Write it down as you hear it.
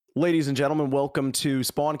Ladies and gentlemen, welcome to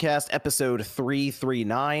Spawncast episode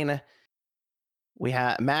 339. We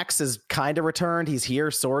have Max has kind of returned. He's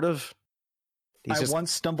here, sort of.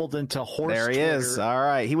 Once stumbled into horse. There he Twitter. is. All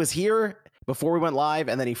right. He was here before we went live,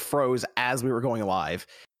 and then he froze as we were going live.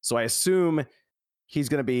 So I assume he's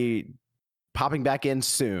going to be popping back in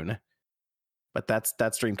soon. But that's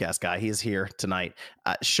Dreamcast guy. He is here tonight.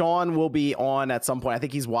 Sean will be on at some point. I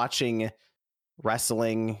think he's watching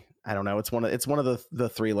wrestling. I don't know. It's one of the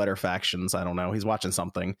 3-letter factions. I don't know. He's watching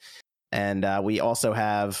something. And we also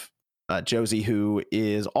have Josie, who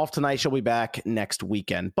is off tonight. She'll be back next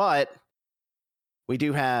weekend. But we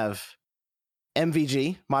do have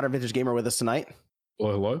MVG, Modern Vintage Gamer, with us tonight.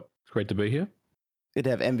 Hello. It's great to be here. Good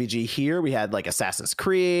to have MVG here. We had like Assassin's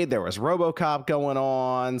Creed. There was RoboCop going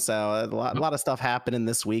on. So a lot of stuff happening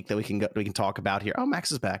this week that we can talk about here. Oh,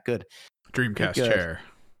 Max is back. Good. Dreamcast good. chair.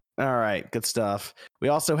 All right, good stuff. We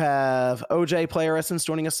also have OJ Player Essence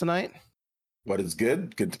joining us tonight. What is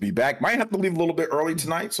good? Good to be back. Might have to leave a little bit early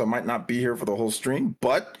tonight, so I might not be here for the whole stream,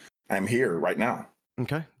 but I'm here right now.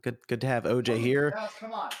 Okay, good to have OJ here. Gus,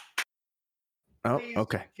 come on. Oh, Please,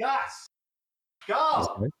 okay. Gus, go.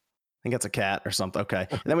 I think that's a cat or something. Okay.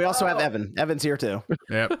 And then we also have Evan. Evan's here too.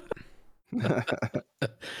 Yep.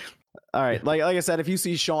 All right. Like I said, if you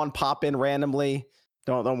see Sean pop in randomly,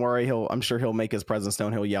 don't worry. I'm sure he'll make his presence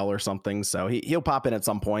known. He'll yell or something. So he'll pop in at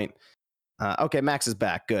some point. Okay, Max is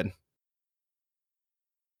back. Good.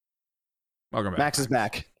 Welcome back. Max is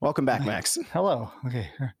back. Welcome back, Max. Hello. Okay.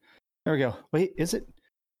 There we go. Wait, is it?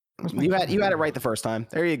 You had it right the first time.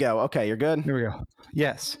 There you go. Okay, you're good. Here we go.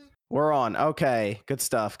 Yes. We're on. Okay. Good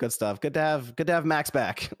stuff. Good to have Max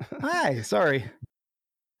back. Hi. Sorry.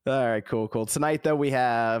 All right, cool. Tonight, though, we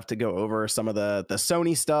have to go over some of the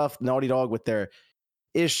Sony stuff. Naughty Dog with their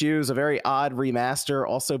issues, a very odd remaster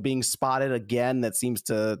also being spotted again that seems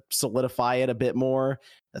to solidify it a bit more.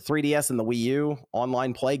 The 3DS and the Wii U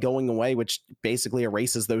online play going away, which basically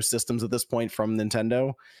erases those systems at this point from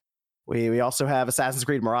Nintendo. We also have Assassin's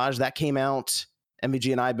Creed Mirage that came out.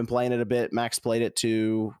 MVG and I have been playing it a bit. Max played it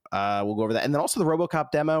too. We'll go over that. And then also the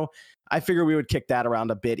RoboCop demo. I figured we would kick that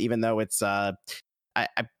around a bit, even though it's I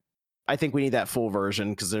think we need that full version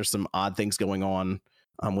because there's some odd things going on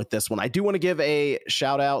with this one. I do want to give a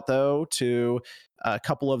shout out though to a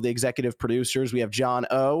couple of the executive producers. We have John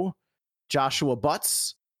O, Joshua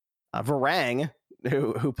Butts, Varang,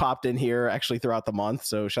 who popped in here actually throughout the month.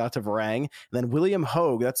 So shout out to Varang. And then William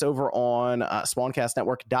Hogue, that's over on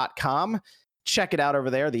spawncastnetwork.com. Check it out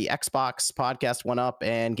over there. The Xbox podcast went up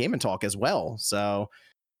and Game and Talk as well. So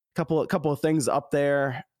a couple of things up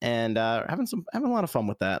there and having a lot of fun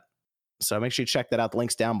with that. So make sure you check that out. The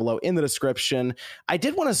link's down below in the description. I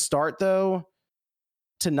did want to start though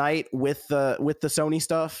tonight with the Sony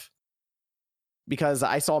stuff because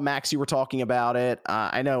I saw Max, you were talking about it.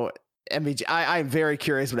 I know MVG. I'm very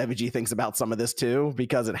curious what MVG thinks about some of this too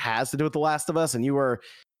because it has to do with The Last of Us, and you were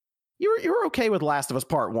okay with Last of Us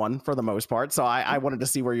Part 1 for the most part. So I wanted to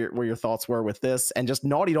see where your thoughts were with this and just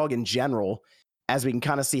Naughty Dog in general, as we can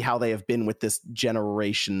kind of see how they have been with this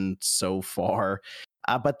generation so far.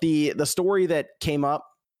 But the story that came up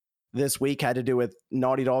this week had to do with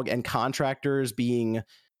Naughty Dog and contractors being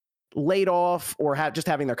laid off or just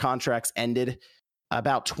having their contracts ended.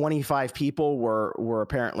 About 25 people were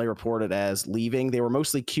apparently reported as leaving. They were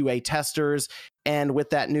mostly QA testers. And with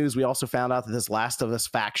that news, we also found out that this Last of Us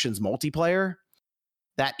Factions multiplayer,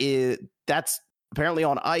 that's apparently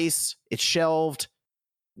on ice. It's shelved.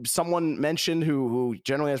 Someone mentioned who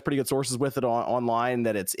generally has pretty good sources with it online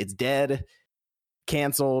that it's dead.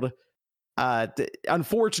 Canceled.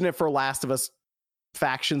 Unfortunate for Last of Us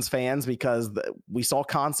Factions fans because we saw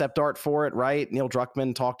concept art for it, right? Neil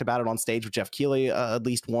Druckmann talked about it on stage with Jeff Keighley at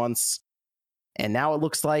least once, and now it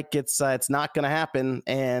looks like it's not going to happen.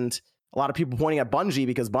 And a lot of people pointing at Bungie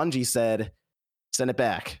because Bungie said send it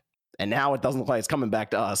back, and now it doesn't look like it's coming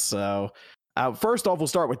back to us. So first off, we'll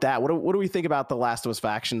start with that. What do we think about the Last of Us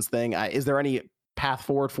Factions thing? Is there any path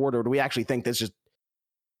forward for it, or do we actually think this just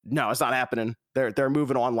no, it's not happening? They're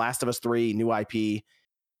moving on. Last of Us 3, new IP, and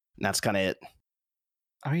that's kind of it.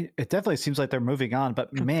 I mean, it definitely seems like they're moving on,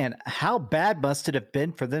 but man, how bad must it have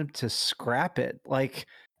been for them to scrap it? Like,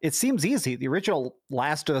 it seems easy. The original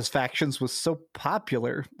Last of Us Factions was so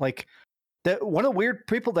popular. Like, one of the weird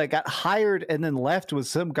people that got hired and then left was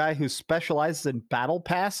some guy who specializes in battle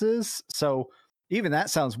passes. So even that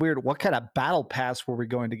sounds weird. What kind of battle pass were we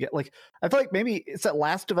going to get? Like, I feel like maybe it's that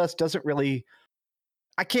Last of Us doesn't really...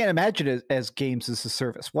 I can't imagine it as games as a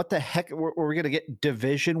service. What the heck? Were we going to get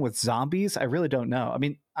Division with zombies? I really don't know. I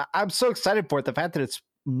mean, I'm so excited for it. The fact that it's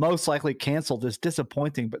most likely canceled is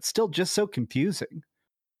disappointing, but still just so confusing.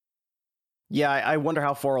 Yeah, I wonder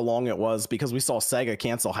how far along it was because we saw Sega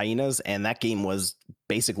cancel Hyenas and that game was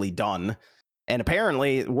basically done. And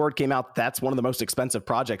apparently, word came out that's one of the most expensive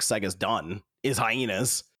projects Sega's done is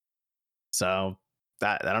Hyenas. So,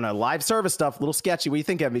 I don't know. Live service stuff, a little sketchy. What do you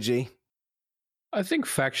think, MVG? I think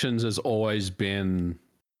Factions has always been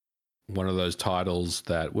one of those titles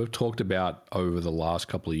that we've talked about over the last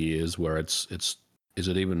couple of years where it's is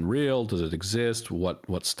it even real? Does it exist?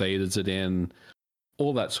 What state is it in?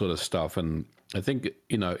 All that sort of stuff. And I think,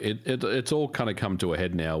 it's all kind of come to a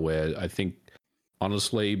head now where I think,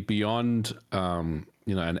 honestly, beyond, an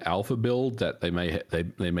alpha build that they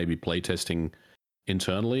may be playtesting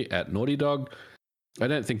internally at Naughty Dog, I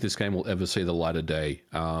don't think this game will ever see the light of day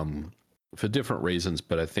for different reasons.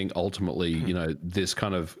 But I think ultimately, this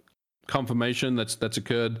kind of confirmation that's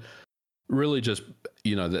occurred really just,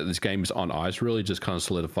 that this game is on ice really just kind of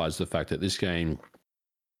solidifies the fact that this game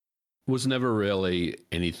was never really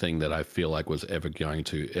anything that I feel like was ever going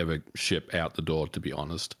to ever ship out the door, to be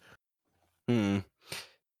honest.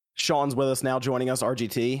 Sean's with us now, joining us.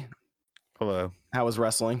 RGT. Hello. How was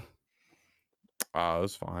wrestling? It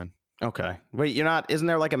was fine. Okay. Wait, isn't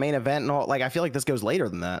there like a main event and all? Like, I feel like this goes later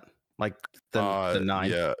than that. Like the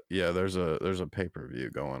 9th. Yeah. There's a pay-per-view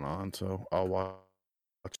going on, so I'll watch.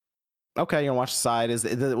 Okay, you're gonna watch the side.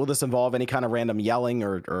 Will this involve any kind of random yelling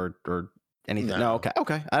or anything? No.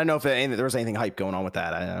 Okay. I don't know if there was anything hype going on with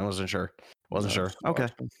that. I wasn't sure. Sure.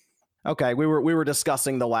 Okay. We were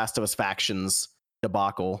discussing the Last of Us Factions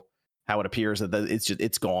debacle. How it appears that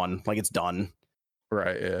it's gone, like it's done.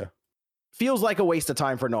 Right. Yeah. Feels like a waste of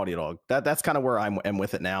time for Naughty Dog. That's kind of where I'm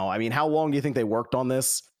with it now. I mean, how long do you think they worked on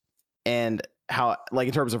this, and how, like,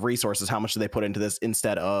 in terms of resources, how much do they put into this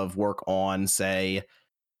instead of work on, say,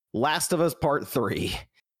 Last of Us Part 3?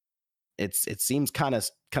 It seems kind of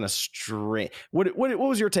strange. What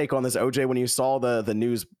was your take on this, OJ, when you saw the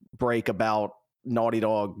news break about Naughty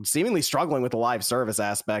Dog seemingly struggling with the live service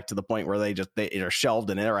aspect to the point where they are shelved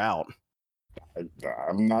and they're out?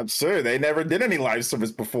 I'm not sure. They never did any live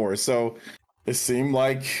service before, so it seemed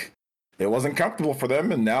like it wasn't comfortable for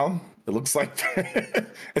them, and now it looks like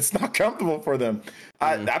it's not comfortable for them.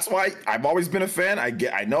 That's why I've always been a fan.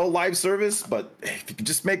 I know live service, but if you could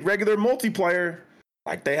just make regular multiplayer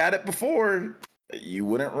like they had it before, you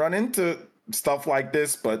wouldn't run into stuff like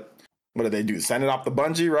this. But what did they do? Send it off to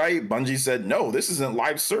Bungie, right? Bungie said, no, this isn't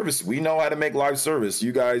live service. We know how to make live service.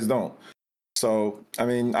 You guys don't. So, I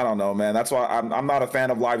mean, I don't know, man. That's why I'm not a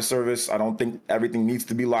fan of live service. I don't think everything needs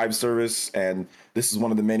to be live service. And this is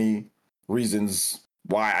one of the many reasons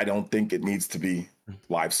why I don't think it needs to be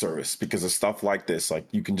live service, because of stuff like this. Like,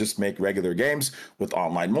 you can just make regular games with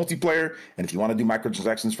online multiplayer. And if you want to do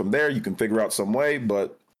microtransactions from there, you can figure out some way.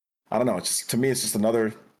 But I don't know. It's just, to me, it's just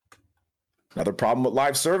another problem with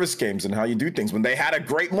live service games and how you do things when they had a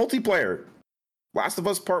great multiplayer. Last of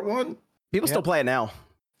Us Part 1. People still play it now.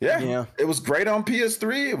 Yeah, it was great on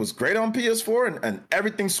PS3. It was great on PS4, and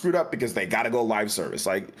everything's screwed up because they got to go live service.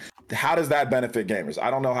 Like, how does that benefit gamers? I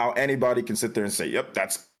don't know how anybody can sit there and say, yep,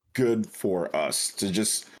 that's good for us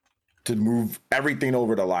to move everything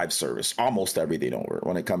over to live service, almost everything over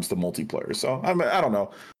when it comes to multiplayer. So I don't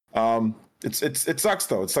know. It sucks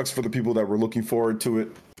though. It sucks for the people that were looking forward to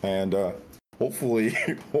it, and hopefully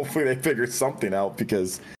they figure something out,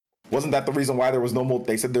 because wasn't that the reason why there was no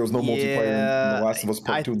they said there was no multiplayer in The Last of Us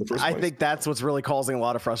Part 2 in the first place? I think that's what's really causing a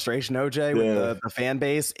lot of frustration, OJ, with the fan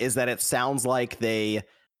base, is that it sounds like they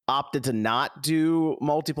opted to not do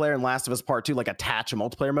multiplayer in Last of Us Part 2, like attach a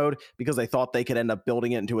multiplayer mode, because they thought they could end up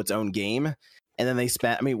building it into its own game. And then they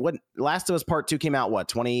spent, what Last of Us Part 2 came out,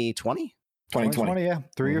 2020? 2020, yeah.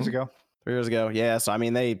 3 years ago. 3 years ago, yeah. So, I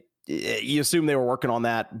mean, you assume they were working on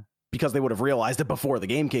that because they would have realized it before the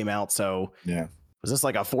game came out. So, yeah. Was this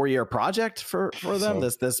like a 4-year project for them?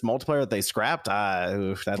 This multiplayer that they scrapped?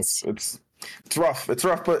 That's it's rough. It's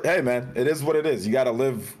rough, but hey, man, it is what it is. You got to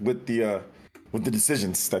live with the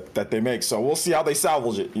decisions that they make. So we'll see how they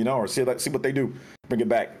salvage it, or see what they do, bring it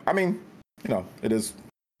back. I mean, it is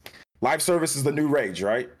live service is the new rage,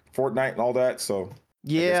 right? Fortnite and all that. So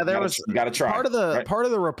yeah, you got to try. Part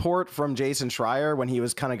of the report from Jason Schreier when he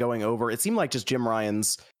was kind of going over, it seemed like just Jim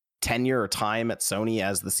Ryan's tenure or time at Sony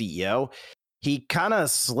as the CEO. He kind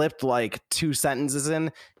of slipped like 2 sentences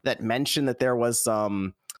in that mentioned that there was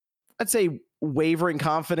some, I'd say, wavering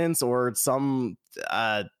confidence or some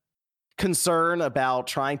concern about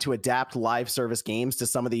trying to adapt live service games to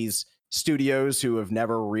some of these studios who have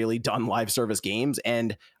never really done live service games.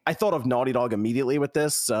 And I thought of Naughty Dog immediately with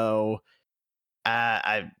this. So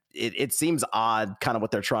it seems odd, kind of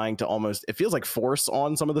what they're trying to almost, it feels like force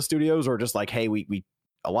on some of the studios, or just like, hey, we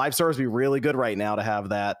a live service would be really good right now to have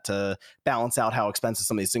that to balance out how expensive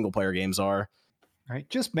some of these single player games are. Right?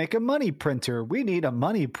 Just make a money printer. We need a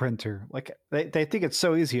money printer. Like they think it's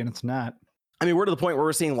so easy and it's not. I mean, we're to the point where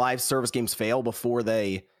we're seeing live service games fail before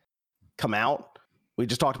they come out. We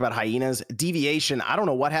just talked about Hyenas. Deviation, I don't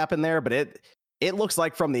know what happened there, but it looks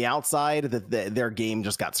like from the outside that their game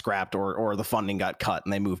just got scrapped or the funding got cut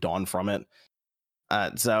and they moved on from it.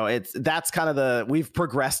 So that's kind of we've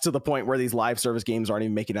progressed to the point where these live service games aren't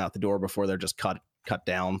even making it out the door before they're just cut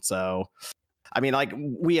down. So, I mean, like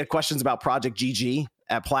we had questions about Project GG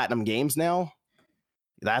at Platinum Games now.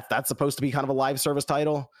 That's supposed to be kind of a live service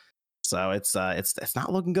title. So it's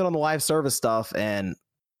not looking good on the live service stuff. And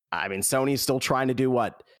I mean, Sony's still trying to do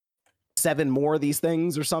 7 more of these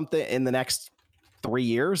things or something in the next 3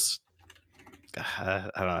 years. I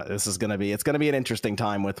don't know. It's going to be an interesting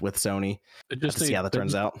time with Sony. To see how that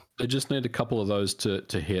turns out. They just need a couple of those to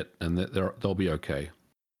hit, and they'll be okay.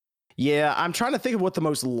 Yeah, I'm trying to think of what the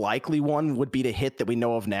most likely one would be to hit that we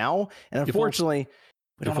know of now, and unfortunately,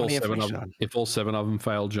 we don't have any information on. If all 7 of them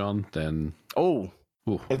fail, John, then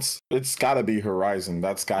it's got to be Horizon.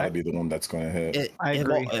 That's got to be the one that's going to hit. I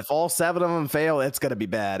agree. If all 7 of them fail, it's going to be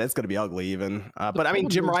bad. It's going to be ugly, even. But I mean,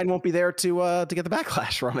 Jim Ryan won't be there to get the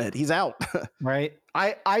backlash from it. He's out. Right.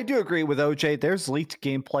 I do agree with OJ. There's leaked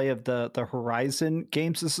gameplay of the Horizon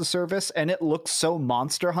games as a service, and it looks so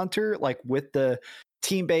Monster Hunter, like with the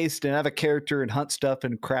team-based and have a character and hunt stuff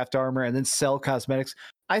and craft armor and then sell cosmetics.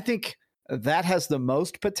 I think that has the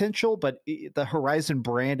most potential, but the Horizon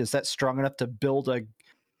brand, is that strong enough to build a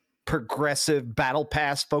progressive battle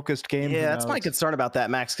pass focused game? Yeah, that's my concern about that,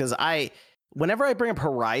 Max, because whenever I bring up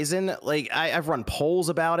Horizon, like I've run polls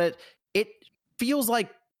about it, it feels like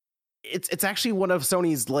it's actually one of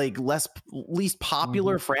Sony's like least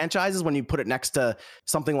popular franchises when you put it next to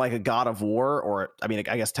something like a God of War, or I mean,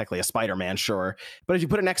 I guess technically a Spider-Man, sure. But if you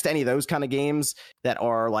put it next to any of those kind of games that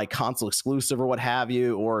are like console exclusive or what have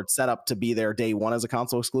you, or set up to be there day one as a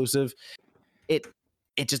console exclusive, it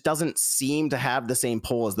just doesn't seem to have the same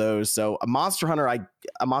pull as those. So a Monster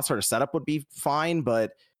Hunter setup would be fine,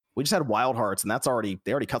 but we just had Wild Hearts, and they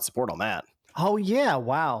already cut support on that. Oh yeah,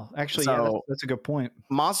 wow. Actually, yeah, that's a good point.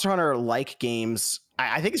 Monster Hunter like games,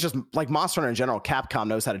 I think it's just like Monster Hunter in general. Capcom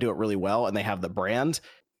knows how to do it really well, and they have the brand.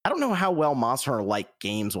 I don't know how well Monster Hunter like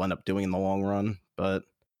games will end up doing in the long run, but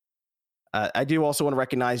I do also want to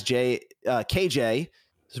recognize KJ,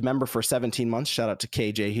 who's a member for 17 months. Shout out to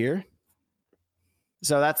KJ here.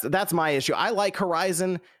 So that's my issue. I like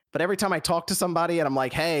Horizon, but every time I talk to somebody and I'm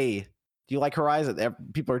like, "Hey, do you like Horizon?"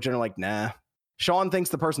 People are generally like, "Nah." Sean thinks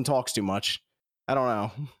the person talks too much. I don't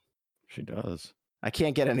know. She does. I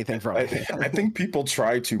can't get anything from it. I think people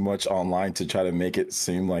try too much online to try to make it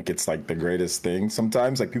seem like it's like the greatest thing.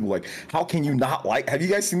 Sometimes like people like, how can you not like, have you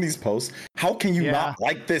guys seen these posts? How can you not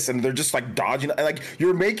like this? And they're just like dodging, like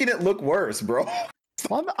you're making it look worse, bro.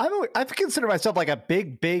 Well, I've considered myself like a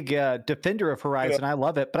big defender of Horizon. I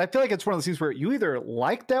love it, but I feel like it's one of those things where you either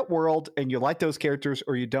like that world and you like those characters,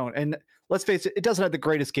 or you don't. And let's face it, it doesn't have the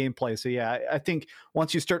greatest gameplay. So yeah, I think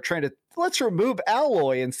once you start trying to let's remove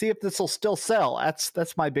Alloy and see if this will still sell.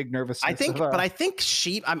 That's my big nervousness. I think, but I think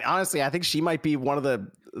she. I mean, honestly, I think she might be one of the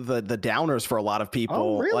downers for a lot of people.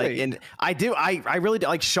 Oh, really? Like, and I really do.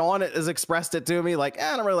 Like Sean has expressed it to me. Like,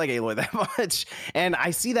 I don't really like Aloy that much, and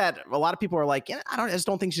I see that a lot of people are like, I just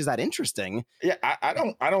don't think she's that interesting. Yeah,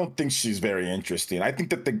 I don't think she's very interesting. I think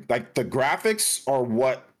that the graphics are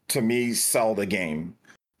what to me sell the game.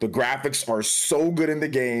 The graphics are so good in the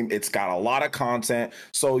game. It's got a lot of content.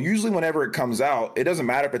 So usually whenever it comes out, it doesn't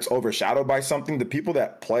matter if it's overshadowed by something. The people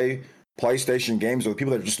that play PlayStation games, or the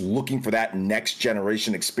people that are just looking for that next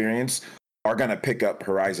generation experience, are going to pick up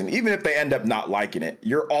Horizon. Even if they end up not liking it,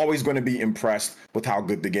 you're always going to be impressed with how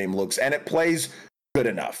good the game looks. And it plays good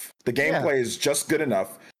enough. The gameplay is just good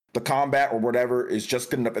enough. The combat or whatever is just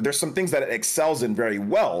good enough. There's some things that it excels in very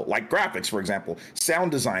well, like graphics, for example.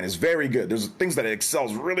 Sound design is very good. There's things that it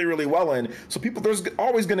excels really, really well in. So there's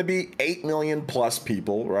always going to be 8 million plus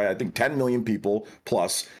people, right? I think 10 million people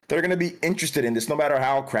plus that are going to be interested in this, no matter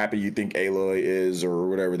how crappy you think Aloy is or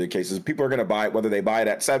whatever the case is. People are going to buy it, whether they buy it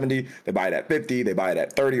at 70, they buy it at 50, they buy it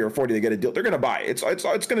at 30 or 40, they get a deal. They're going to buy it. It's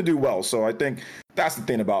going to do well. So I think that's the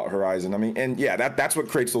thing about Horizon. I mean, and yeah, that's what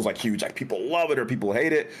creates those like huge, like people love it or people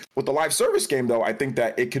hate it. With the live service game, though, I think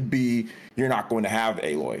that it could be, you're not going to have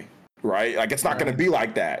Aloy, right? Like it's not going to be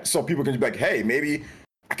like that. So people can be like, hey, maybe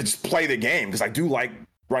I could just play the game because I do like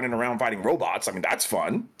running around fighting robots. I mean, that's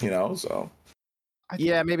fun, so.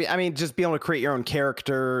 Yeah, maybe. I mean, just being able to create your own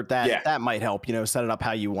character, that might help, set it up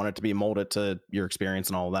how you want it to be molded to your experience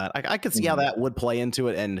and all that. I could see how that would play into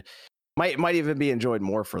it and might even be enjoyed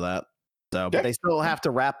more for that. So, but they still have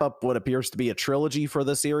to wrap up what appears to be a trilogy for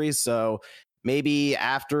the series. So maybe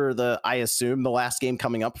after I assume the last game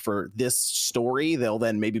coming up for this story, they'll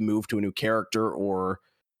then maybe move to a new character, or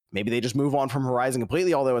maybe they just move on from Horizon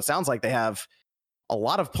completely. Although it sounds like they have a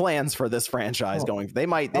lot of plans for this franchise going. They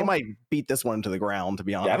might beat this one to the ground, to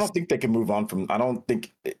be honest. Yeah, I don't think they can move on from. I don't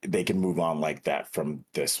think they can move on like that from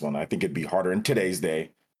this one. I think it'd be harder in today's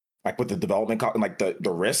day, like with the development, like the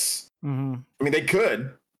risks. Mm-hmm. I mean, they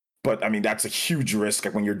could, but I mean that's a huge risk.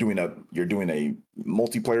 Like when you're doing a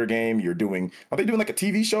multiplayer game, are they doing like a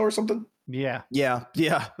TV show or something? Yeah.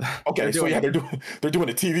 Okay, so they're doing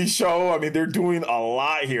a TV show. I mean, they're doing a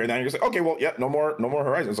lot here. And then you're just like, okay, well, yeah, no more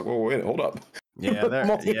Horizon. It's like, well, wait, hold up. Yeah, they're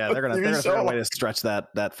gonna find a way to stretch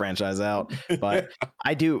that franchise out. But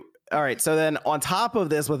I do. All right, so then on top of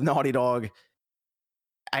this with Naughty Dog,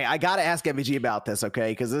 I gotta ask MVG about this,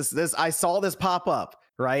 okay? Because this I saw this pop up,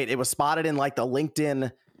 right? It was spotted in like the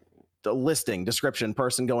LinkedIn listing description,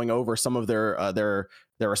 person going over some of their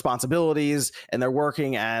responsibilities, and they're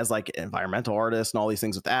working as like environmental artists and all these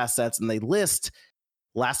things with assets, and they list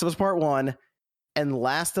Last of Us Part 1 and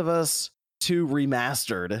Last of Us 2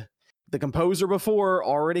 Remastered. The composer before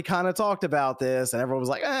already kind of talked about this, and everyone was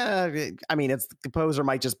like, I mean, the composer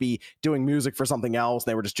might just be doing music for something else.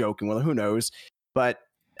 They were just joking with it, who knows? But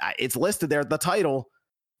it's listed there, the title.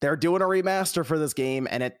 They're doing a remaster for this game,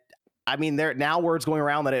 and there now words going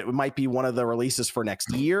around that it might be one of the releases for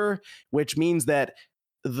next year, which means that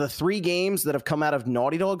the 3 games that have come out of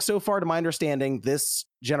Naughty Dog so far, to my understanding, this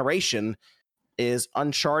generation is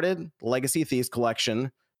Uncharted, Legacy of Thieves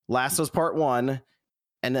Collection, Last of Us Part 1,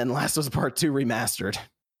 and then Last of Us Part 2 Remastered.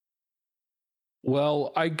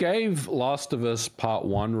 Well, I gave Last of Us Part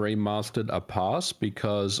 1 Remastered a pass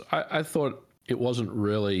because I thought it wasn't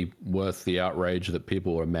really worth the outrage that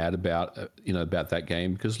people were mad about, about that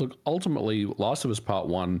game. Because look, ultimately, Last of Us Part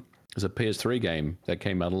 1 is a PS3 game that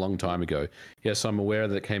came out a long time ago. Yes, I'm aware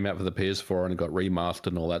that it came out for the PS4 and it got remastered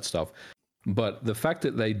and all that stuff. But the fact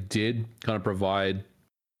that they did kind of provide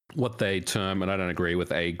what they term, and I don't agree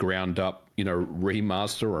with, a ground up,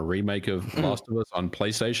 remaster or remake of Last of Us on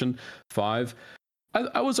PlayStation 5,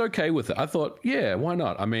 I was okay with it. I thought, yeah, why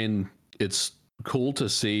not? I mean, it's cool to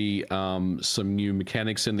see some new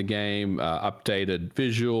mechanics in the game, updated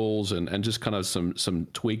visuals, and just kind of some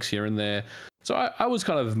tweaks here and there. So I was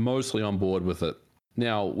kind of mostly on board with it.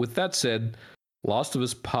 Now, with that said, Last of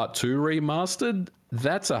Us Part 2 Remastered,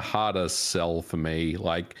 that's a harder sell for me.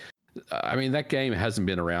 Like, I mean, that game hasn't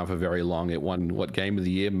been around for very long. It won, what, Game of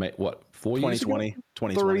the Year, 4 years ago?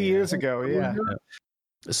 2020. 3 years ago, yeah.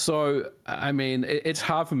 So, I mean, it's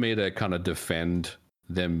hard for me to kind of defend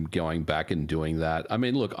them going back and doing that. I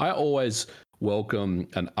mean, look, I always welcome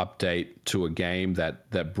an update to a game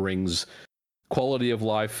that brings quality of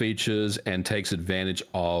life features and takes advantage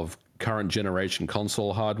of current generation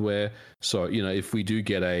console hardware. So, if we do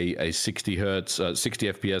get a 60 hertz,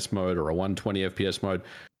 60 FPS mode or a 120 FPS mode,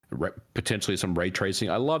 potentially some ray tracing,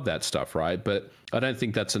 I love that stuff, right? But I don't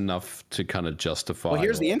think that's enough to kind of justify. Well,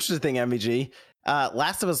 here's the interesting thing, MVG.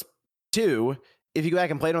 Last of Us 2, if you go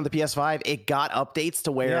back and play it on the PS5, it got updates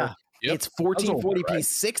to where it's 1440p right?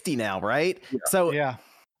 60 now, right? Yeah. So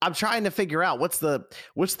I'm trying to figure out what's the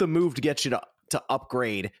move to get you to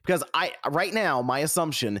upgrade, because right now my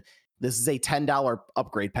assumption, this is a $10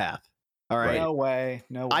 upgrade path. All right. No way.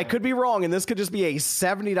 I could be wrong, and this could just be a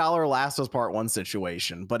 $70 Last of Us Part 1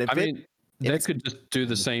 situation. But they could just do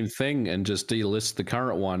the same thing and just delist the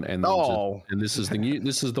current one, and this is the new,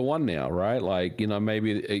 this is the one now, right? Like,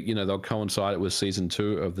 maybe they'll coincide it with season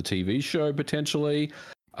 2 of the TV show potentially.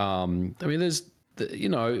 I mean, there's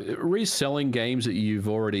reselling games that you've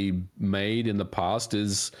already made in the past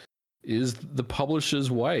is the publisher's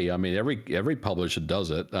way. I mean, every publisher does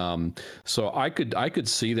it. So I could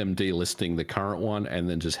see them delisting the current one and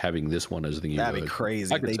then just having this one as the new. That'd be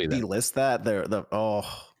crazy. They delist that.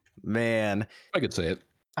 Man, I could see it.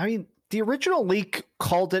 I mean, the original leak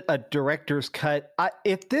called it a director's cut.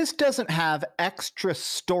 If this doesn't have extra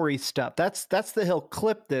story stuff, that's the he'll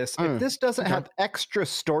clip this. If this doesn't have extra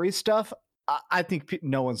story stuff, I think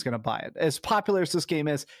no one's going to buy it. As popular as this game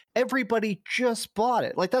is, everybody just bought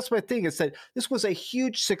it. Like, that's my thing, is that this was a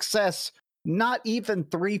huge success not even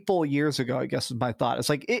 3 full years ago, I guess is my thought. It's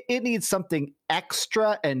like, it needs something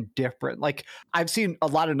extra and different. Like, I've seen a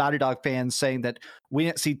lot of Naughty Dog fans saying that we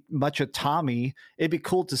didn't see much of Tommy. It'd be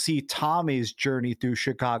cool to see Tommy's journey through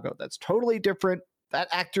Chicago. That's totally different. That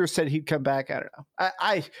actor said he'd come back. I don't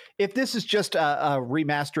know. If this is just a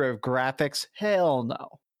remaster of graphics, hell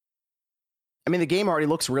no. I mean, the game already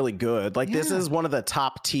looks really good. Like, this is one of the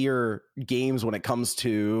top tier games when it comes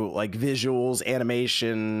to like visuals,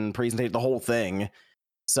 animation, presentation, the whole thing.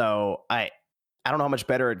 So I don't know how much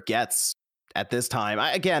better it gets at this time.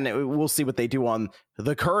 Again, we'll see what they do on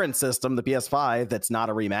the current system, the PS5. That's not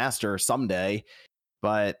a remaster someday,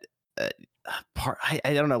 but I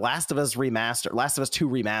don't know. Last of Us 2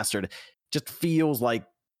 remastered just feels like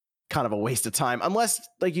kind of a waste of time, unless,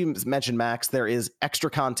 like you mentioned, Max, there is extra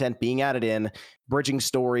content being added in, bridging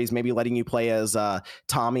stories, maybe letting you play as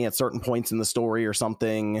Tommy at certain points in the story or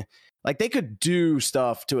something. Like, they could do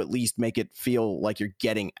stuff to at least make it feel like you're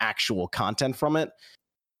getting actual content from it,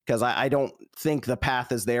 because I don't think the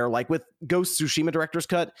path is there. Like with Ghost of Tsushima Director's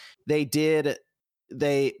Cut, they did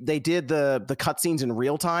the cutscenes in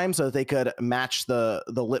real time so that they could match the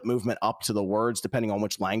lip movement up to the words depending on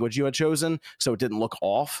which language you had chosen, so it didn't look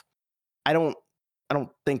off. I don't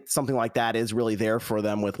think something like that is really there for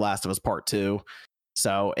them with Last of Us Part 2.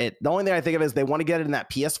 So the only thing I think of is they want to get it in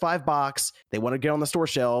that PS5 box, they want to get on the store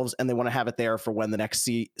shelves, and they want to have it there for when the next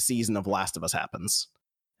season of Last of Us happens.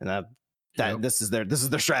 And this is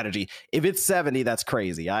their strategy. If it's 70, that's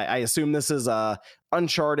crazy. I assume this is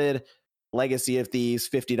Uncharted, Legacy of Thieves,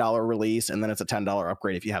 $50 release, and then it's a $10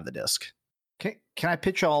 upgrade if you have the disc. Can I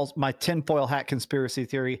pitch all my tinfoil hat conspiracy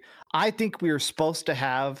theory? I think we were supposed to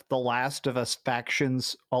have the Last of Us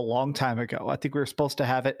factions a long time ago. I think we were supposed to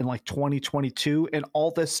have it in like 2022, and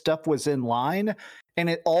all this stuff was in line, and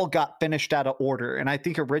it all got finished out of order. And I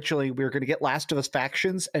think originally we were going to get Last of Us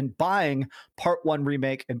factions, and buying Part 1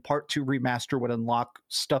 remake and Part 2 remaster would unlock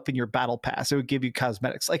stuff in your battle pass. It would give you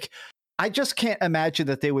cosmetics. Like, I just can't imagine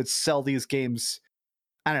that they would sell these games.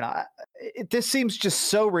 I don't know. This seems just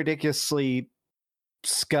so ridiculously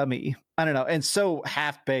scummy. I don't know. And so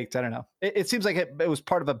half-baked. I don't know. It seems like it was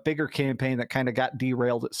part of a bigger campaign that kind of got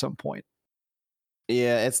derailed at some point.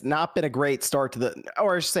 Yeah, it's not been a great start to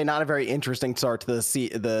or I should say not a very interesting start to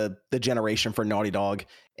the generation for Naughty Dog.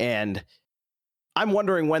 And I'm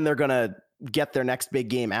wondering when they're going to get their next big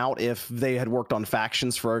game out. If they had worked on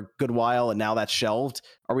factions for a good while and now that's shelved,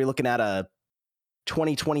 are we looking at a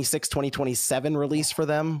 2026, 2027 release for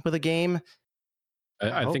them with a game?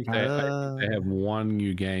 I think they have one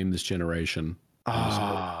new game this generation.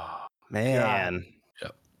 Oh, man. Yeah.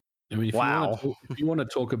 I mean, if you want to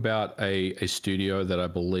talk about a studio that I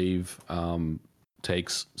believe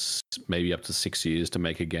takes maybe up to 6 years to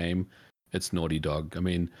make a game, it's Naughty Dog. I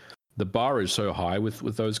mean, the bar is so high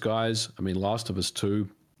with those guys. I mean, Last of Us 2,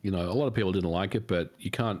 a lot of people didn't like it, but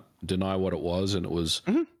you can't deny what it was. And it was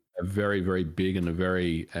a very, very big and a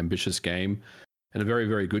very ambitious game, and a very,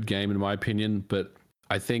 very good game, in my opinion. But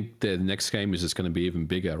I think the next game is just going to be even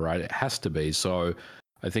bigger, right? It has to be. So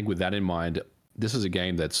I think with that in mind, this is a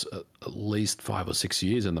game that's at least 5 or 6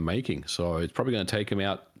 years in the making. So it's probably going to take them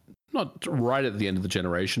out, not right at the end of the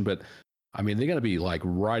generation, but I mean, they're going to be like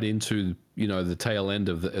right into, the tail end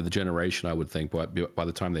of the generation, I would think, by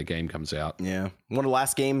the time their game comes out. Yeah. One of the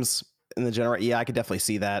last games in the generation. Yeah, I could definitely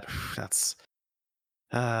see that. That's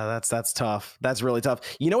tough. That's really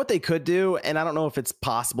tough. You know what they could do? And I don't know if it's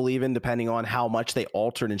possible, even depending on how much they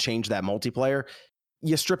altered and changed that multiplayer.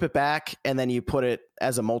 You strip it back and then you put it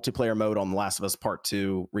as a multiplayer mode on The Last of Us Part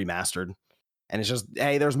 2 remastered. And it's just,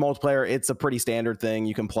 hey, there's multiplayer. It's a pretty standard thing.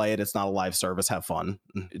 You can play it. It's not a live service. Have fun.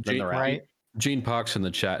 Gene Park's in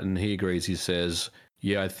the chat and he agrees. He says,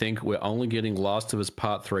 yeah, I think we're only getting Last of Us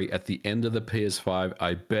Part 3 at the end of the PS5.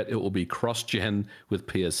 I bet it will be cross-gen with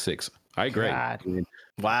PS6. I agree.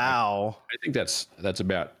 Wow. I think that's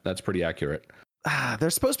pretty accurate. They're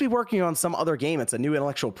supposed to be working on some other game. It's a new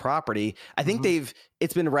intellectual property. I think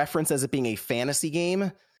it's been referenced as it being a fantasy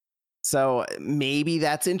game. So maybe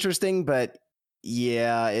that's interesting, but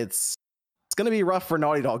yeah, it's going to be rough for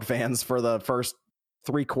Naughty Dog fans for the first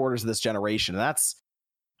 3 quarters of this generation. That's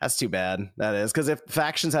too bad. That is, because if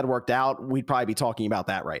factions had worked out, we'd probably be talking about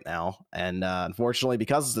that right now. And unfortunately,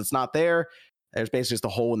 because it's not there, there's basically just a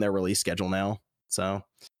hole in their release schedule now. So,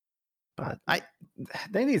 but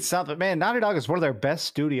they need something, man. Naughty Dog is one of their best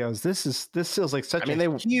studios. This feels like such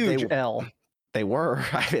a huge L. They were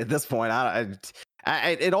at this point.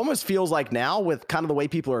 It almost feels like now, with kind of the way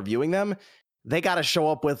people are viewing them, they got to show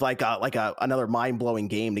up with like another mind blowing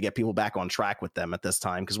game to get people back on track with them at this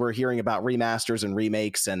time, because we're hearing about remasters and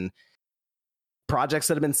remakes and projects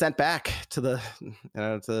that have been sent back to the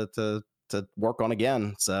to work on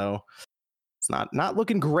again. So it's not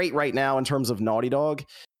looking great right now in terms of Naughty Dog.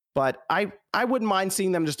 But I wouldn't mind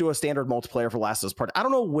seeing them just do a standard multiplayer for Last of Us Part. I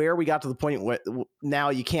don't know where we got to the point where now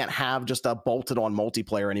you can't have just a bolted on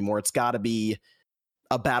multiplayer anymore. It's got to be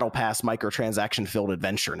a battle pass microtransaction filled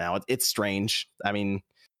adventure now. It's strange. I mean,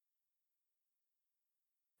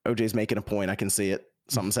 OJ's making a point. I can see it.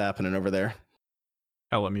 Something's happening over there.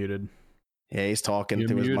 Ella muted. Yeah, he's talking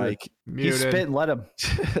through his mic. He's spitting. Let him.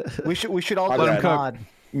 We should all let him cook.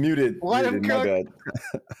 Muted. Let him My cook.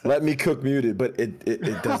 bad. Let me cook muted, but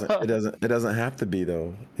it doesn't have to be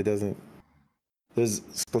though. It doesn't. There's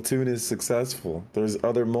Splatoon is successful. There's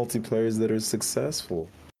other multiplayers that are successful.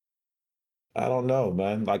 I don't know,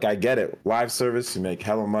 man. Like I get it. Live service, you make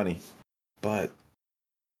hella money. But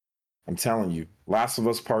I'm telling you, Last of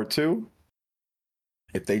Us Part 2,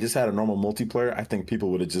 if they just had a normal multiplayer, I think people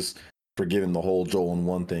would have just forgiven the whole Joel and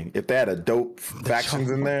one thing. If they had a dope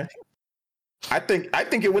factions in there, I think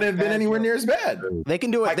it wouldn't have been anywhere near as bad. They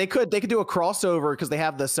can do it. Like, they could do a crossover because they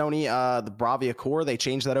have the Sony the Bravia Core. They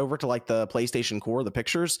changed that over to like the PlayStation Core, the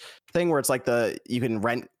pictures thing where it's like you can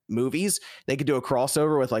rent movies. They could do a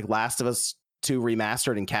crossover with like Last of Us 2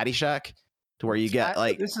 Remastered and Caddyshack to where you get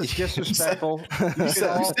like this is disrespectful. You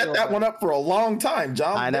set that one up for a long time,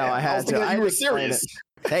 John. I know. Damn, I had to. you were serious.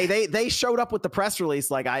 They showed up with the press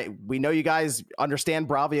release like we know you guys understand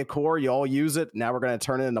Bravia Core, you all use it. Now we're going to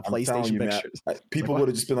turn it into PlayStation pictures. Matt, people would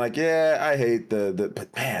have just been like, "Yeah, I hate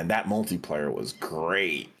but man, that multiplayer was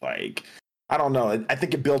great." Like, I don't know. I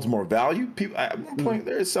think it builds more value. People at one point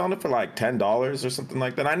they're selling it for like $10 or something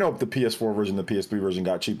like that. I know if the PS4 version, the PS3 version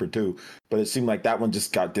got cheaper too, but it seemed like that one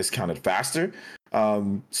just got discounted faster.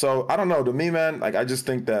 So I don't know. To me, man, like I just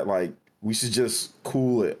think that like we should just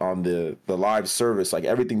cool it on the live service. Like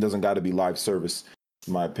everything doesn't got to be live service,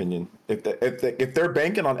 in my opinion. If they're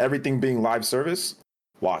banking on everything being live service,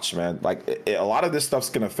 watch, man. Like a lot of this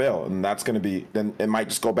stuff's gonna fail, and that's gonna be then it might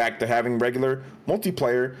just go back to having regular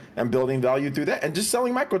multiplayer and building value through that, and just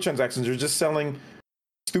selling microtransactions or just selling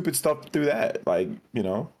stupid stuff through that. Like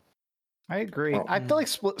I agree. I feel like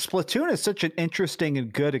Splatoon is such an interesting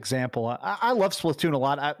and good example. I love Splatoon a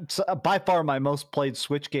lot. It's by far my most played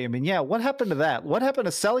Switch game. And yeah, what happened to that? What happened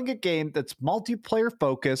to selling a game that's multiplayer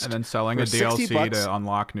focused and then selling a DLC to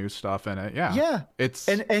unlock new stuff in it? Yeah, yeah. It's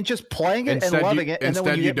and just playing it and loving it. And then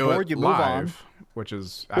when you get bored, you move on. Which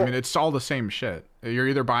is, I mean, it's all the same shit. You're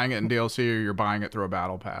either buying it in DLC or you're buying it through a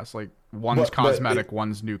battle pass. Like one's cosmetic,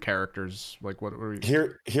 one's new characters. Like what are we...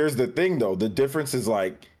 Here's the thing though. The difference is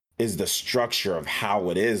is the structure of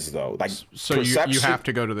how it is though. Like so you have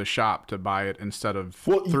to go to the shop to buy it instead of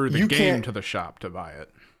through the game to the shop to buy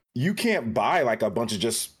it. You can't buy like a bunch of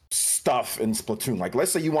just stuff in Splatoon. Like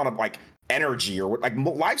let's say you want to like energy or like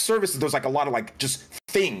live services, there's like a lot of like just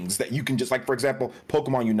things that you can just like, for example,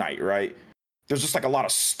 Pokemon Unite, right? There's just like a lot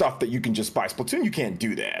of stuff that you can just buy. Splatoon, you can't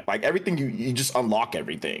do that. Like everything, you just unlock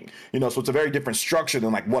everything, so it's a very different structure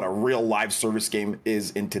than like what a real live service game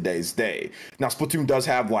is in today's day. Now, Splatoon does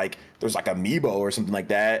have like, there's like Amiibo or something like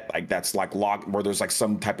that. Like that's like locked where there's like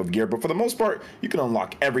some type of gear, but for the most part, you can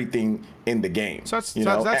unlock everything in the game. So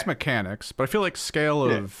that's mechanics, but I feel like scale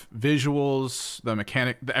of visuals, the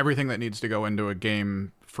mechanic, everything that needs to go into a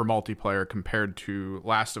game for multiplayer compared to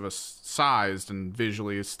Last of Us sized and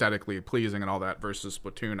visually aesthetically pleasing and all that versus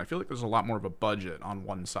Splatoon, I feel like there's a lot more of a budget on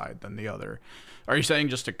one side than the other. Are you saying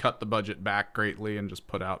just to cut the budget back greatly and just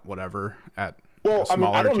put out whatever at I mean,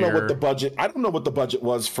 I don't know what the budget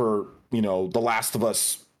was for, The Last of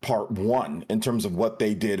Us Part 1 in terms of what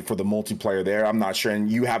they did for the multiplayer there. I'm not sure, and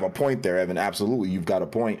you have a point there, Evan. Absolutely, you've got a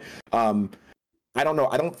point. I don't know.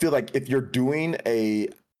 I don't feel like if you're doing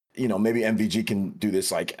maybe MVG can do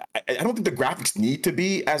this. Like, I don't think the graphics need to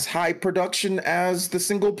be as high production as the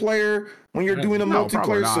single player when you're doing a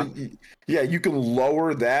multiplayer. So yeah, you can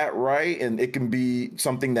lower that, right? And it can be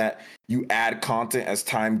something that you add content as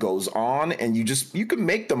time goes on, and you can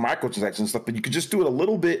make the microtransaction stuff, but you could just do it a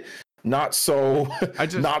little bit not so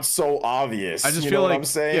obvious. I just feel like what I'm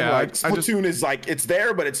saying. Yeah, like Splatoon is like it's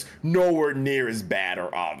there, but it's nowhere near as bad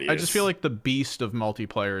or obvious. I just feel like the beast of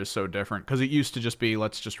multiplayer is so different because it used to just be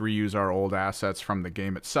let's just reuse our old assets from the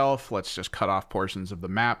game itself. Let's just cut off portions of the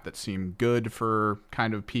map that seem good for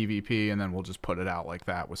kind of PvP, and then we'll just put it out like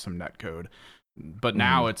that with some netcode. But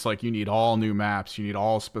now it's like you need all new maps, you need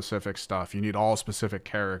all specific stuff, you need all specific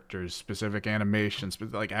characters, specific animations,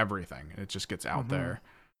 like everything. It just gets out there.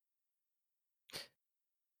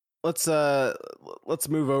 Let's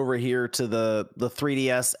move over here to the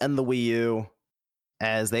 3DS and the Wii U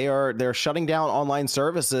as they're shutting down online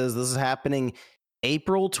services. This is happening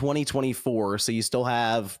April 2024, so you still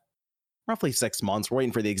have roughly 6 months. We're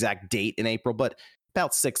waiting for the exact date in April, but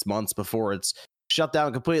about 6 months before it's shut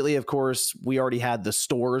down completely. Of course, we already had the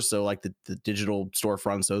stores, so like the digital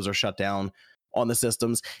storefronts, those are shut down on the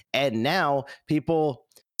systems, and now people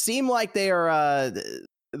seem like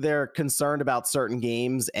they're concerned about certain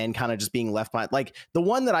games and kind of just being left behind. Like the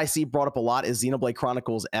one that I see brought up a lot is Xenoblade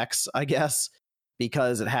Chronicles X, I guess,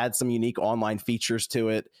 because it had some unique online features to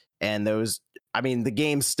it. And the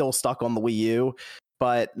game's still stuck on the Wii U,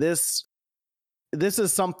 but this this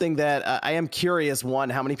is something that I am curious. One,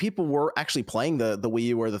 how many people were actually playing the Wii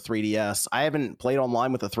U or the 3DS? I haven't played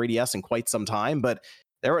online with the 3DS in quite some time, but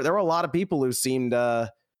there were a lot of people who seemed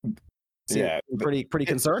pretty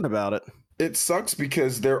concerned about it. It sucks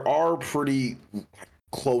because there are pretty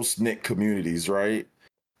close knit communities, right?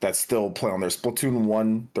 That still play on there. Splatoon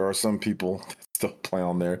 1, there are some people that still play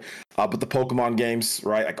on there. But the Pokemon games,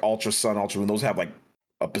 right? Like Ultra Sun, Ultra Moon, those have like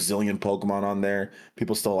a bazillion Pokemon on there.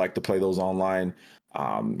 People still like to play those online.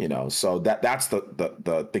 So that's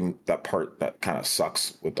the thing, that part that kind of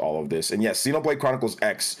sucks with all of this. And yes, Xenoblade Chronicles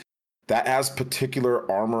X, that has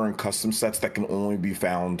particular armor and custom sets that can only be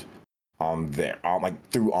found on there, like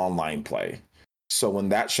through online play. So when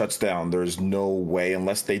that shuts down, there's no way,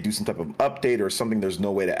 unless they do some type of update or something, there's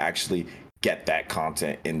no way to actually get that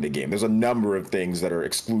content in the game. There's a number of things that are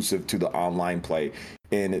exclusive to the online play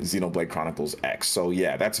in Xenoblade Chronicles X. So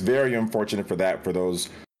yeah, that's very unfortunate for those,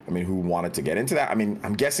 who wanted to get into that.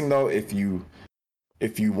 I'm guessing though, if you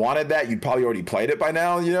wanted that, you'd probably already played it by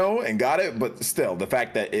now, and got it. But still, the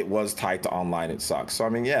fact that it was tied to online, it sucks.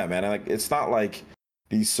 So yeah, man, it's not like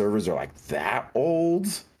these servers are like that old.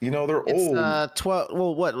 They're old. 12.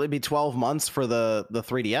 Well, what would be 12 months for the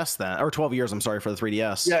 3DS then, or 12 years? I'm sorry, for the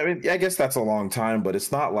 3DS. Yeah, I guess that's a long time, but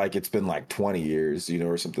it's not like it's been like 20 years,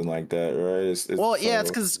 or something like that, right? It's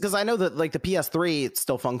because I know that like the PS3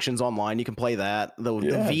 still functions online. You can play that.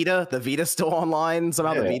 The Vita's still online.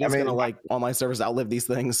 Somehow the Vita's gonna like online servers outlive these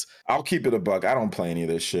things. I'll keep it a buck. I don't play any of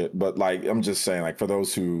this shit, but like I'm just saying, like for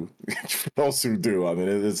those who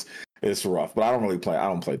do, it's rough. But I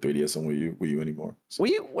don't play 3DS and Wii U anymore. So.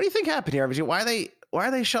 What do you think happened here, MG? Why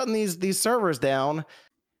are they shutting these servers down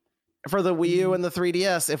for the Wii U and the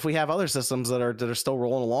 3DS if we have other systems that are still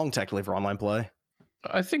rolling along technically for online play?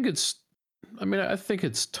 I think it's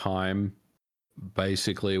time,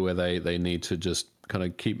 basically, where they need to just kind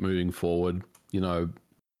of keep moving forward.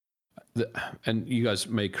 And you guys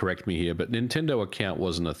may correct me here, but Nintendo account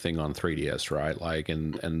wasn't a thing on 3DS, right? Like,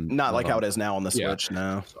 and not like how it is now on the Switch.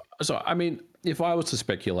 No. So if I was to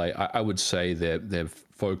speculate, I would say that their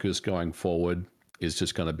focus going forward is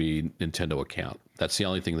just going to be Nintendo account. That's the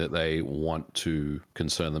only thing that they want to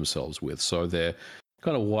concern themselves with. So they're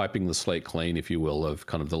kind of wiping the slate clean, if you will, of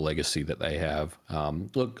kind of the legacy that they have.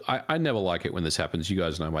 Look, I never like it when this happens. You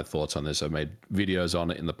guys know my thoughts on this. I've made videos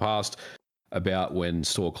on it in the past about when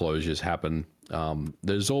store closures happen.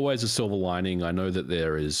 There's always a silver lining. I know that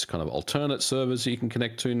there is kind of alternate servers you can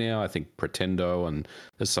connect to now. I think Pretendo, and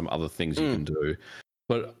there's some other things you can do.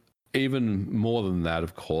 But even more than that,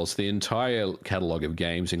 of course, the entire catalog of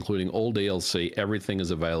games, including all DLC, everything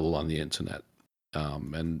is available on the internet.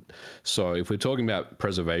 And so if we're talking about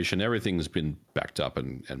preservation, everything's been backed up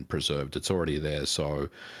and preserved. It's already there. So,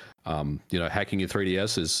 hacking your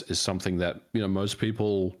 3DS is something that, most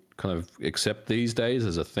people kind of accept these days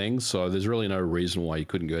as a thing. So there's really no reason why you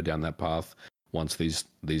couldn't go down that path once these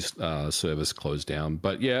servers close down.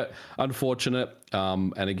 But yeah, unfortunate.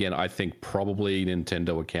 And again, I think probably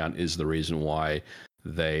Nintendo account is the reason why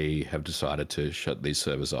they have decided to shut these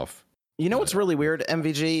servers off. What's really weird,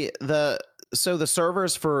 MVG? The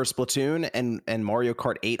servers for Splatoon and Mario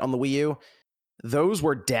Kart 8 on the Wii U, those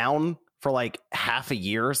were down for like half a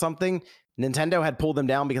year or something. Nintendo had pulled them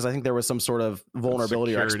down because I think there was some sort of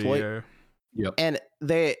vulnerability or exploit. Yeah. Yep. And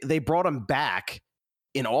they brought them back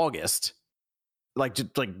in August, like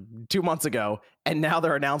 2 months ago, and now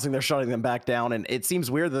they're announcing they're shutting them back down. And it seems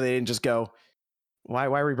weird that they didn't just go, why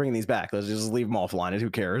are we bringing these back? Let's just leave them offline. Who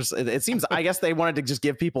cares? It seems, I guess they wanted to just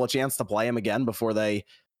give people a chance to play them again before they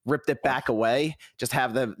ripped it back away. Just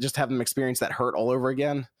have them experience that hurt all over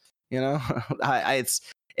again.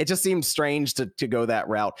 It just seems strange to go that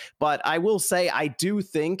route. But I will say, I do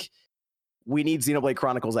think we need Xenoblade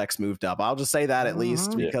Chronicles X moved up. I'll just say that at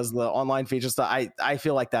least, because the online feature stuff, I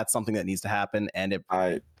feel like that's something that needs to happen. And it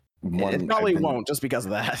probably won't, just because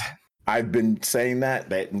of that. I've been saying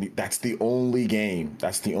that's the only game.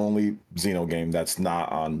 That's the only Xeno game that's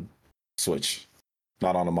not on Switch,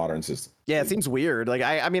 not on a modern system. Yeah, it seems weird. Like,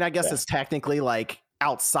 I guess it's technically like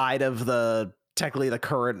outside of the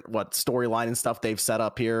current storyline and stuff they've set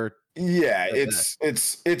up here. Yeah,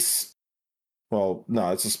 it's well,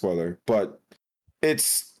 no, it's a spoiler, but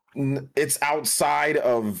it's outside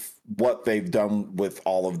of what they've done with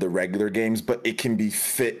all of the regular games, but it can be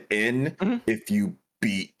fit in if you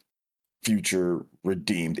beat Future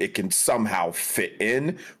Redeemed. It can somehow fit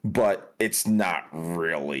in, but it's not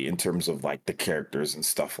really in terms of like the characters and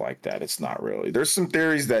stuff like that. It's not really. There's some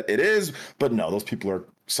theories that it is, but no, those people are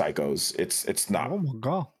psychos. It's not. Oh my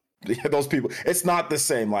god. those people. It's not the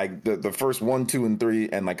same. Like the first 1, 2, and 3,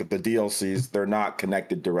 and like the DLCs, they're not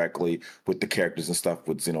connected directly with the characters and stuff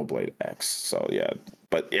with Xenoblade X. So yeah,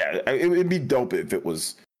 but yeah, it'd be dope if it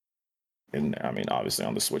was. And I mean, obviously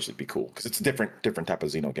on the Switch, it'd be cool because it's a different type of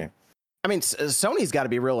Xeno game. I mean, Sony's got to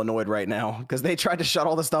be real annoyed right now because they tried to shut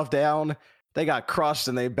all the stuff down. They got crushed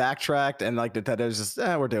and they backtracked, and like Nintendo's just,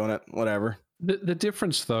 we're doing it, whatever. The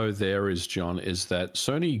difference though there is, John, is that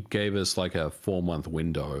Sony gave us like a 4-month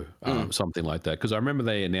window, something like that. Because I remember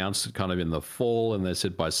they announced it kind of in the fall, and they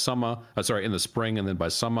said by summer, in the spring, and then by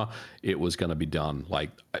summer it was going to be done.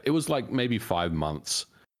 Like it was like maybe 5 months,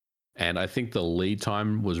 and I think the lead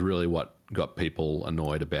time was really what got people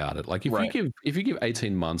annoyed about it. Like if you give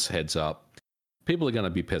 18 months heads up, people are going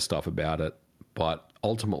to be pissed off about it. But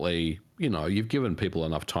ultimately, you know, you've given people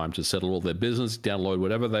enough time to settle all their business, download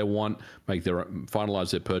whatever they want,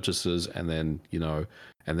 finalize their purchases, and then, you know,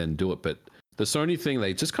 and then do it. But the Sony thing,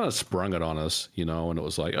 they just kind of sprung it on us, you know, and it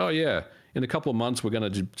was like, oh yeah, in a couple of months, we're going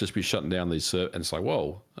to just be shutting down these and it's like,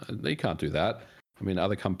 whoa, they can't do that. I mean,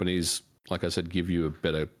 other companies, like I said, give you a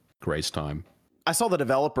better grace time. I saw the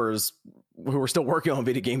developers who were still working on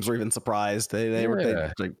video games were even surprised. They were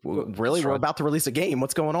like, really? We're about to release a game.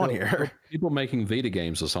 What's going on here? People making Vita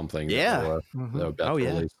games or something. Yeah. They were about to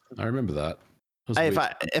release. I remember that. Hey,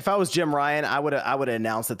 if I was Jim Ryan, I would have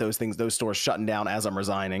announced that those stores shutting down as I'm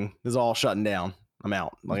resigning. This is all shutting down. I'm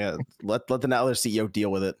out. Like, let the other CEO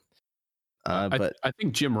deal with it. But I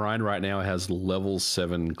think Jim Ryan right now has level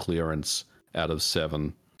 7 clearance out of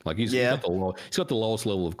 7. Like he's got the lowest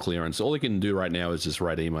level of clearance. All he can do right now is just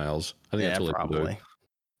write emails. I think that's all he can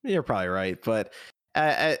do. You're probably right, but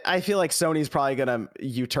I feel like Sony's probably gonna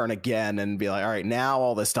U-turn again and be like, all right, now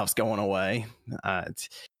all this stuff's going away. I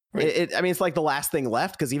mean, it's like the last thing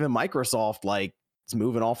left because even Microsoft like is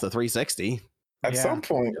moving off the 360. At some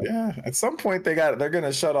point, at some point they're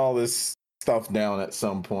gonna shut all this stuff down at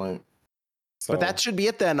some point. So. But that should be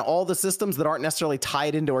it then. All the systems that aren't necessarily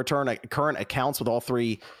tied into our current accounts with all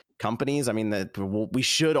 3 companies. I mean, that we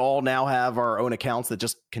should all now have our own accounts that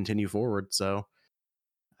just continue forward. So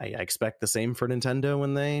I expect the same for Nintendo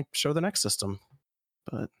when they show the next system.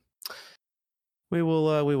 But we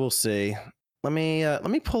will see. Let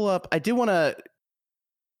me pull up. I do want to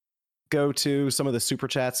go to some of the super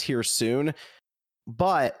chats here soon,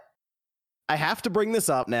 but I have to bring this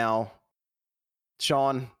up now.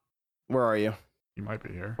 Sean, where are you? You might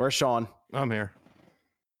be here. Where's Sean? I'm here.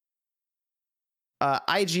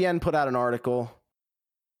 IGN put out an article,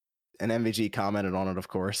 and MVG commented on it, of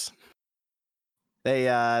course.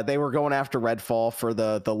 They were going after Redfall for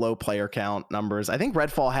the low player count numbers. I think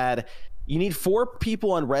Redfall you need 4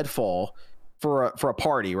 people on Redfall for a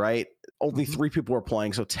party, right? Only 3 people were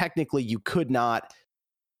playing, so technically you could not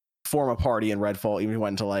form a party in Redfall even if you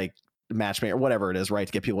went into like matchmaking or whatever it is, right,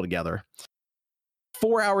 to get people together.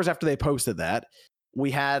 4 hours after they posted that, we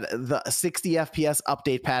had the 60 FPS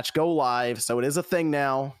update patch go live. So it is a thing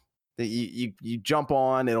now that you jump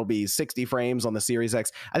on. It'll be 60 frames on the Series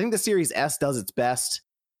X. I think the Series S does its best.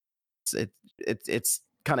 It's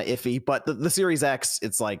kind of iffy, but the Series X,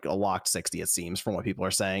 it's like a locked 60, it seems, from what people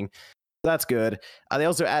are saying. That's good. They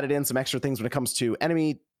also added in some extra things when it comes to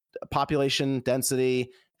enemy population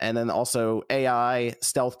density, and then also AI,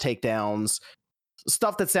 stealth takedowns,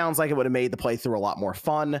 stuff that sounds like it would have made the playthrough a lot more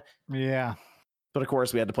fun. Yeah. But of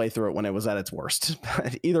course, we had to play through it when it was at its worst.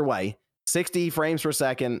 Either way, 60 frames per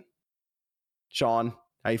second. Sean,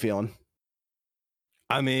 how you feeling?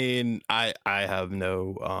 I mean, I have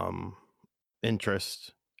no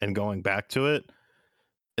interest in going back to it.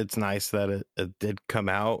 It's nice that it did come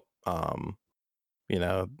out. You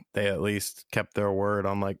know, they at least kept their word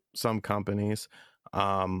on like some companies.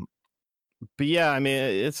 But yeah, I mean,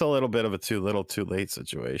 it's a little bit of a too little, too late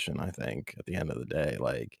situation. I think at the end of the day,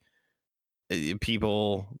 like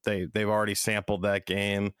people, they've already sampled that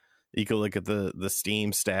game. You can look at the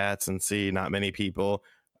Steam stats and see not many people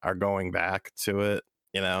are going back to it.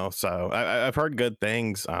 You know, so I've heard good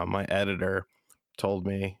things. My editor told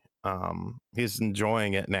me he's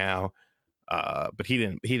enjoying it now, but he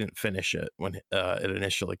didn't finish it when it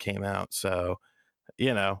initially came out. So,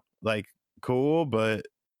 you know, like cool, but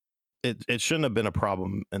it shouldn't have been a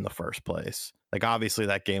problem in the first place. Like obviously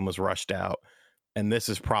that game was rushed out, and this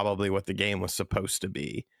is probably what the game was supposed to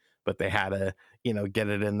be, but they had to, you know, get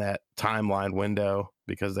it in that timeline window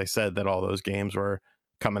because they said that all those games were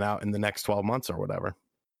coming out in the next 12 months or whatever.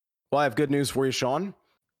 Well, I have good news for you, Sean.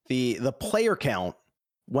 The player count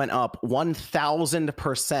went up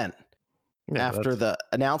 1,000% after the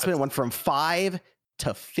announcement. Went from 5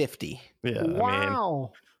 to 50. Yeah.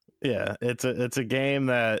 Wow. I mean, yeah, it's a game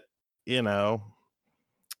that, you know,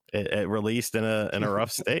 it released in a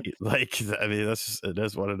rough state. Like, I mean, it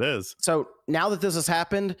is what it is. So now that this has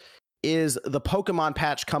happened, is the Pokemon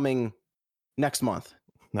patch coming next month?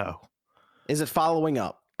 No. Is it following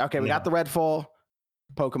up? Okay, we got the Redfall.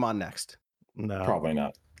 Pokemon next. No. Probably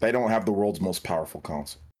not. They don't have the world's most powerful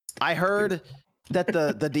console. I heard that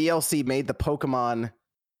the DLC made the Pokemon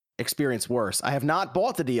experience worse. I have not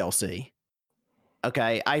bought the DLC.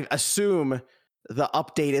 Okay, I assume the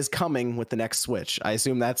update is coming with the next Switch. I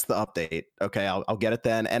assume that's the update. Okay, I'll get it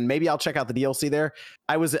then, and maybe I'll check out the DLC there.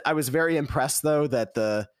 I was very impressed though that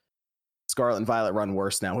the Scarlet and Violet run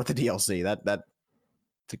worse now with the DLC. That's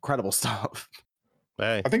incredible stuff.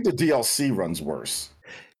 Hey. I think the DLC runs worse.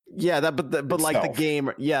 Yeah, but like the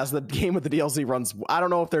game, yes, the game with the DLC runs. I don't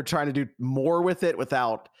know if they're trying to do more with it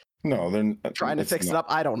without. No, they're trying to fix it up.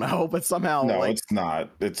 I don't know, but somehow no, like, it's not.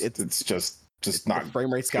 It's just not. The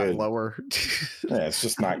frame rate's got lower. Yeah, it's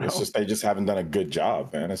just not. It's just they just haven't done a good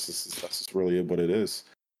job, man. That's just really what it is.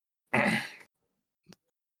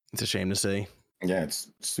 It's a shame to see. Yeah, it's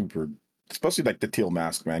super, especially like the teal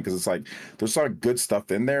mask, man, because it's like there's some good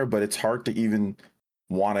stuff in there, but it's hard to even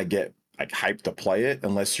want to get like hyped to play it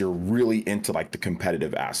unless you're really into like the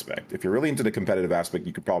competitive aspect. If you're really into the competitive aspect,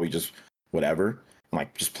 you could probably just whatever,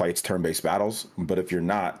 like just play its turn-based battles. But if you're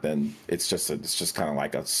not, then it's just kind of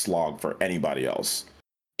like a slog for anybody else.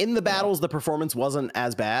 In the battles, the performance wasn't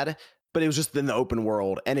as bad, but it was just in the open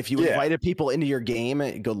world. And if you invited people into your game,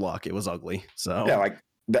 good luck. It was ugly. So yeah, like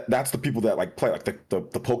that's the people that like play like the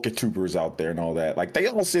Poketubers out there and all that. Like they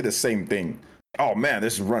all say the same thing. Oh man,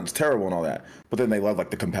 this run's terrible and all that. But then they love like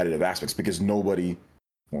the competitive aspects because nobody,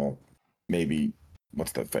 well, maybe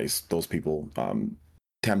what's the face? Those people,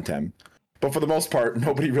 Temtem. But for the most part,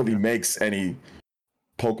 nobody really makes any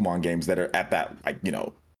Pokemon games that are at that like, you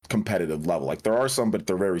know, competitive level. Like there are some, but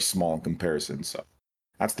they're very small in comparison. So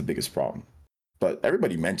that's the biggest problem. But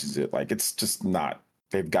everybody mentions it. Like it's just not.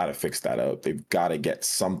 They've got to fix that up. They've got to get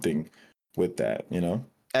something with that, you know?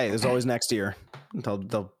 Hey, there's always next year.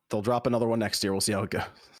 They'll drop another one next year. We'll see how it goes.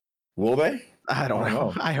 Will they? I don't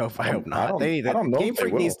know. I hope not. I don't know. Game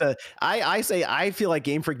Freak needs to. I feel like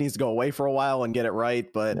Game Freak needs to go away for a while and get it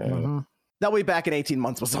right, but they'll be back in 18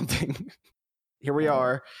 months with something. Here we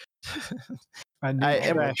are.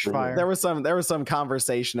 There was some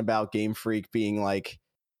conversation about Game Freak being like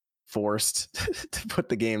forced to put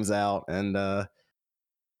the games out, and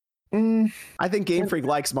I think Game Freak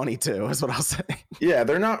likes money too, is what I'll say. Yeah,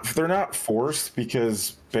 they're not forced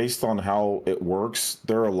because based on how it works,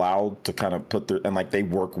 they're allowed to kind of put their and like they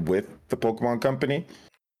work with the Pokemon company,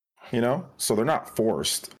 you know? So they're not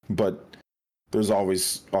forced, but there's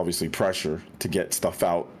always obviously pressure to get stuff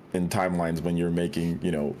out in timelines when you're making,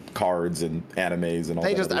 you know, cards and animes and all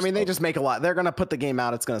that. They just make a lot. They're gonna put the game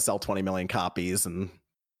out, it's gonna sell 20 million copies, and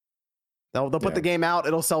they'll put the game out,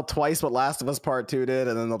 it'll sell twice what Last of Us Part 2 did,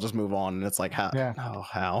 and then they'll just move on. And it's like, how? Yeah. Oh,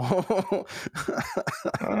 how?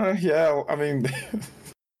 Yeah, I mean,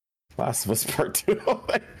 Last of Us Part 2.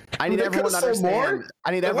 I need everyone to understand.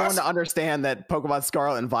 I need everyone to understand that Pokemon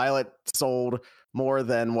Scarlet and Violet sold more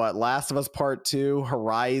than what Last of Us Part 2,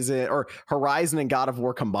 Horizon and God of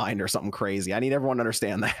War combined or something crazy. I need everyone to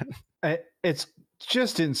understand that. It's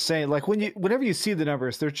just insane. Like whenever you see the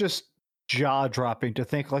numbers, they're just jaw-dropping to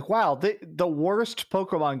think like, wow, the worst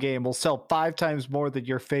Pokemon game will sell 5 times more than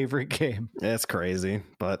your favorite game. It's crazy,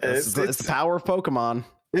 but it's the power of Pokemon.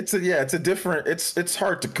 It's a different. It's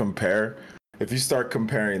hard to compare. If you start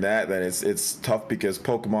comparing that, then it's tough because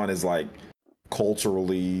Pokemon is like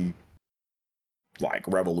culturally like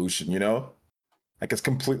revolution, you know? Like it's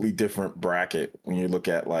completely different bracket when you look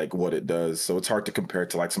at like what it does. So it's hard to compare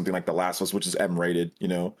it to like something like The Last of Us, which is M-rated, you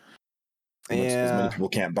know? As many people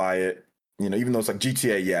can't buy it. You know, even though it's like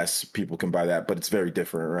GTA, yes, people can buy that, but it's very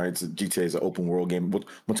different, right? GTA is an open world game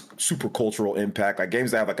with super cultural impact. Like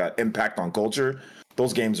games that have like an impact on culture,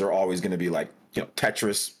 those games are always going to be like, you know,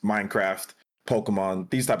 Tetris, Minecraft, Pokemon.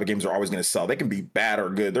 These type of games are always going to sell. They can be bad or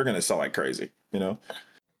good. They're going to sell like crazy, you know?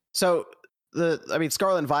 So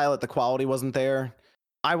Scarlet and Violet, the quality wasn't there.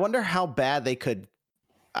 I wonder how bad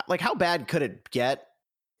how bad could it get?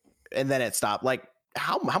 And then it stopped. Like,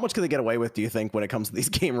 how much could they get away with, do you think, when it comes to these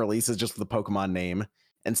game releases just with the Pokemon name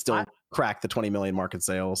and still crack the 20 million market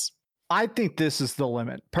sales? I think this is the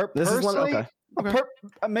limit. Okay.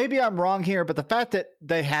 Maybe I'm wrong here, but the fact that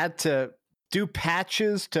they had to do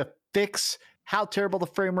patches to fix how terrible the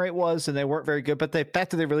frame rate was and they weren't very good, but the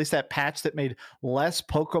fact that they released that patch that made less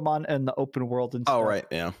Pokemon in the open world and stuff. Oh, right,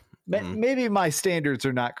 yeah. Maybe my standards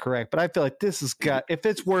are not correct, but I feel like this has got, if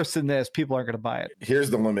it's worse than this, people aren't going to buy it. Here's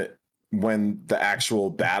the limit. When the actual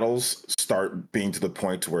battles start being to the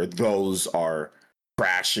point where those are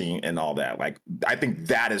crashing and all that. Like, I think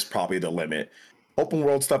that is probably the limit. Open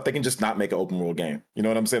world stuff, they can just not make an open world game. You know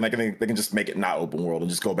what I'm saying? Like, they can just make it not open world and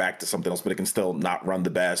just go back to something else, but it can still not run the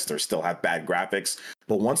best or still have bad graphics.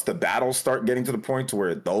 But once the battles start getting to the point to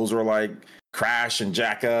where those are like crash and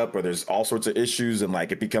jack up, or there's all sorts of issues, and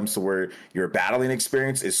like it becomes to where your battling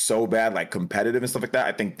experience is so bad, like competitive and stuff like that,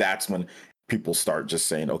 I think that's when people start just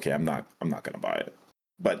saying, okay, I'm not gonna buy it.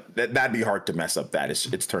 But that'd be hard to mess up that.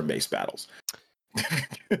 It's turn-based battles.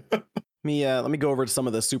 Let me go over to some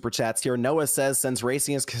of the super chats here. Noah says, since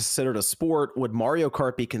racing is considered a sport, would Mario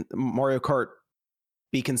Kart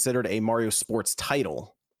be considered a Mario Sports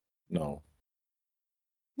title? No.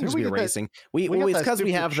 There's be racing. It's because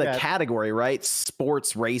we have the category, right?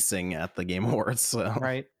 Sports racing at the Game Awards. So.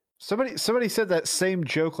 Right. Somebody said that same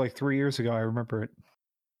joke like 3 years ago. I remember it.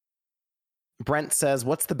 Brent says,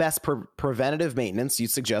 what's the best preventative maintenance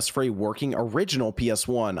you'd suggest for a working original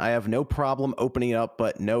PS1? I have no problem opening it up,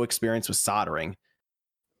 but no experience with soldering.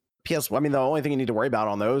 The only thing you need to worry about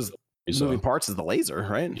on those moving parts is the laser,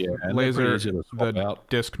 right? Yeah, laser, the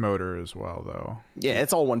disc motor as well, though. Yeah,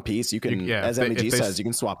 it's all one piece. You can, as MEG says, you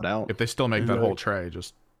can swap it out. If they still make that whole tray,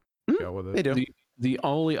 just go with it. They do. The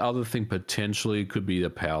only other thing potentially could be the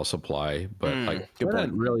power supply, but they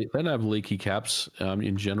don't have leaky caps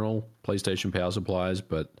in general, PlayStation power supplies,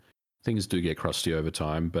 but things do get crusty over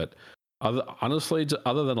time. But honestly,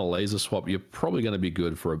 other than a laser swap, you're probably going to be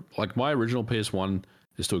good for like my original PS1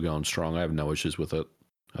 is still going strong. I have no issues with it.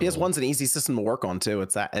 PS1's an easy system to work on too.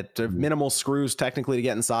 It's minimal screws technically to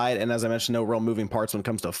get inside, and as I mentioned, no real moving parts when it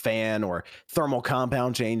comes to a fan or thermal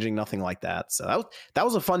compound changing, nothing like that. So that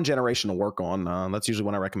was a fun generation to work on. That's usually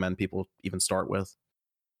when I recommend people even start with.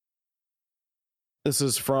 This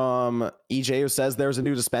is from EJ, who says there's a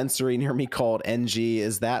new dispensary near me called NG.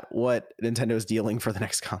 Is that what Nintendo is dealing for the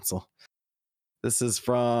next console? This is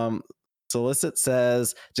from Solicit,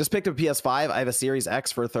 says, just picked up a PS5. I have a Series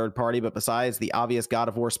X for a third party, but besides the obvious God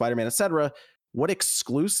of War, Spider-Man, etc., what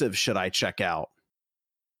exclusive should I check out?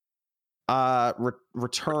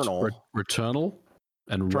 Returnal. Returnal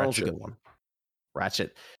and Returnal's Ratchet. a good one.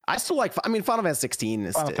 Ratchet. I still like, Final Fantasy 16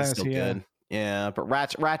 is still good. Yeah, but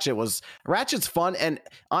Ratchet's fun, and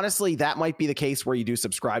honestly, that might be the case where you do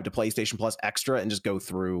subscribe to PlayStation Plus Extra and just go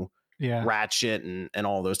through Ratchet and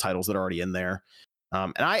all those titles that are already in there.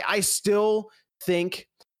 And I still think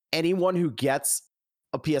anyone who gets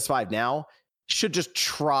a PS5 now should just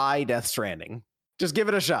try Death Stranding. Just give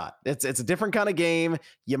it a shot. It's a different kind of game.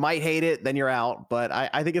 You might hate it, then you're out. But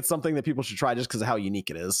I think it's something that people should try just because of how unique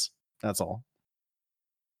it is. That's all.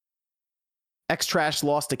 X-Trash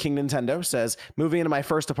Lost to King Nintendo says, moving into my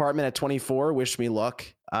first apartment at 24. Wish me luck.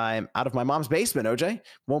 I'm out of my mom's basement, OJ.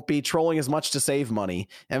 Won't be trolling as much to save money.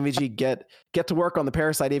 MVG, get to work on the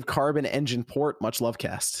Parasite Eve Carbon engine port. Much love,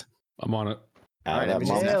 cast. I'm on it. All right,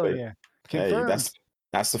 hell yeah. Hey,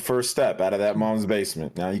 that's the first step out of that mom's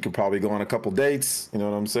basement. Now you can probably go on a couple dates. You know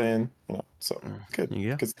what I'm saying? So good.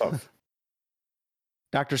 Good stuff.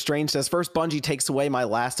 Dr. Strange says, first Bungie takes away my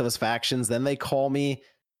Last of Us factions, then they call me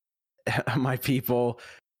my people.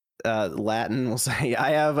 Latin will say,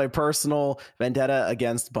 I have a personal vendetta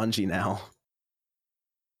against Bungie now.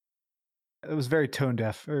 It was very tone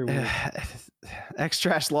deaf. Very weird.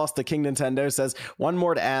 X-Trash Lost to King Nintendo says, one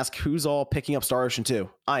more to ask, who's all picking up Star Ocean 2?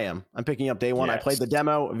 I am. I'm picking up day one. Yes. I played the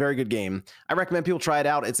demo. Very good game. I recommend people try it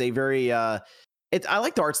out. It's a very I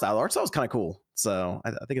like the art style. The art style is kind of cool. So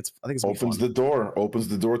I think it's opens the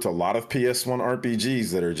door to a lot of PS1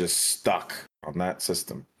 RPGs that are just stuck on that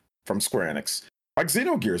system from Square Enix. Like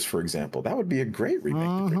Xenogears, for example. That would be a great remake.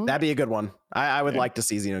 Mm-hmm. That'd be a good one. I would like to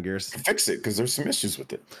see Xenogears. Fix it, because there's some issues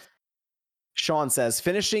with it. Sean says,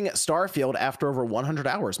 finishing Starfield after over 100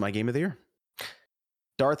 hours, my game of the year.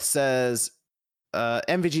 Darth says,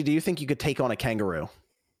 MVG, do you think you could take on a kangaroo?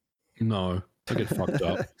 No, I get fucked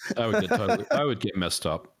up. I would get messed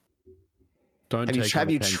up.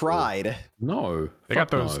 Have you tried? No. They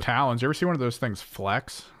got those talons. You ever see one of those things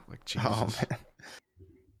flex? Like, Jesus. Oh, man.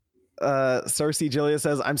 Cersei Julia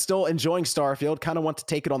says, I'm still enjoying Starfield, kind of want to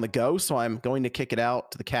take it on the go, so I'm going to kick it out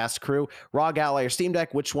to the cast crew. ROG Ally or Steam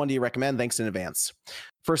Deck, which one do you recommend? Thanks in advance.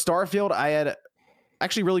 For Starfield, I had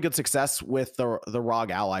actually really good success with the ROG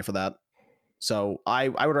Ally for that, so I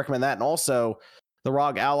would recommend that. And also, the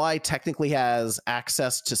ROG Ally technically has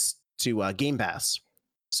access to Game Pass,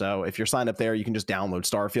 so if you're signed up there, you can just download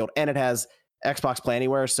Starfield, and it has Xbox Play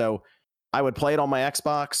Anywhere, so I would play it on my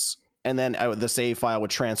Xbox, and then the save file would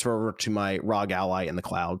transfer over to my ROG Ally in the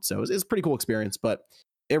cloud. So it's a pretty cool experience, but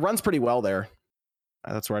it runs pretty well there.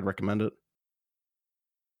 That's where I'd recommend it.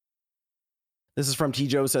 This is from T.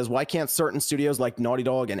 Joe says, why can't certain studios like Naughty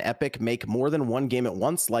Dog and Epic make more than one game at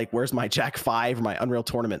once? Like, where's my Jack 5 or my Unreal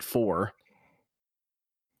Tournament 4?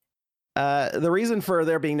 The reason for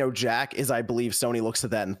there being no Jack is I believe Sony looks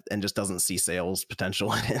at that and just doesn't see sales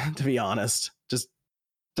potential in it, to be honest. Just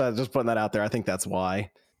putting that out there. I think that's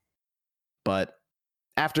why. But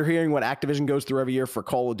after hearing what Activision goes through every year for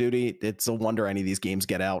Call of Duty, it's a wonder any of these games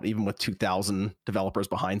get out, even with 2,000 developers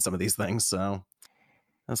behind some of these things. So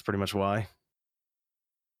that's pretty much why.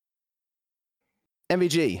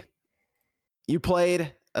 MVG, you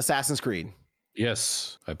played Assassin's Creed.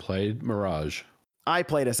 Yes, I played Mirage. I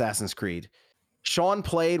played Assassin's Creed. Sean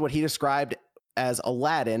played what he described as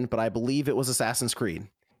Aladdin, but I believe it was Assassin's Creed.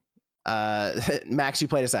 Max, you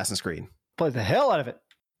played Assassin's Creed. Played the hell out of it.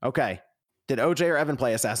 Okay. Did OJ or Evan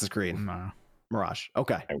play Assassin's Creed? No. Mirage.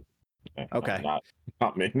 Okay. Okay.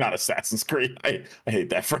 Not me. Not Assassin's Creed. I hate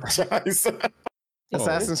that franchise.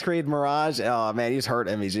 Assassin's Creed Mirage. Oh man, you just hurt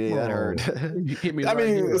MVG. That hurt. You hit me I right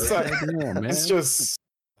mean, here. it's just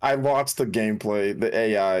I watched the gameplay. The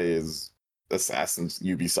AI is Assassin's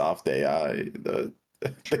Ubisoft AI. The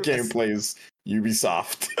gameplay is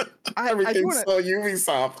Ubisoft. Everything's so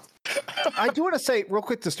Ubisoft. I do want to say real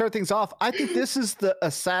quick to start things off, I think this is the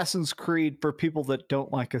Assassin's Creed for people that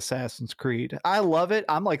don't like Assassin's Creed. I love it.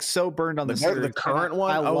 I'm like so burned on the series. The current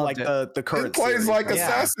one? I like it. The current It plays series. like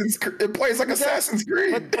Assassin's Creed. It plays like Assassin's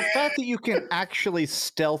Creed. But the fact that you can actually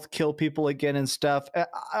stealth kill people again and stuff,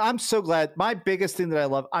 I'm so glad. My biggest thing that I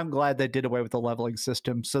love, I'm glad they did away with the leveling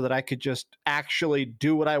system so that I could just actually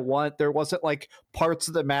do what I want. There wasn't like parts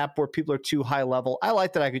of the map where people are too high level. I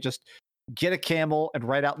like that I could just get a camel and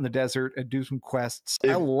ride out in the desert and do some quests.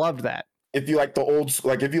 I loved that. If you like the old,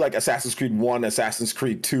 like if you like Assassin's Creed 1, Assassin's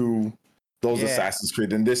Creed 2, those Assassin's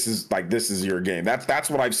Creed, then this is your game. That's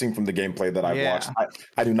what I've seen from the gameplay that I've watched.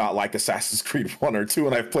 I do not like Assassin's Creed 1 or 2,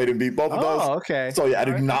 and I've played and beat both of those. Oh, okay. So I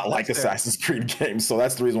do not like Assassin's Creed games. So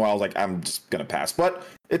that's the reason why I was like, I'm just gonna pass. But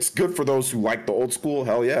it's good for those who like the old school.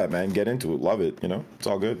 Hell yeah, man, get into it, love it. You know, it's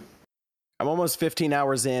all good. I'm almost 15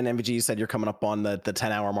 hours in. MVG said you're coming up on the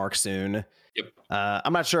 10-hour mark soon. Yep.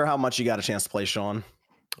 I'm not sure how much you got a chance to play, Sean.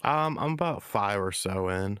 I'm about 5 or so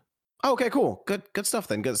in. Oh, okay, cool. Good stuff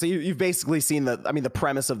then. Good. So you've basically seen the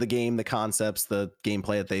premise of the game, the concepts, the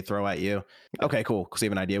gameplay that they throw at you. Okay, cool. So you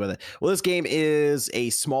have an idea with it. Well, this game is a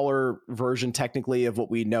smaller version technically of what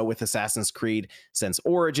we know with Assassin's Creed since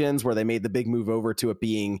Origins, where they made the big move over to it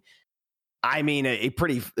being, I mean, a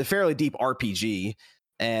fairly deep RPG.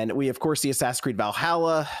 And we, of course, see Assassin's Creed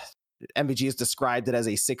Valhalla. MVG has described it as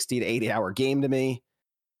a 60 to 80 hour game to me.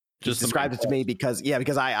 Just described it to me because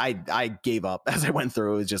I gave up as I went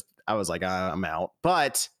through. It was just, I was like, I'm out.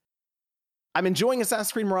 But I'm enjoying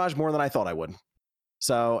Assassin's Creed Mirage more than I thought I would.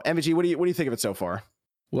 So, MVG, what do you think of it so far?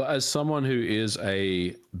 Well, as someone who is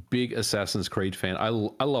a big Assassin's Creed fan, I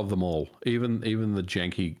love them all. Even the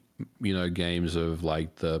janky, games of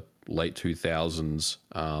like the late 2000s.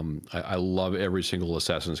 I love every single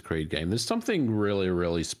Assassin's Creed game. There's something really,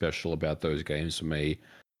 really special about those games for me.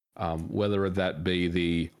 Whether that be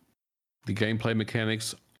the gameplay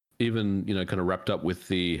mechanics, even kind of wrapped up with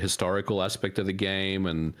the historical aspect of the game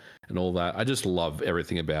and all that. I just love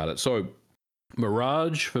everything about it. So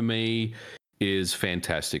Mirage for me is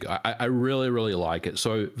fantastic. I really, really like it.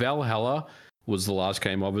 So Valhalla was the last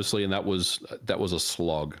game, obviously, and that was a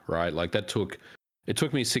slog, right? Like it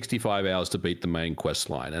took me 65 hours to beat the main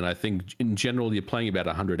quest line. And I think in general, you're playing about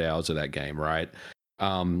 100 hours of that game, right?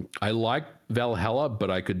 I like Valhalla,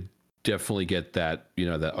 but I could definitely get that,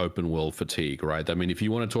 that open world fatigue, right? I mean, if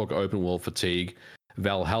you want to talk open world fatigue,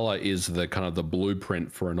 Valhalla is the kind of the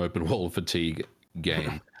blueprint for an open world fatigue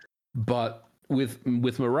game. But with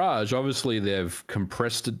Mirage, obviously they've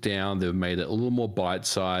compressed it down. They've made it a little more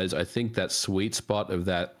bite-sized. I think that sweet spot of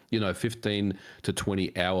that, 15 to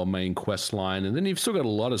 20 hour main quest line. And then you've still got a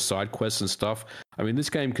lot of side quests and stuff. I mean, this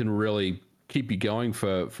game can really keep you going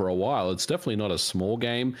for a while. It's definitely not a small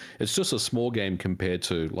game. It's just a small game compared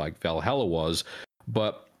to like Valhalla was.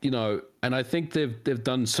 But, and I think they've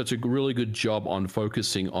done such a really good job on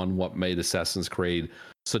focusing on what made Assassin's Creed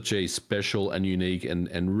such a special and unique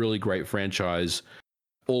and really great franchise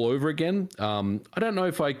all over again. I don't know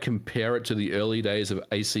if I compare it to the early days of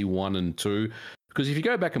AC1 and 2, because if you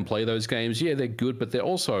go back and play those games, yeah, they're good, but they're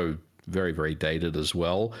also very, very dated as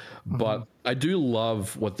well. Mm-hmm. But I do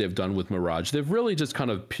love what they've done with Mirage. They've really just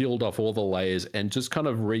kind of peeled off all the layers and just kind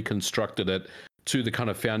of reconstructed it to the kind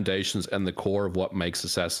of foundations and the core of what makes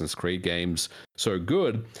Assassin's Creed games so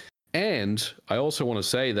good. And I also want to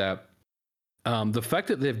say that the fact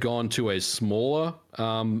that they've gone to a smaller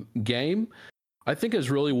game, I think has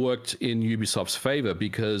really worked in Ubisoft's favor,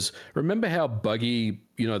 because remember how buggy,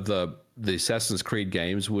 the Assassin's Creed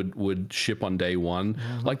games would ship on day one,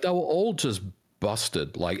 like they were all just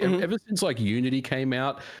busted. Like ever since like Unity came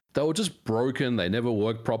out, they were just broken. They never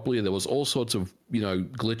worked properly. There was all sorts of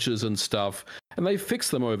glitches and stuff, and they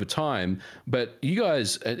fixed them over time. But you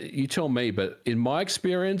guys, you tell me. But in my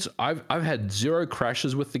experience, I've had zero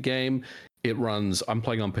crashes with the game. It runs. I'm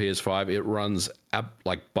playing on PS5. It runs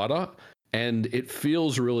like butter. And it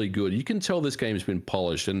feels really good. You can tell this game's been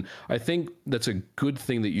polished. And I think that's a good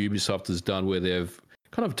thing that Ubisoft has done, where they've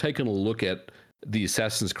kind of taken a look at the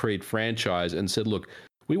Assassin's Creed franchise and said, look,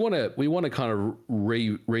 we want to kind of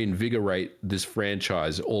reinvigorate this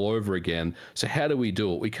franchise all over again. So how do we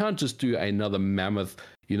do it? We can't just do another mammoth,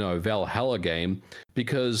 Valhalla game,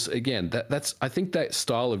 because again, that's I think that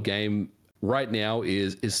style of game right now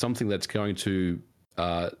is something that's going to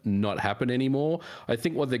not happen anymore. I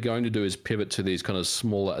think what they're going to do is pivot to these kind of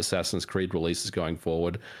smaller Assassin's Creed releases going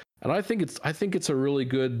forward, and I think it's a really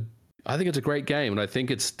good. I think it's a great game, and I think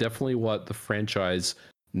it's definitely what the franchise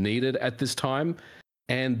needed at this time.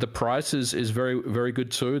 And the price is very, very good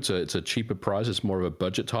too. It's a cheaper price. It's more of a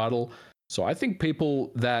budget title. So I think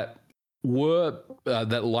people that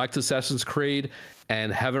that liked Assassin's Creed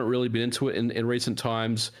and haven't really been into it in recent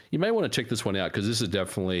times, you may want to check this one out, because this is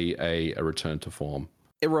definitely a return to form.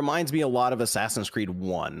 It reminds me a lot of Assassin's Creed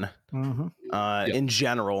 1 in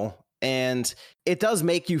general. And it does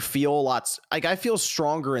make you feel lots like I feel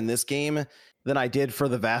stronger in this game than I did for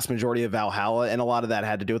the vast majority of Valhalla. And a lot of that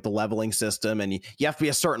had to do with the leveling system. And you have to be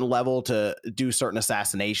a certain level to do certain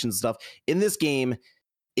assassination stuff. In this game,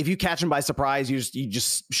 if you catch them by surprise, you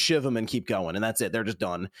just shiv them and keep going, and that's it. They're just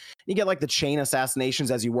done. You get like the chain assassinations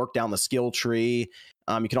as you work down the skill tree.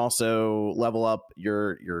 You can also level up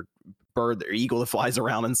your bird, the eagle that flies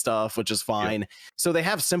around and stuff, which is fine. Yeah. So they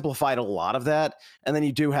have simplified a lot of that. And then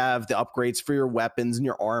you do have the upgrades for your weapons and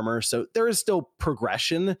your armor. So there is still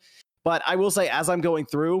progression. But I will say, as I'm going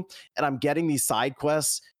through and I'm getting these side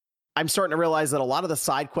quests, I'm starting to realize that a lot of the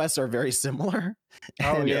side quests are very similar.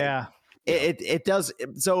 Oh, yeah. It does.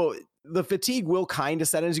 So the fatigue will kind of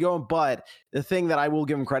set in as you go, but the thing that I will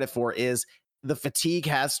give them credit for is the fatigue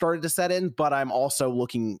has started to set in, but I'm also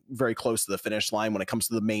looking very close to the finish line when it comes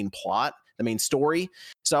to the main plot, the main story.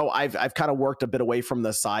 So I've kind of worked a bit away from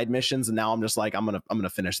the side missions, and now I'm just like, I'm gonna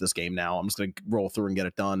finish this game now. I'm just gonna roll through and get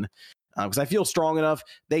it done, because I feel strong enough.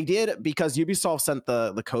 They did, because Ubisoft sent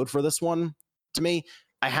the code for this one to me.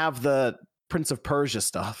 I have the Prince of Persia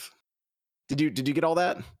stuff. Did you get all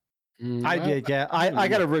that? I did, yeah. I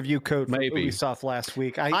got a review code from Ubisoft last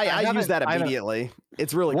week. I used that immediately.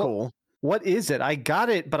 It's really cool. What is it? I got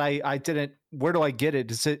it, but I didn't. Where do I get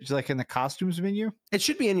it? Is it like in the costumes menu? It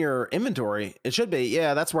should be in your inventory. It should be.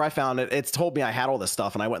 Yeah, that's where I found it. It's told me I had all this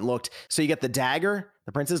stuff, and I went and looked. So you get the dagger,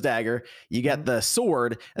 the prince's dagger. You get the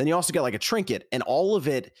sword, and then you also get like a trinket. And all of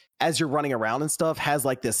it, as you're running around and stuff, has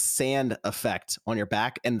like this sand effect on your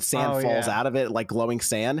back, and sand falls out of it, like glowing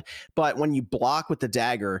sand. But when you block with the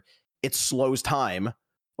dagger, it slows time,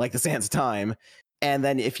 like the sand's time. And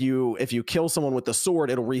then if you kill someone with the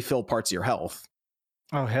sword, it'll refill parts of your health.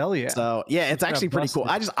 Oh, hell yeah. So yeah, it's actually pretty cool.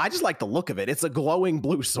 I just like the look of it. It's a glowing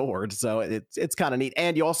blue sword, so it's kind of neat.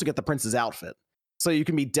 And you also get the prince's outfit, so you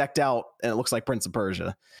can be decked out and it looks like Prince of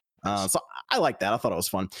Persia. So I like that. I thought it was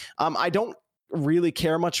fun. I don't really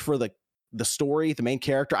care much for the story, the main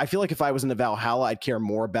character. I feel like if I was into Valhalla, I'd care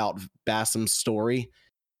more about Basim's story.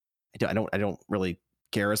 I don't really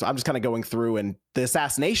care. So I'm just kind of going through, and the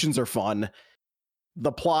assassinations are fun.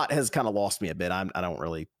 The plot has kind of lost me a bit. I don't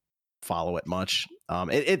really follow it much.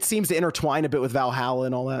 It seems to intertwine a bit with Valhalla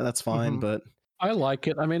and all that. That's fine, but I like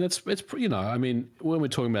it. I mean, it's I mean, when we're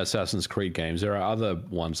talking about Assassin's Creed games, there are other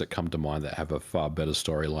ones that come to mind that have a far better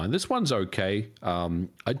storyline. This one's okay.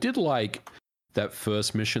 I did like that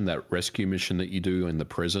first mission, that rescue mission that you do in the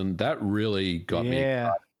prison. That really got me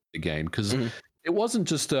excited the game, because it wasn't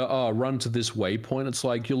just a run to this waypoint. It's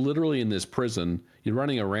like you're literally in this prison, you're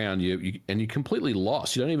running around, and you're completely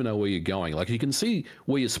lost. You don't even know where you're going. Like, you can see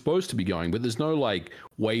where you're supposed to be going, but there's no like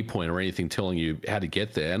waypoint or anything telling you how to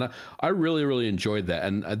get there. And I really, really enjoyed that.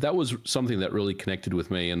 And that was something that really connected with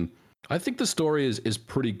me. And I think the story is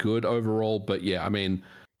pretty good overall. But yeah, I mean,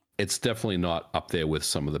 it's definitely not up there with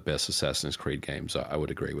some of the best Assassin's Creed games. I would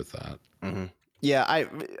agree with that. Mm-hmm. Yeah,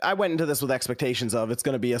 I went into this with expectations of it's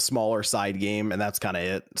going to be a smaller side game, and that's kind of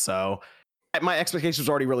it. So my expectations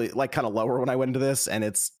were already really like kind of lower when I went into this, and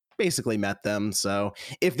it's basically met them. So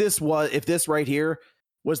if this right here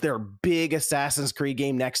was their big Assassin's Creed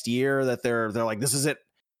game next year, that they're like, this is it,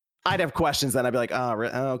 I'd have questions. Then I'd be like, oh,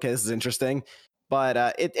 okay, this is interesting.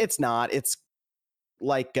 But it's not. It's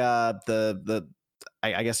like I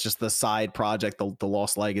guess just the side project, the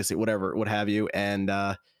Lost Legacy, whatever, what have you, and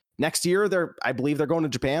Next year, I believe they're going to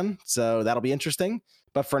Japan, so that'll be interesting.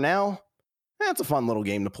 But for now, it's a fun little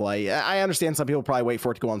game to play. I understand some people probably wait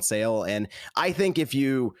for it to go on sale, and I think if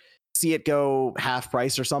you see it go half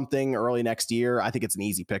price or something early next year, I think it's an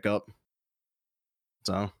easy pickup.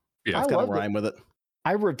 So Yeah, that's kind of where I'm with it.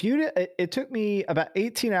 I reviewed it. It took me about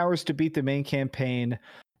 18 hours to beat the main campaign,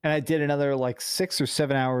 and I did another like 6 or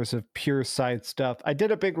 7 hours of pure side stuff. I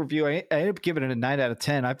did a big review. I ended up giving it a 9 out of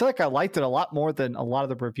 10. I feel like I liked it a lot more than a lot of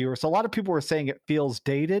the reviewers. A lot of people were saying it feels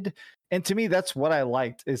dated, and to me, that's what I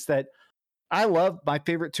liked. Is that I love my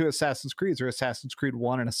favorite 2 Assassin's Creeds are Assassin's Creed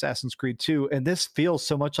 1 and Assassin's Creed 2, and this feels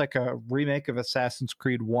so much like a remake of Assassin's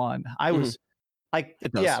Creed 1. I was like,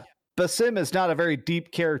 yeah. Basim is not a very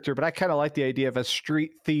deep character, but I kind of like the idea of a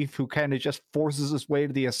street thief who kind of just forces his way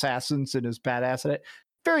to the assassins and is badass at it.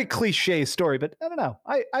 Very cliche story, but I don't know.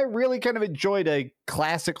 I really kind of enjoyed a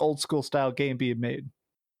classic old school style game being made.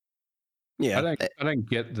 Yeah, I don't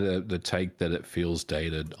get the take that it feels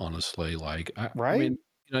dated. Honestly, like Right? I mean,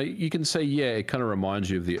 you know, you can say yeah, it kind of reminds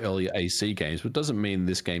you of the early AC games, but it doesn't mean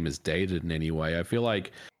this game is dated in any way. I feel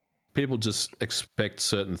like people just expect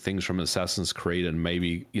certain things from Assassin's Creed, and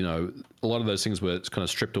maybe, you know, a lot of those things were kind of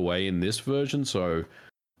stripped away in this version, so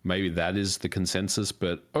maybe that is the consensus.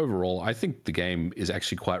 But overall, I think the game is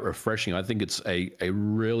actually quite refreshing. I think it's a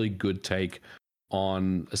really good take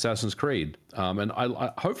on Assassin's Creed, and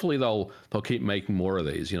I hopefully they'll keep making more of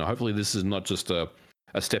these. You know, hopefully this is not just a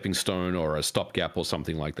stepping stone or a stopgap or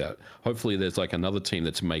something like that. Hopefully there's like another team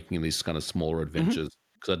that's making these kind of smaller adventures,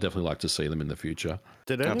 because I'd definitely like to see them in the future.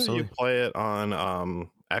 Did any of you play it on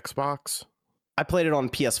Xbox? I played it on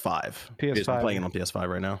PS5. PS5. I'm playing it on PS5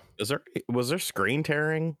 right now. Was there screen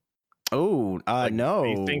tearing? Oh, no.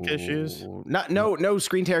 Async issues? No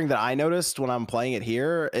screen tearing that I noticed when I'm playing it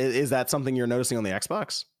here. Is that something you're noticing on the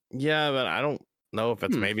Xbox? Yeah, but I don't know if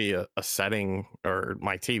it's maybe a setting or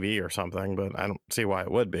my TV or something, but I don't see why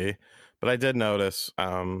it would be. But I did notice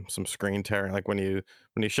some screen tearing, like when you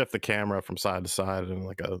shift the camera from side to side in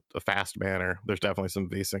like a fast manner. There's definitely some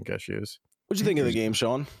VSync issues. What'd you think of the game,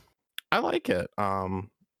 Sean? I like it.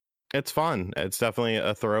 It's fun. It's definitely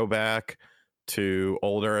a throwback to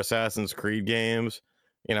older Assassin's Creed games.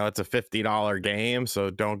 You know, it's a $50 game,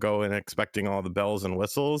 so don't go in expecting all the bells and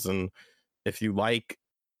whistles. And if you like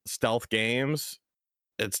stealth games,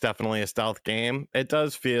 it's definitely a stealth game. It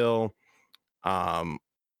does feel a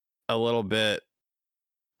little bit.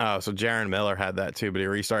 Oh, so Jaron Miller had that too, but he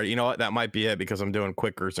restarted. You know what? That might be it, because I'm doing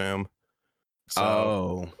quick resume.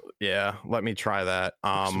 So, yeah, let me try that.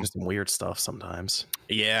 Just some weird stuff sometimes.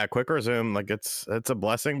 Yeah, quick resume, like it's a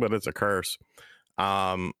blessing, but it's a curse.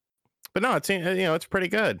 But no, it's, you know, it's pretty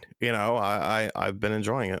good. You know, I've been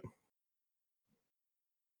enjoying it.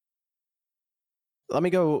 Let me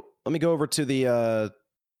go over to the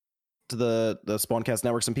Spawncast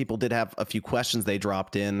Network. Some people did have a few questions they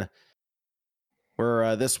dropped in.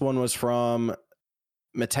 Where this one was from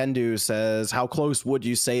Matendu, says, how close would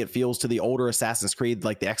you say it feels to the older Assassin's Creed,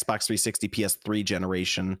 like the Xbox 360 PS3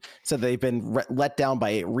 generation? Said they've been let down by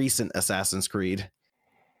a recent Assassin's Creed.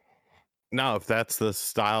 No, if that's the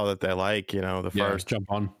style that they like, you know, the first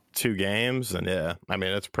jump on 2 games, and yeah, I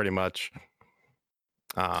mean, it's pretty much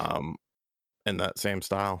in that same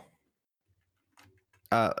style.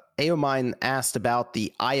 Aomine asked about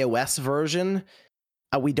the iOS version.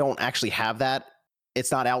 We don't actually have that. It's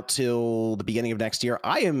not out till the beginning of next year.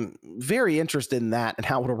 I am very interested in that and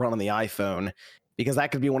how it'll run on the iPhone, because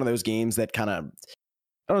that could be one of those games that kind of, I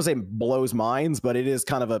don't want to say blows minds, but it is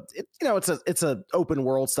kind of it's a open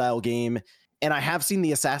world style game. And I have seen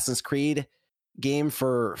the Assassin's Creed game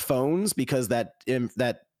for phones, because that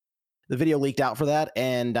the video leaked out for that,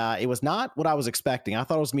 and it was not what I was expecting. I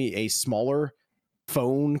thought it was a smaller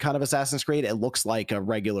phone kind of Assassin's Creed. It looks like a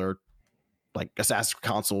regular like Assassin's Creed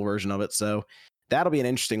console version of it. So that'll be an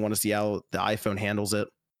interesting one to see how the iPhone handles it.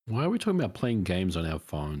 Why are we talking about playing games on our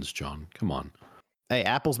phones, John? Come on. Hey,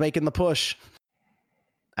 Apple's making the push.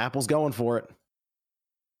 Apple's going for it.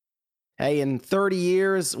 Hey, in 30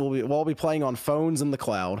 years, we'll all be playing on phones in the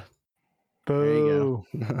cloud. Boo. There you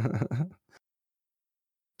go.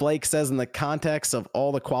 Blake says, in the context of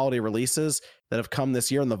all the quality releases that have come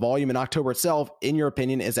this year and the volume in October itself, in your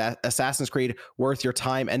opinion, is Assassin's Creed worth your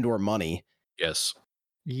time and or money? Yes.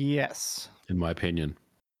 Yes. In my opinion.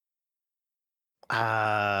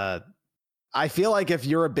 I feel like if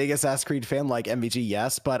you're a big Assassin's Creed fan like MVG,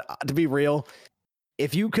 yes. But to be real,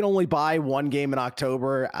 if you can only buy one game in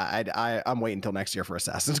October, I'm waiting until next year for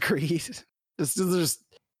Assassin's Creed.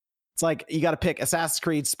 It's like you got to pick Assassin's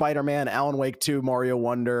Creed, Spider-Man, Alan Wake 2, Mario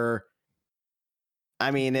Wonder.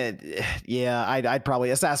 I mean, I'd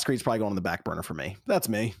probably, Assassin's Creed's probably going on the back burner for me. That's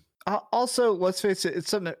me. Also, let's face it, it's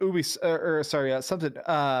something that something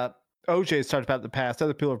OJ's talked about in the past.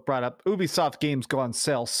 Other people have brought up. Ubisoft games go on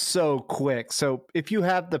sale so quick. So if you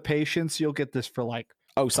have the patience, you'll get this for like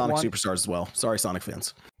Sonic Superstars as well. Sorry, Sonic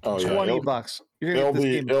fans. Oh yeah, $20. You're gonna get this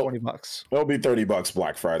game for $20. It'll be $30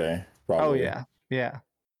 Black Friday. Probably. Oh yeah.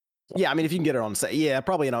 Yeah, I mean, if you can get it on sale, yeah,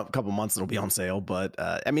 probably in a couple months it'll be on sale. But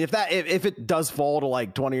I mean, if it does fall to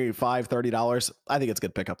like $25-$30, I think it's a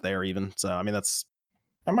good pick up there even. So I mean,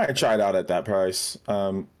 I might try it out at that price.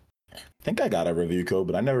 I think I got a review code,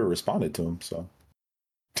 but I never responded to him, so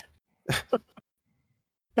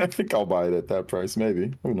I think I'll buy it at that price.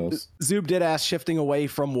 Maybe, who knows? Zoob did ask, shifting away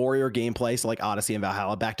from warrior gameplay, so like Odyssey and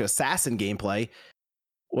Valhalla, back to assassin gameplay.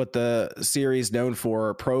 What the series known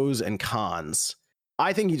for, pros and cons.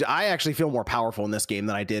 I think I actually feel more powerful in this game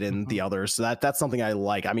than I did in the others. So that's something I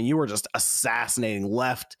like. I mean, you were just assassinating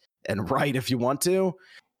left and right if you want to.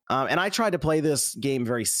 And I tried to play this game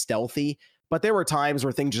very stealthy, but there were times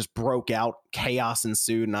where things just broke out, chaos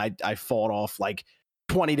ensued, and I fought off like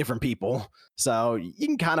 20 different people. So you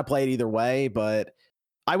can kind of play it either way, but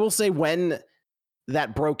I will say when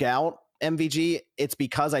that broke out, MVG, it's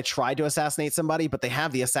because I tried to assassinate somebody, but they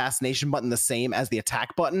have the assassination button the same as the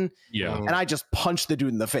attack button. Yeah. And I just punched the dude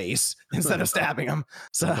in the face instead of stabbing him.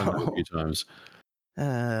 So a few times.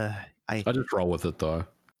 I just roll with it though.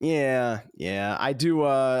 Yeah. I do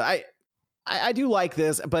I do like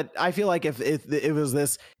this, but I feel like if it was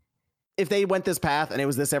this, if they went this path and it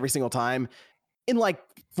was this every single time, in like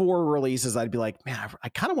 4 releases, I'd be like, man, I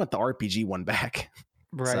kind of want the RPG one back.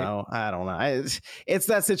 Right. So I don't know. It's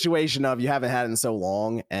that situation of you haven't had it in so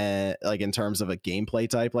long, and like in terms of a gameplay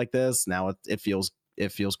type like this, now it feels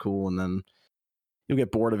cool, and then you'll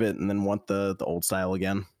get bored of it and then want the old style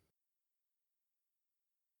again.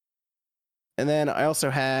 And then I saw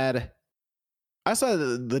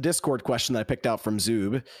the Discord question that I picked out from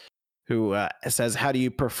Zoob, who says, how do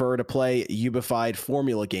you prefer to play Ubified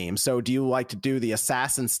formula games? So do you like to do the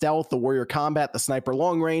assassin stealth, the warrior combat, the sniper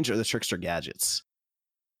long range, or the trickster gadgets?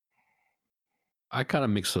 I kind of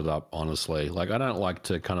mix it up, honestly. Like, I don't like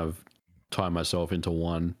to kind of tie myself into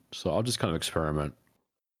one, so I'll just kind of experiment.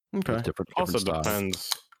 Okay. With different Also styles.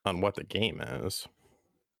 depends on what the game is.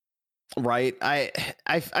 Right. I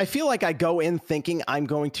feel like I go in thinking I'm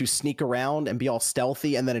going to sneak around and be all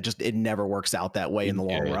stealthy, and then it never works out that way in the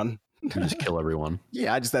long run. You just kill everyone.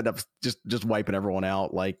 Yeah, I just end up just wiping everyone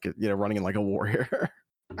out, like, running in like a warrior.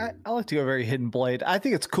 I like to go very hidden blade. I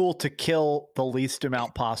think it's cool to kill the least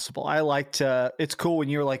amount possible. It's cool when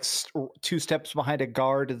you're like 2 steps behind a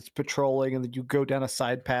guard that's patrolling and then you go down a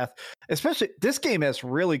side path. Especially this game has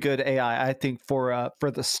really good AI, I think, for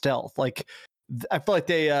the stealth. Like, I feel like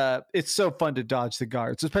it's so fun to dodge the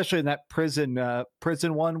guards, especially in that prison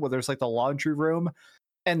one where there's like the laundry room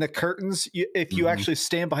and the curtains. If you actually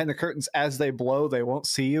stand behind the curtains as they blow, they won't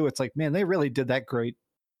see you. It's like, man, they really did that great.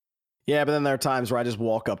 Yeah, but then there are times where I just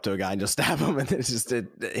walk up to a guy and just stab him, and it's just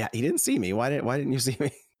yeah, he didn't see me. Why didn't you see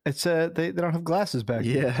me? It's they don't have glasses back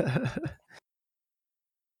here. Yeah.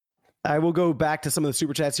 I will go back to some of the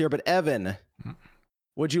super chats here, but Evan,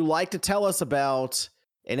 would you like to tell us about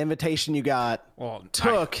an invitation you got? Well,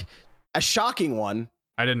 took a shocking one.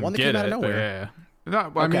 I didn't one that get came out it. of nowhere. Yeah.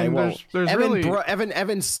 No, I Okay, mean, well, there's Evan, really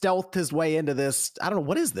Evan stealthed his way into this. I don't know,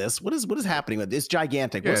 what is this? What is happening with this? It's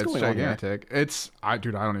gigantic. What's going on here? gigantic. I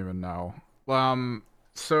don't even know.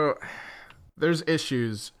 So there's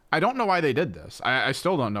issues. I don't know why they did this. I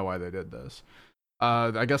still don't know why they did this.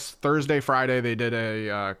 I guess Thursday, Friday, they did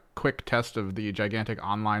a quick test of the gigantic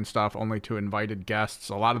online stuff, only to invited guests.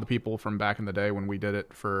 A lot of the people from back in the day when we did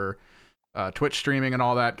it for Twitch streaming and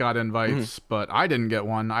all that got invites, but I didn't get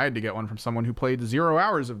one. I had to get one from someone who played 0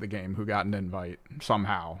 hours of the game who got an invite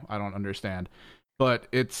somehow. I don't understand. But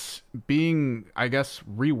it's being, I guess,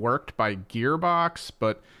 reworked by Gearbox,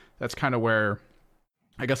 but that's kind of where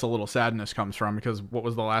I guess a little sadness comes from, because what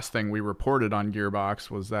was the last thing we reported on Gearbox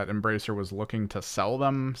was that Embracer was looking to sell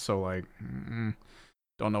them. So like,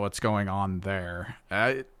 don't know what's going on there.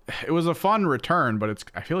 It was a fun return, but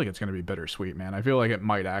I feel like it's going to be bittersweet, man. I feel like it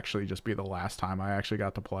might actually just be the last time I actually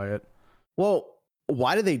got to play it. Well,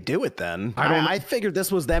 why did they do it then? I figured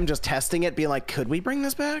this was them just testing it, being like, could we bring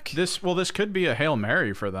this back? This could be a Hail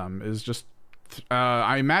Mary for them. Is just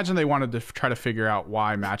I imagine they wanted to try to figure out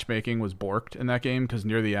why matchmaking was borked in that game, because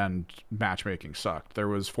near the end, matchmaking sucked. There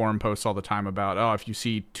was forum posts all the time about, if you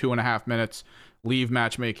see 2.5 minutes, leave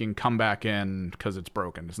matchmaking, come back in because it's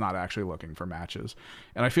broken. It's not actually looking for matches.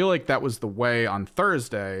 And I feel like that was the way on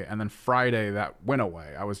Thursday, and then Friday that went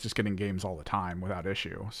away. I was just getting games all the time without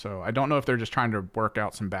issue. So I don't know if they're just trying to work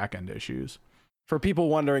out some back-end issues. For people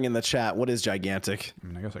wondering in the chat, what is gigantic? I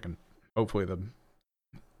mean, I guess I can, hopefully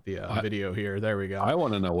video here. There we go. I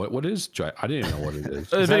want to know what is. I didn't even know what it is.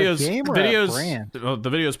 The Is that a videos, game or a videos, brand? the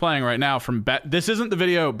video's playing right now from this isn't the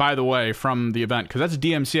video, by the way, from the event, because that's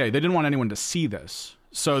DMCA. They didn't want anyone to see this.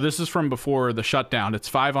 So this is from before the shutdown. It's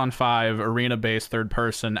 5-on-5 arena-based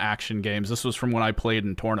third-person action games. This was from when I played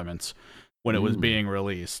in tournaments when it was being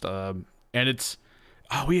released. And it's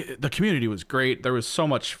the community was great. There was so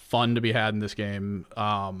much fun to be had in this game.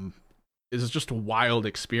 This is just a wild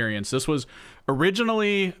experience. This was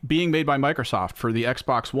originally being made by Microsoft for the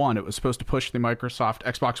Xbox One. It was supposed to push the Microsoft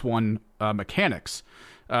Xbox One mechanics,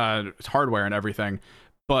 hardware and everything.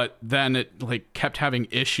 But then it kept having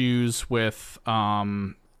issues with a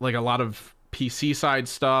lot of PC side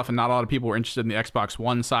stuff, and not a lot of people were interested in the Xbox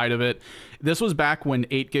One side of it. This was back when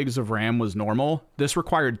 8 gigs of RAM was normal. This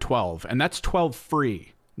required 12, and that's 12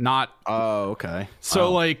 free. Not okay.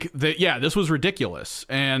 So this was ridiculous.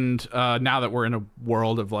 And now that we're in a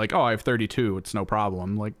world of I have 32, it's no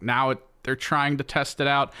problem. Now they're trying to test it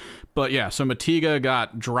out. But yeah, so Matiga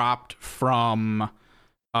got dropped from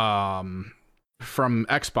Xbox.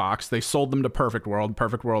 They sold them to Perfect World.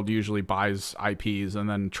 Perfect World usually buys IPs and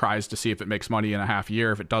then tries to see if it makes money in a half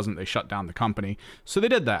year. If it doesn't, they shut down the company. So they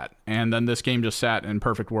did that. And then this game just sat in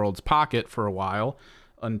Perfect World's pocket for a while,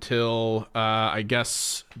 until I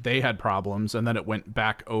guess they had problems, and then it went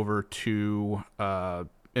back over to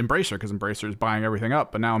Embracer, because Embracer is buying everything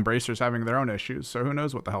up, but now Embracer's having their own issues, so who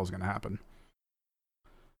knows what the hell's going to happen.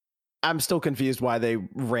 I'm still confused why they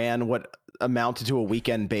ran what amounted to a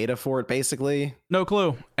weekend beta for it, basically. No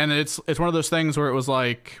clue. And it's one of those things where it was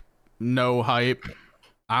no hype.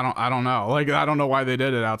 I don't know. I don't know why they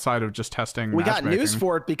did it outside of just testing. We got news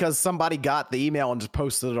for it because somebody got the email and just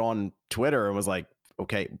posted it on Twitter and was like,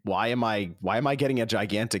 okay, why am I getting a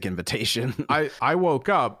gigantic invitation? I woke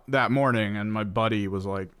up that morning and my buddy was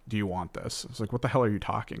like, do you want this? I was like, what the hell are you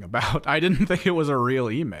talking about? I didn't think it was a real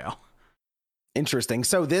email. Interesting.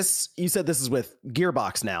 So you said this is with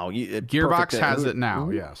Gearbox now. Gearbox has it now,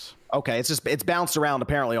 yes. Okay, it's bounced around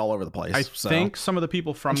apparently all over the place. I think some of the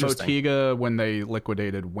people from Motiga, when they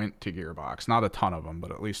liquidated, went to Gearbox. Not a ton of them,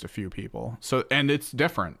 but at least a few people. So, and it's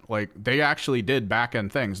different. They actually did back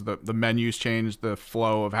end things. The menus changed. The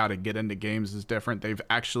flow of how to get into games is different. They've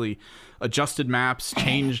actually adjusted maps,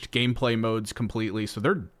 changed gameplay modes completely. So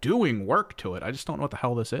they're doing work to it. I just don't know what the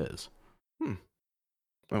hell this is.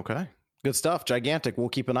 Okay. Good stuff. Gigantic. We'll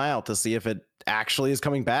keep an eye out to see if it actually is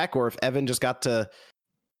coming back, or if Evan just got to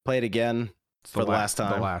play it again for the last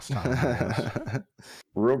time. The last time.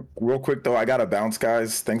 Real quick though, I got to bounce,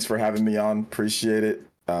 guys. Thanks for having me on. Appreciate it.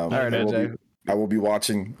 All right, AJ. I will be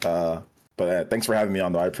watching. But thanks for having me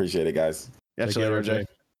on though. I appreciate it, guys. Catch you later, AJ.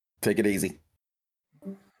 Take it easy.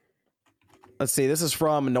 Let's see. This is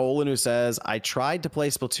from Nolan, who says, I tried to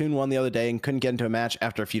play Splatoon 1 the other day and couldn't get into a match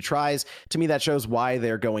after a few tries. To me, that shows why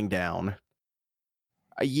they're going down.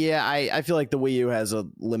 Yeah, I feel like the Wii U has a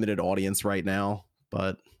limited audience right now,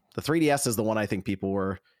 but the 3DS is the one I think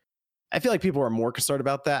I feel like people are more concerned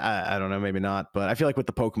about that. I don't know, maybe not, but I feel like with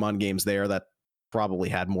the Pokemon games there, that probably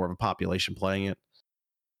had more of a population playing it.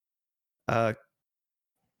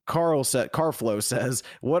 Carflow says,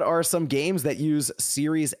 what are some games that use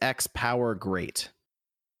Series X power great?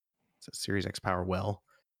 Is it Series X power well?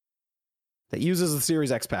 That uses the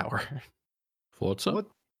Series X power. Forza? What?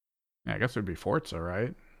 Yeah, I guess it would be Forza,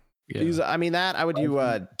 right? Yeah. I would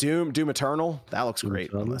do Doom Eternal. That looks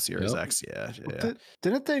great on the Series X. Yeah.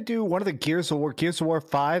 Didn't they do one of the Gears of War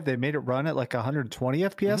 5? They made it run at 120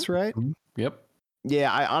 FPS, right? Yep.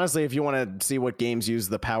 Yeah, I honestly, if you want to see what games use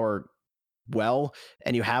the power well,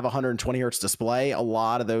 and you have 120 hertz display, a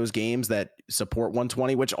lot of those games that support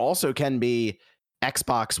 120, which also can be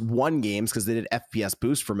Xbox One games because they did FPS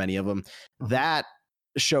boost for many of them, that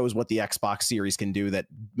shows what the Xbox Series can do. That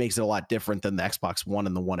makes it a lot different than the Xbox One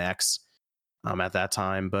and the One X at that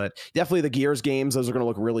time. But definitely the Gears games, those are going to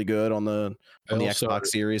look really good on the Xbox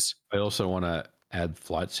Series. I also want to add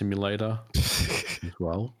Flight Simulator as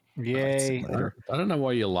well. Yay. I don't know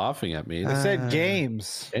why you're laughing at me. I said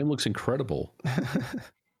games. Game looks incredible.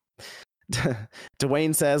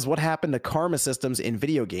 Dwayne says, what happened to karma systems in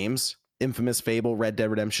video games? Infamous, Fable, Red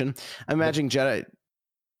Dead Redemption. I'm imagining Jedi.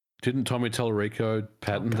 Didn't Tommy Tallarico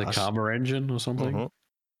patent the karma engine or something? Mm-hmm.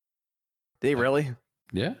 Did he really?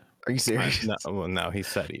 Yeah. Are you serious? No, he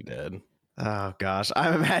said he did. Oh gosh,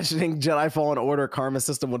 I'm imagining Jedi Fallen Order karma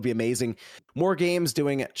system would be amazing. More games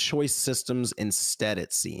doing choice systems instead,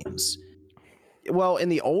 it seems. Well, in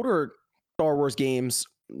the older Star Wars games,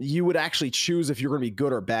 you would actually choose if you're going to be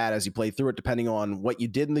good or bad as you play through it, depending on what you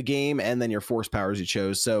did in the game and then your force powers you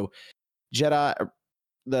chose. So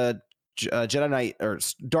the Jedi Knight or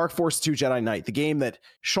Dark Force 2 Jedi Knight, the game that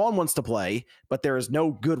Sean wants to play, but there is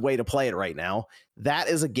no good way to play it right now. That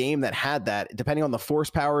is a game that had that, depending on the force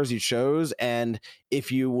powers you chose. And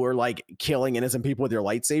if you were like killing innocent people with your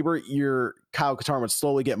lightsaber, your Kyle Katarn would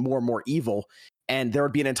slowly get more and more evil. And there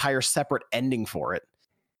would be an entire separate ending for it.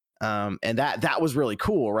 And that was really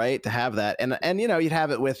cool, right? To have that. And you'd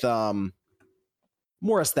have it with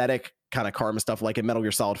more aesthetic kind of karma stuff, like in Metal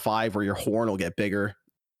Gear Solid 5, where your horn will get bigger.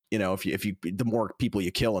 If you the more people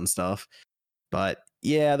you kill and stuff. But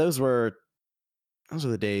yeah, those are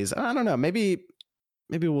the days. I don't know. Maybe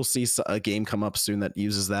we'll see a game come up soon that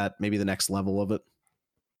uses that. Maybe the next level of it.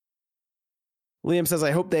 Liam says,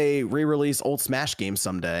 I hope they re-release old Smash games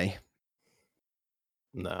someday.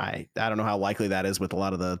 No, I don't know how likely that is with a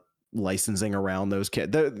lot of the licensing around those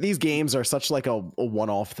kids. These games are such like a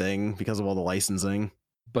one-off thing because of all the licensing.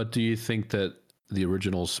 But do you think that the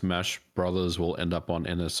original Smash Brothers will end up on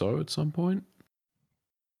NSO at some point?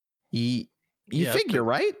 You figure,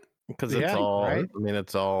 right? Because it's all. Right? I mean,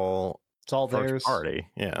 it's all theirs. Party.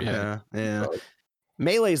 Yeah. So,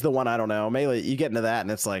 Melee's the one I don't know. Melee, you get into that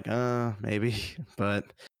and it's like, maybe.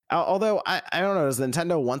 But although I don't know, does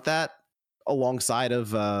Nintendo want that alongside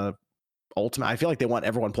of Ultimate? I feel like they want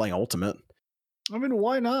everyone playing Ultimate. I mean,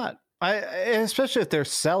 why not? Especially if they're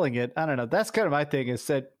selling it. I don't know. That's kind of my thing, is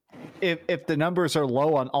that if the numbers are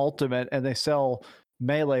low on Ultimate and they sell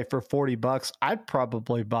Melee for $40, I'd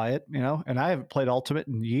probably buy it, and I haven't played Ultimate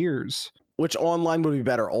in years. Which online would be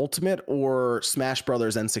better, Ultimate or Smash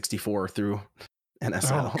Brothers N64 through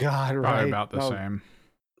NSO? Oh God, right. Probably about the same.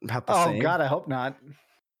 About the same. Oh God, I hope not.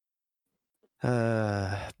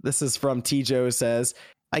 This is from T-Joe says,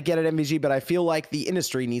 I get it, MVG, but I feel like the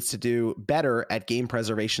industry needs to do better at game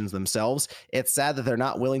preservations themselves. It's sad that they're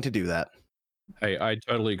not willing to do that. Hey, I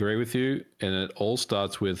totally agree with you. And it all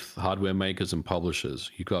starts with hardware makers and publishers.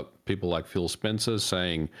 You've got people like Phil Spencer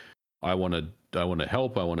saying, I want to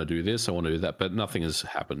help, I want to do this, I want to do that, but nothing has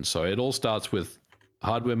happened. So it all starts with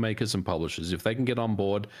hardware makers and publishers. If they can get on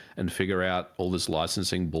board and figure out all this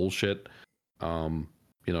licensing bullshit,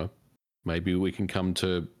 maybe we can come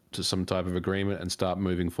to some type of agreement and start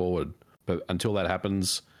moving forward. But until that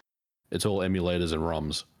happens, it's all emulators and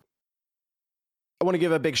ROMs. I want to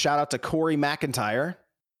give a big shout out to Corey McIntyre,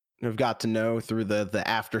 who I've got to know through the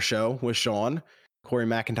after show with Sean. Corey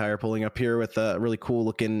McIntyre pulling up here with a really cool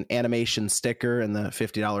looking animation sticker and the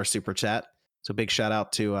 $50 super chat. So big shout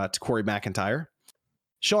out to Corey McIntyre.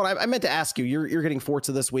 Sean, I meant to ask you, you're getting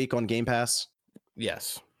Forza this week on Game Pass?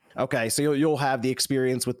 Yes. Okay, so you'll have the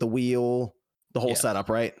experience with the wheel, the whole setup,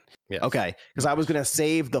 right? Yes. Okay, because I was going to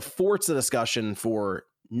save the Forza discussion for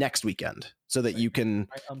next weekend so that you can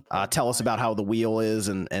tell us about how the wheel is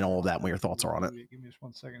and all of that, and what your thoughts are on it. Give me just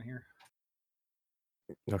 1 second here.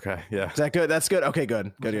 Okay, yeah. Is that good? That's good. Okay,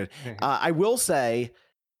 good. I will say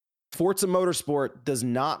Forza Motorsport does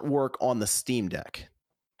not work on the Steam Deck.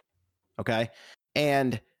 Okay,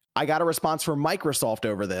 and I got a response from Microsoft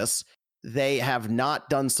over this. They have not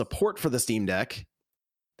done support for the Steam Deck.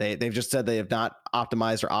 They've just said they have not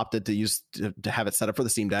optimized or opted to have it set up for the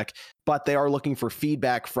Steam Deck, but they are looking for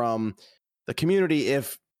feedback from the community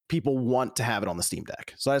if people want to have it on the Steam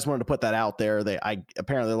Deck. So I just wanted to put that out there.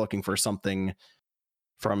 Apparently they're looking for something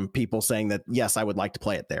from people saying that, yes, I would like to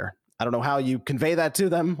play it there. I don't know how you convey that to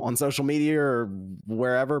them on social media or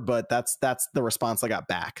wherever, but that's the response I got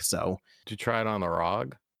back. So did you try it on the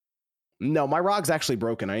ROG? No, my ROG's actually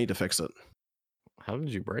broken. I need to fix it. How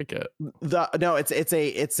did you break it?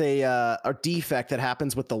 It's a defect that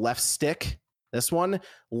happens with the left stick. This one,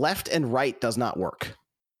 left and right does not work.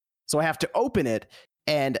 So I have to open it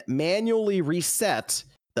and manually reset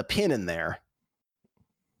the pin in there.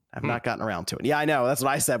 I've not gotten around to it. Yeah, I know. That's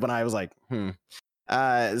what I said when I was like,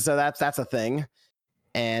 So that's a thing.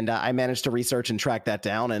 And I managed to research and track that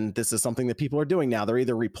down. And this is something that people are doing now. They're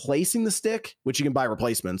either replacing the stick, which you can buy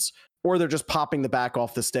replacements, or they're just popping the back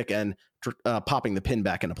off the stick and popping the pin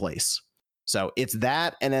back into place. So it's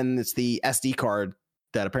that. And then it's the SD card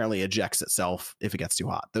that apparently ejects itself if it gets too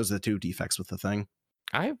hot. Those are the two defects with the thing.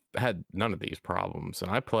 I've had none of these problems,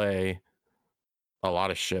 and I play a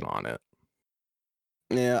lot of shit on it.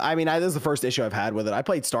 Yeah, I mean, this is the first issue I've had with it. I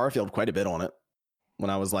played Starfield quite a bit on it when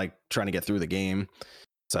I was like trying to get through the game.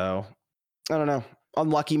 So I don't know.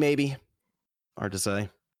 Unlucky, maybe. Hard to say,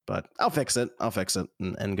 but I'll fix it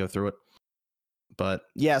and go through it. But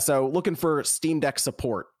yeah, so looking for Steam Deck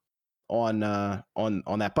support on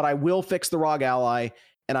that. But I will fix the ROG Ally,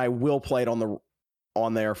 and I will play it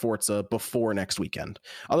on their Forza before next weekend.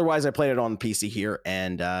 Otherwise, I played it on PC here,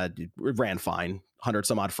 and it ran fine. 100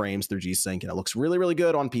 some odd frames through G-Sync, and it looks really, really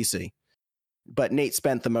good on PC. But Nate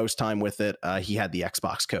spent the most time with it. He had the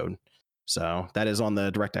Xbox code. So that is on the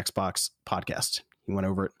Direct Xbox podcast. He went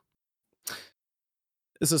over it.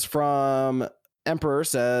 This is from Emperor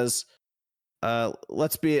says,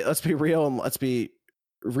 let's be real and let's be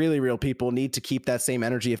really real. People need to keep that same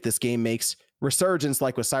energy if this game makes resurgence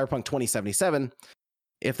like with Cyberpunk 2077.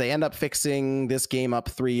 If they end up fixing this game up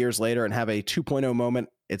 3 years later and have a 2.0 moment,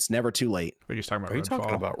 it's never too late. What are you talking about? Are you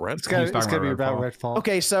talking about Redfall? It's going to be about Redfall.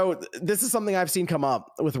 Okay, so this is something I've seen come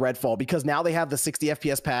up with Redfall because now they have the 60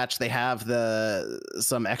 FPS patch. They have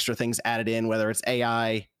some extra things added in, whether it's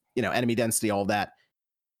AI, enemy density, all of that.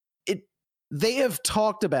 They have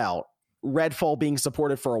talked about Redfall being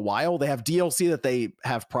supported for a while. They have DLC that they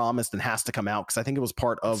have promised and has to come out because I think it was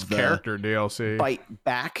part of the character DLC Fight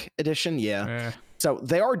Back edition. Yeah. So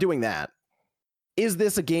they are doing that. Is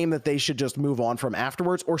this a game that they should just move on from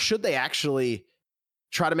afterwards, or should they actually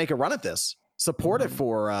try to make a run at this? Support it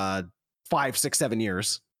for 5, 6, 7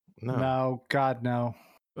 years? No, God, no.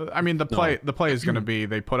 I mean, the play is going to be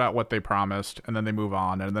they put out what they promised and then they move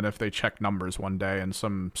on. And then if they check numbers one day and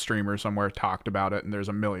some streamer somewhere talked about it and there's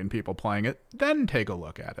 1 million people playing it, then take a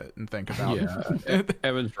look at it and think about it.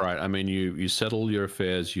 Evan's right. I mean, you settle your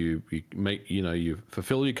affairs, you make, you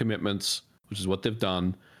fulfill your commitments, which is what they've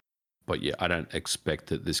done. But yeah, I don't expect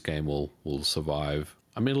that this game will survive.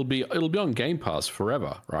 I mean, it'll be on Game Pass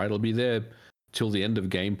forever, right? It'll be there till the end of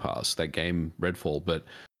Game Pass, that game Redfall. But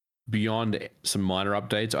beyond some minor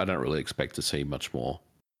updates, I don't really expect to see much more.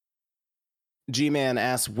 G-Man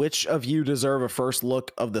asks, which of you deserve a first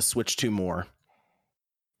look of the Switch 2 more?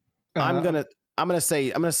 I'm gonna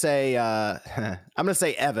say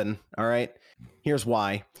Evan. All right. Here's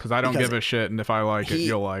why. Because I don't give a shit, and if I like it,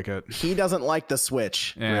 you'll like it. He doesn't like the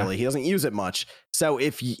Switch, really. He doesn't use it much. So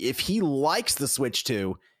if he likes the Switch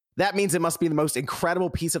 2, that means it must be the most incredible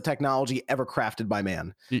piece of technology ever crafted by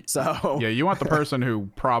man. So yeah, you want the person who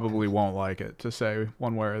probably won't like it to say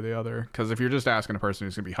one way or the other. Because if you're just asking a person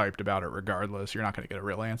who's going to be hyped about it regardless, you're not going to get a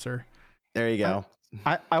real answer. There you go.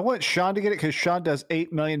 I want Sean to get it because Sean does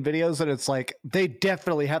 8 million videos and it's like they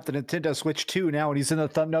definitely have the Nintendo Switch 2 now, and he's in the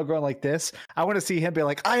thumbnail going like this. I want to see him be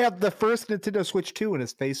like, I have the first Nintendo Switch 2, and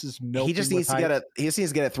his face is melting. He just needs to get it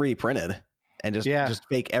 3D printed and just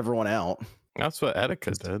fake everyone out. That's what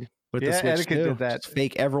Etiquette did. With the Switch Etiquette did that. Just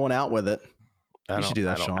fake everyone out with it. You should do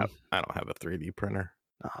that, Sean. I don't have a 3D printer.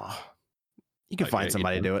 Oh, you can find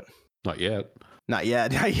somebody to do it. Not yet. Not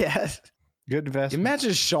yet. Good investment.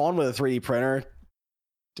 Imagine Sean with a 3D printer.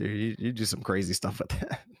 Dude, you do some crazy stuff with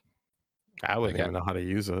that. I wouldn't even know how to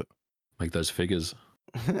use it. Like those figures.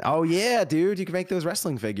 Oh yeah, dude, you can make those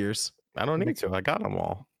wrestling figures. I don't need to. I got them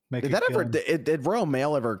all. Did Royal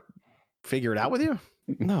Mail ever figure it out with you?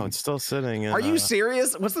 No, it's still sitting. Are you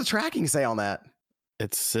serious? What's the tracking say on that?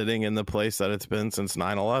 It's sitting in the place that it's been since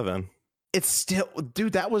 9/11. It's still,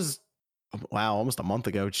 dude. That was almost a month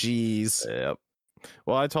ago. Jeez. Yep.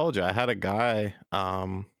 Well, I told you I had a guy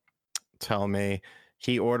tell me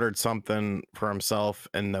he ordered something for himself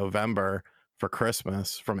in November for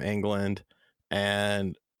Christmas from England,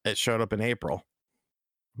 and it showed up in April.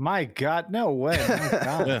 My God, no way! My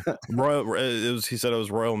God. Yeah. He said it was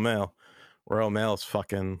Royal Mail. Royal Mail is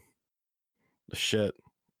fucking the shit.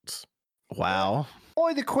 Wow.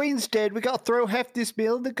 Boy, the Queen's dead. We got to throw half this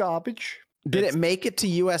mail in the garbage. Did it make it to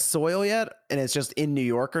U.S. soil yet? And it's just in New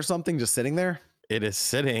York or something, just sitting there? It is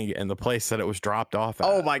sitting in the place that it was dropped off at.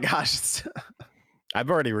 Oh my gosh. I've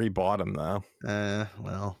already rebought them though.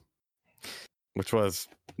 Well. Which was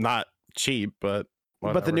not cheap, but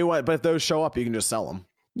whatever. But the new one, but if those show up, you can just sell them.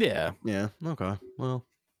 Yeah. Yeah. Okay. Well.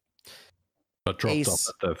 But dropped off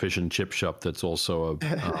at the fish and chip shop that's also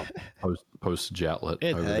a postage outlet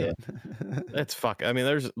over there. It's fuck. I mean,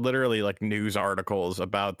 there's literally like news articles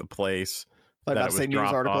about the place. I about to say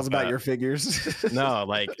news articles about your figures. No,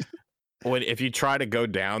 like if you try to go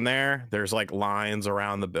down there, there's like lines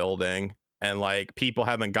around the building, and like people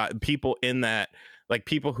haven't got people in that, like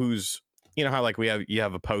people who's, you know how like you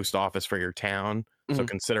have a post office for your town, so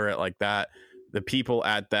consider it like that. The people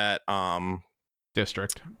at that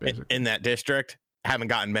district in that district haven't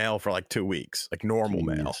gotten mail for like 2 weeks, like normal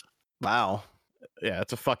mail. Wow. Yeah,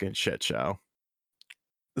 it's a fucking shit show.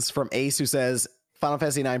 This is from Ace, who says Final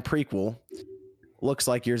Fantasy IX prequel looks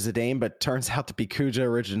like your Zidane, but turns out to be Kuja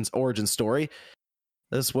origin story.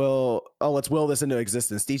 Let's will this into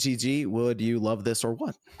existence. DGG, would you love this or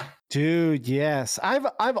what? Dude, yes.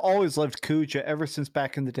 I've always loved Kuja ever since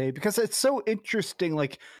back in the day because it's so interesting.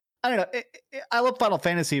 Like, I don't know. I love Final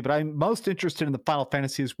Fantasy, but I'm most interested in the Final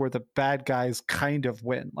Fantasies where the bad guys kind of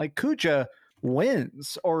win. Like Kuja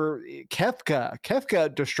wins, or Kefka.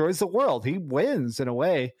 Kefka destroys the world. He wins in a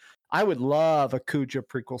way. I would love a Kuja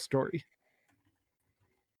prequel story.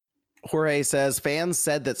 Jorge says fans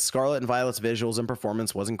said that Scarlet and Violet's visuals and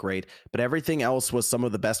performance wasn't great, but everything else was some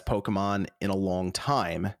of the best Pokemon in a long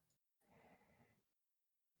time.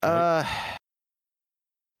 Let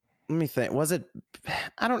me think. Was it?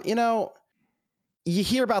 I don't. You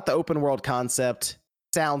hear about the open world concept.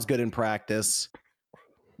 Sounds good in practice.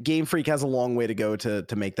 Game Freak has a long way to go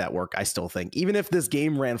to make that work. I still think, even if this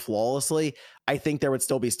game ran flawlessly, I think there would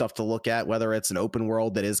still be stuff to look at. Whether it's an open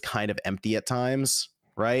world that is kind of empty at times,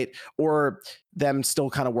 right? Or them still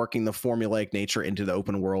kind of working the formulaic nature into the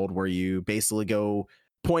open world where you basically go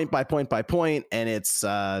point by point by point, and it's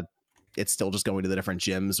still just going to the different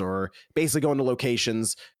gyms or basically going to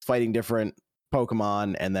locations, fighting different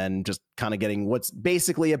Pokemon, and then just kind of getting what's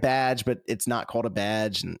basically a badge, but it's not called a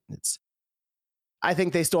badge. And I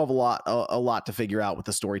think they still have a lot to figure out with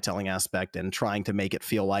the storytelling aspect and trying to make it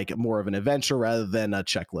feel like more of an adventure rather than a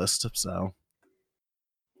checklist. So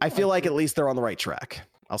I feel like at least they're on the right track.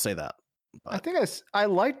 I'll say that. But I think I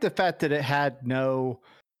like the fact that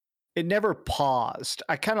it never paused.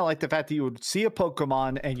 I kind of like the fact that you would see a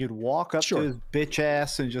Pokemon and you'd walk up to his bitch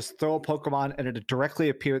ass and just throw a Pokemon and it directly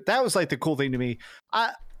appeared. That was like the cool thing to me.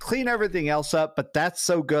 I clean everything else up, but that's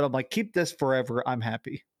so good. I'm like, keep this forever. I'm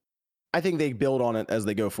happy. I think they build on it as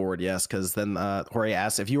they go forward, yes, because then Jorge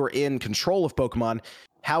asks, if you were in control of Pokemon,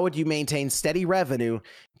 how would you maintain steady revenue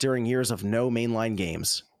during years of no mainline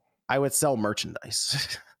games? I would sell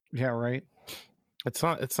merchandise. Yeah, right. It's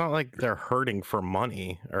not like they're hurting for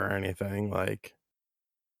money or anything. Like,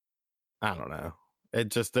 I don't know. It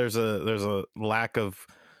just there's a lack of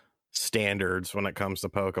standards when it comes to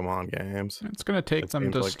Pokemon games. It's going to take them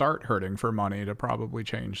to start hurting for money to probably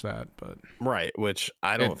change that, but right, which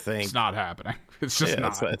I don't think it's not happening. It's just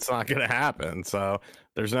it's not going to happen. So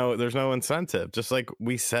there's no incentive. Just like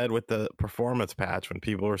we said with the performance patch, when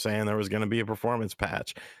people were saying there was going to be a performance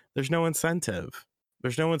patch, there's no incentive.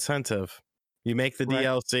 You make the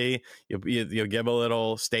DLC, you give a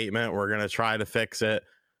little statement, we're going to try to fix it,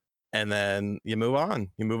 and then you move on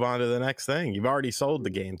to the next thing. You've already sold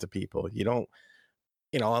the game to people. You don't,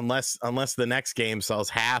 unless the next game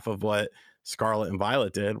sells half of what Scarlet and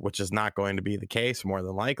Violet did, which is not going to be the case more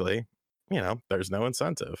than likely, there's no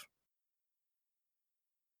incentive.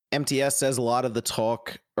 MTS says a lot of the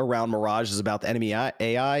talk around Mirage is about the enemy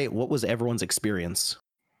AI. What was everyone's experience?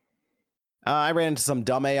 I ran into some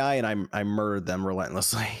dumb AI and I murdered them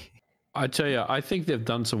relentlessly. I tell you, I think they've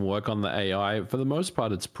done some work on the AI. For the most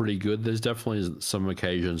part, it's pretty good. There's definitely some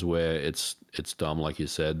occasions where it's dumb, like you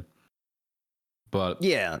said. But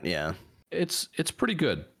yeah, it's pretty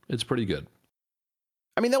good. It's pretty good.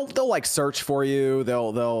 I mean, they'll like search for you.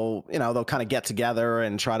 They'll kind of get together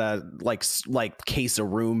and try to like case a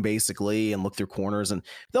room basically and look through corners, and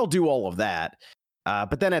they'll do all of that.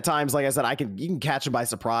 But then at times, like I said, you can catch them by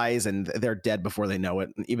surprise and they're dead before they know it,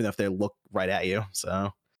 even if they look right at you.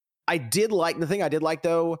 So the thing I did like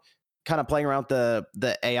though, kind of playing around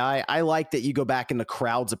the AI, I like that you go back into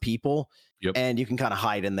crowds of people. Yep. And you can kind of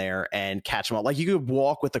hide in there and catch them up. Like you could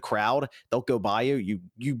walk with the crowd, they'll go by you.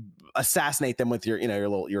 You assassinate them with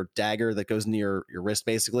your dagger that goes into your wrist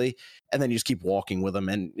basically, and then you just keep walking with them,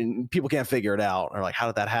 and people can't figure it out. Or like, how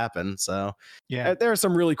did that happen? So yeah, there are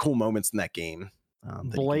some really cool moments in that game.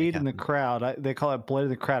 Blade in the crowd. They call it Blade in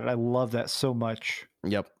the crowd. I love that so much.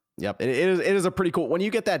 Yep. It is a pretty cool when you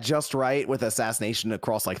get that just right with assassination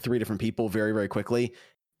across like 3 different people very, very quickly.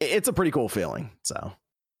 It's a pretty cool feeling. So.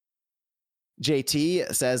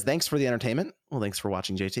 JT says, thanks for the entertainment. Well, thanks for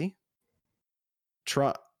watching, JT.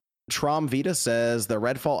 Trom Vita says, the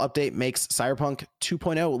Redfall update makes Cyberpunk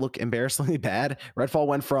 2.0 look embarrassingly bad. Redfall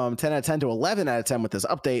went from 10 out of 10 to 11 out of 10 with this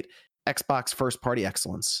update. Xbox first party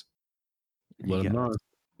excellence. Let him know.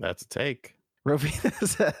 That's a take. Rovita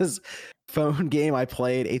says, phone game I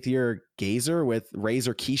played 8th Year Gazer with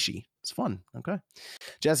Razor Kishi. It's fun. Okay.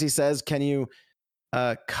 Jesse says, can you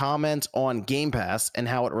comment on Game Pass and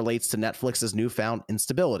how it relates to Netflix's newfound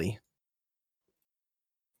instability?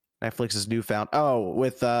 Netflix's newfound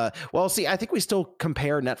I think we still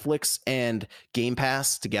compare Netflix and Game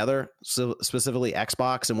Pass together, so specifically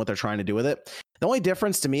Xbox and what they're trying to do with it. The only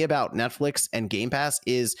difference to me about Netflix and Game Pass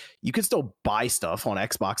is you can still buy stuff on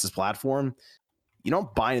Xbox's platform. You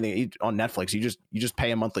don't buy anything on Netflix. You just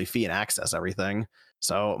pay a monthly fee and access everything.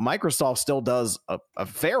 So Microsoft still does a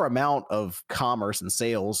fair amount of commerce and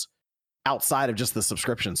sales outside of just the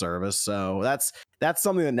subscription service. So that's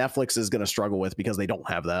something that Netflix is going to struggle with because they don't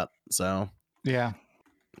have that. So yeah,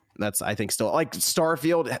 that's, I think, still like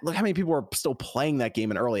Starfield. Look how many people are still playing that game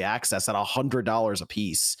in early access at $100 a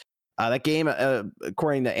piece. That game,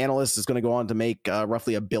 according to analysts, is going to go on to make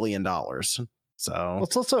roughly $1 billion. So well,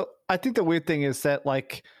 it's also, I think the weird thing is that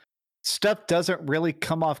like stuff doesn't really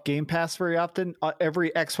come off Game Pass very often.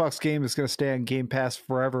 Every Xbox game is going to stay on Game Pass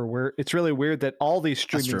forever. Where it's really weird that all these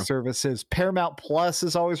streaming services, Paramount Plus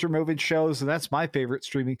is always removing shows, and that's my favorite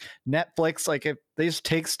streaming. Netflix, like if they just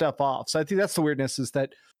take stuff off. So I think that's the weirdness, is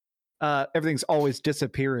that everything's always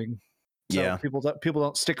disappearing. So people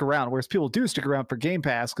don't stick around, whereas people do stick around for Game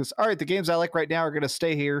Pass because, all right, the games I like right now are going to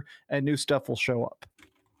stay here, and new stuff will show up.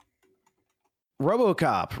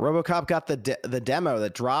 RoboCop got the demo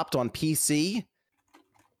that dropped on PC.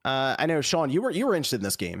 I know, Sean, you were interested in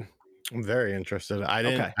this game. I'm very interested. I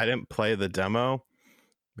didn't play the demo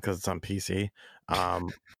because it's on PC.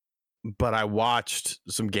 But I watched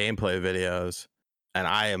some gameplay videos, and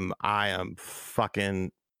I am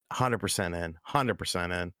fucking 100% in.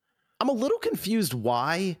 100% in. I'm a little confused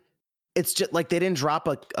why it's just like they didn't drop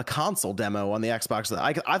a console demo on the Xbox.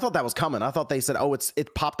 I thought that was coming. I thought they said, oh,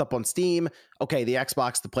 it popped up on Steam. Okay, the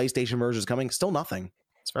Xbox, the PlayStation version is coming. Still nothing.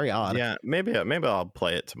 It's very odd. Yeah, maybe I'll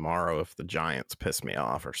play it tomorrow if the Giants piss me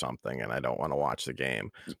off or something and I don't want to watch the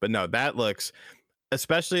game. But no, that looks,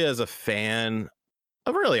 especially as a fan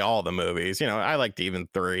of really all the movies, I liked even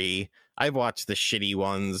 3. I've watched the shitty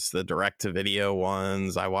ones, the direct-to-video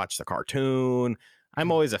ones. I watched the cartoon. I'm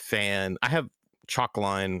always a fan. I have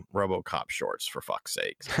Chalkline RoboCop shorts, for fuck's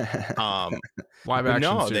sake. Live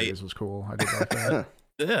action series was cool. I did like that.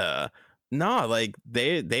 Yeah. No, like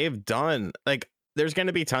they've done, like, there's going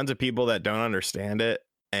to be tons of people that don't understand it,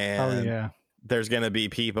 and there's going to be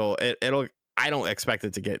people. I don't expect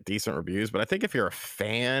it to get decent reviews, but I think if you're a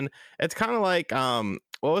fan, it's kind of like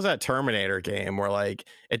what was that Terminator game where like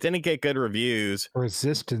it didn't get good reviews?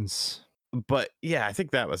 Resistance. But yeah, I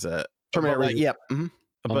think that was it. Terminator, like, yep. Mm-hmm.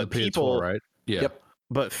 But people, right? Yeah. Yep.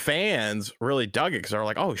 But fans really dug it because they're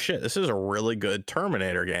like, oh shit, this is a really good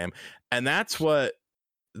Terminator game. And that's what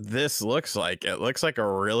this looks like. It looks like a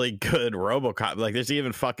really good RoboCop. Like there's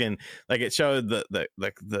even fucking, like it showed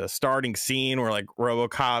the starting scene where like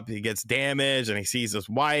RoboCop, he gets damaged and he sees his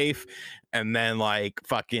wife, and then like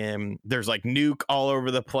fucking there's like nuke all over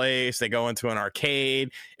the place. They go into an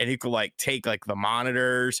arcade and you could like take like the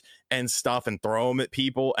monitors and stuff and throw them at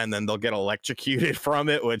people, and then they'll get electrocuted from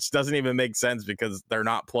it, which doesn't even make sense because they're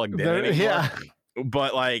not plugged in anymore. Yeah.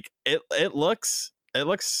 But like it looks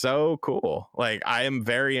so cool. Like I am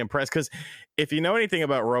very impressed because if you know anything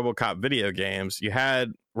about RoboCop video games, you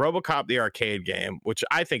had RoboCop the arcade game, which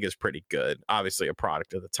I think is pretty good. Obviously a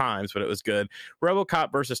product of the times, but it was good.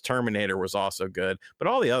 RoboCop versus Terminator was also good, but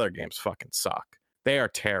all the other games fucking suck. They are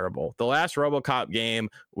terrible. The last RoboCop game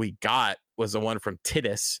we got was the one from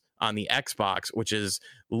Titus on the Xbox, which is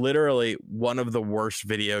literally one of the worst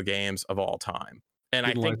video games of all time. And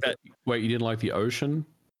I think you didn't like the Ocean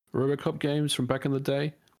RoboCop games from back in the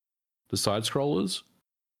day, the side scrollers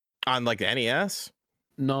on like the NES?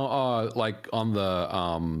 No, like on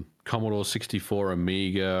the Commodore 64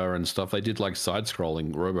 Amiga and stuff. They did like side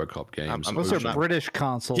scrolling RoboCop games. Those are British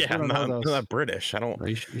consoles. Yeah, I'm not British. I don't.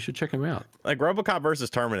 You should check them out. Like RoboCop versus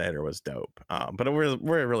Terminator was dope, but it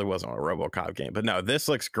really wasn't a RoboCop game. But no, this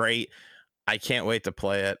looks great. I can't wait to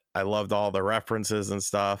play it. I loved all the references and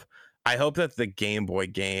stuff. I hope that the Game Boy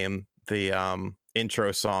game, the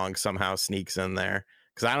intro song somehow sneaks in there,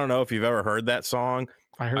 because I don't know if you've ever heard that song.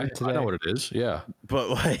 I heard it today. I know what it is. Yeah, but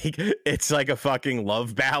like it's like a fucking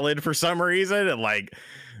love ballad for some reason, and like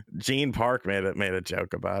Gene Park made a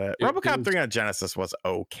joke about it. RoboCop 3 on Genesis was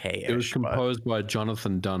okay. It was composed by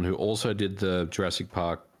Jonathan Dunn, who also did the Jurassic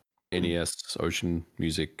Park NES Ocean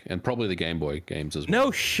music and probably the Game Boy games as well.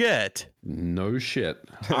 No shit.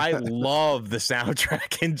 I love the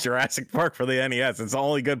soundtrack in Jurassic Park for the NES. It's the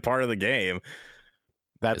only good part of the game.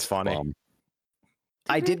 That's funny.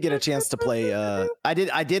 I did get a chance to play. I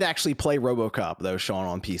did actually play RoboCop though, Sean,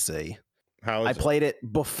 on PC. I played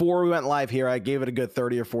it before we went live here. I gave it a good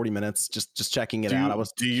 30 or 40 minutes, just checking it out.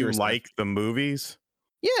 Do you like the movies?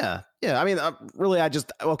 Yeah. I mean, really,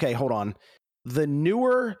 okay. Hold on. The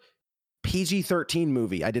newer PG-13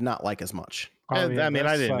 movie, I did not like as much. I mean,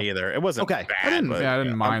 I didn't either. It wasn't okay. Bad. I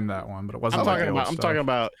didn't mind that one, but it wasn't. I'm talking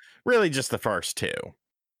about really just the first two.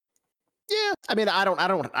 Yeah, I mean, I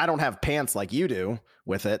don't have pants like you do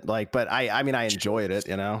with it, like, but I mean, I enjoyed it.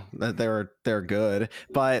 They're good,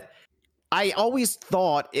 but I always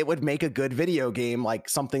thought it would make a good video game, like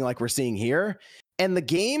something like we're seeing here. And the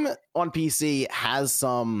game on PC has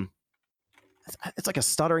it's like a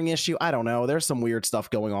stuttering issue. I don't know. There's some weird stuff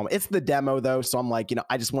going on. It's the demo though, so I'm like,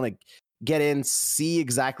 I just want to get in, see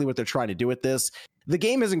exactly what they're trying to do with this. The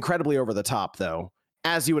game is incredibly over the top though.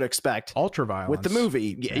 as you would expect Ultra violence with the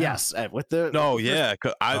movie. Yes, with the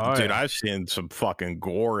Dude, I've seen some fucking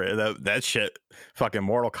gore. That shit, fucking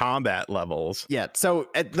Mortal Kombat levels. Yeah. So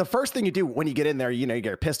the first thing you do when you get in there, you get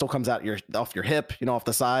your pistol comes out off your hip, off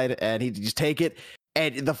the side, and you just take it.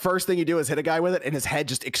 And the first thing you do is hit a guy with it, and his head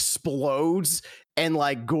just explodes, and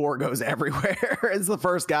like gore goes everywhere. It's the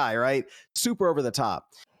first guy, right? Super over the top.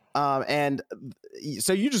 And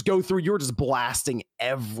so you just go through, you're just blasting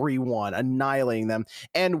everyone, annihilating them.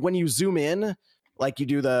 And when you zoom in, like you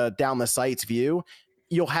do the down the sights view,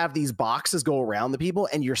 you'll have these boxes go around the people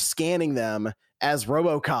and you're scanning them as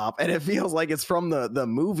RoboCop. And it feels like it's from the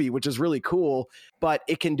movie, which is really cool. But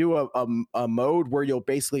it can do a mode where you'll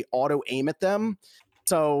basically auto aim at them.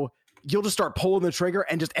 So you'll just start pulling the trigger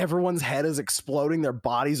and just everyone's head is exploding. Their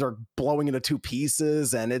bodies are blowing into two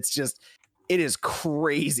pieces. And it is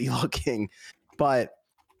crazy looking, but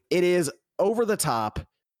it is over the top,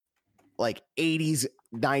 like 80s,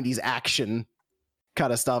 90s action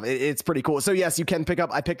kind of stuff. It's pretty cool. So yes, you can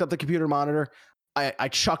I picked up the computer monitor. I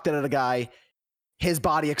chucked it at a guy. His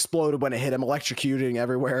body exploded when it hit him, electrocuting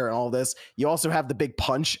everywhere and all this. You also have the big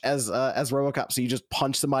punch as RoboCop. So you just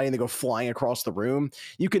punch somebody and they go flying across the room.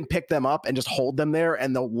 You can pick them up and just hold them there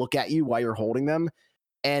and they'll look at you while you're holding them.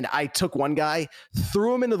 And I took one guy,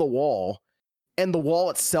 threw him into the wall, and the wall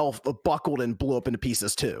itself buckled and blew up into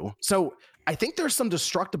pieces too. So I think there's some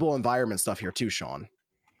destructible environment stuff here too, Sean.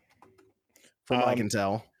 From what I can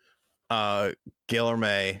tell.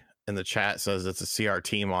 Guillerme in the chat says it's a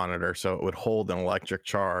CRT monitor, so it would hold an electric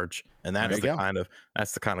charge, and that's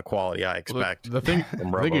the kind of quality I expect. The thing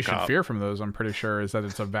you should fear from those, I'm pretty sure, is that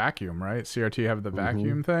it's a vacuum, right? CRT have the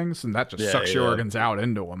vacuum things, and that just sucks your organs out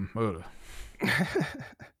into them.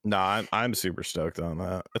 No, I'm super stoked on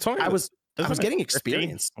that. It's only I was getting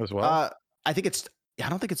experience as well. I think it's. I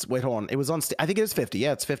don't think it's. Wait, hold on. It was on. I think it is 50.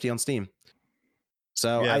 Yeah, it's 50 on Steam.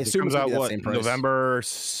 So I assume it comes out November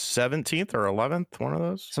 17th or 11th. One of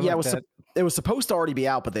those. Something it was supposed to already be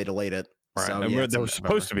out, but they delayed it. Right. So, there was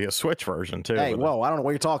supposed to be a Switch version too. Hey, whoa! I don't know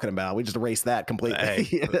what you're talking about. We just erased that completely.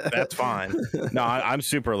 Hey, that's fine. No, I'm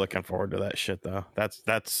super looking forward to that shit though.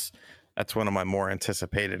 That's one of my more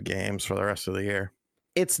anticipated games for the rest of the year.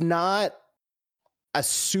 It's not a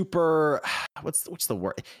super what's the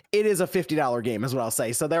word? It is a $50 game is what I'll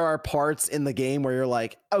say. So there are parts in the game where you're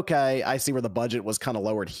like, okay, I see where the budget was kind of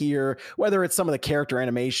lowered here, whether it's some of the character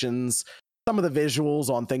animations, some of the visuals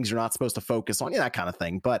on things you're not supposed to focus on, that kind of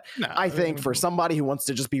thing. But I think for somebody who wants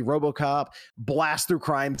to just be RoboCop, blast through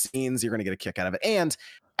crime scenes, you're going to get a kick out of it. And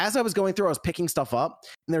as I was going through, I was picking stuff up,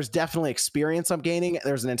 and there's definitely experience I'm gaining.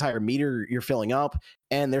 There's an entire meter you're filling up,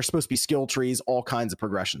 and there's supposed to be skill trees, all kinds of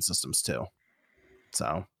progression systems too.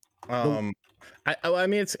 So, I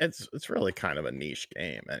mean, it's really kind of a niche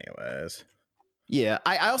game, anyways. Yeah,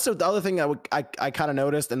 I also the other thing I kind of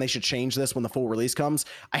noticed, and they should change this when the full release comes.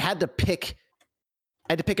 I had to pick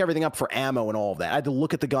everything up for ammo and all of that. I had to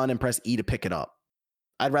look at the gun and press E to pick it up.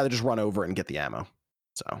 I'd rather just run over it and get the ammo.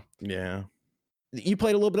 So yeah, you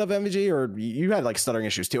played a little bit of MVG, or you had like stuttering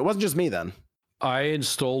issues too. It wasn't just me then. I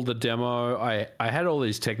installed the demo. I had all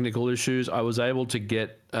these technical issues. I was able to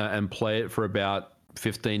get and play it for about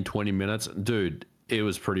 15-20 minutes. Dude, it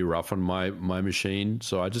was pretty rough on my machine,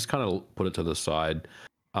 so I just kind of put it to the side.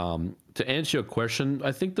 To answer your question,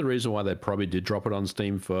 I think the reason why they probably did drop it on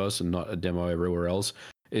Steam first and not a demo everywhere else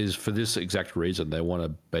is for this exact reason. They want to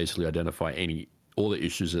basically identify all the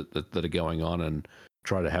issues that are going on and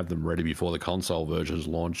try to have them ready before the console versions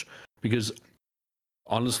launch. Because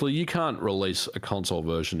honestly, you can't release a console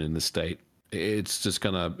version in this state. It's just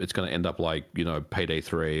gonna end up like Payday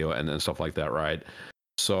 3 and stuff like that, right?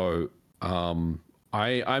 So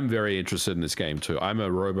I'm very interested in this game too. I'm a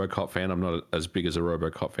RoboCop fan. I'm not as big as a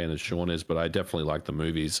RoboCop fan as Sean is, but I definitely like the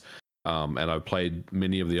movies. And I've played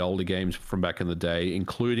many of the older games from back in the day,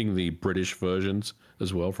 including the British versions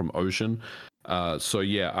as well from Ocean. So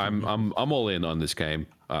yeah, I'm all in on this game.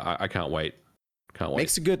 I can't wait. Can't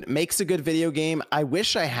wait. Makes a good video game. I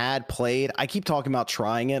wish I had played. I keep talking about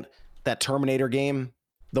trying it. That Terminator game,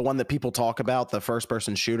 the one that people talk about, the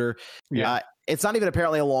first-person shooter. Yeah, it's not even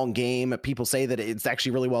apparently a long game. People say that it's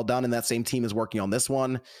actually really well done, and that same team is working on this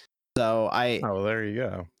one. So there you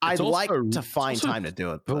go. I'd like to find time to do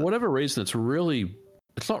it. For whatever reason, it's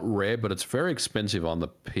not rare, but it's very expensive on the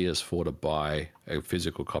PS4 to buy a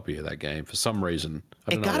physical copy of that game for some reason.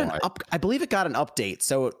 I believe it got an update.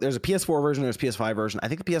 So there's a PS4 version, there's a PS5 version. I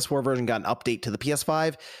think the PS4 version got an update to the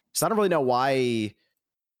PS5. So I don't really know why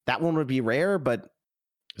that one would be rare, but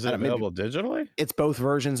is it available digitally? It's both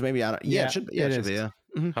versions. Maybe I don't. Yeah, it should be. Yeah, it should be. Yeah.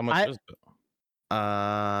 Mm-hmm. How much is it?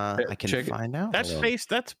 I can find out.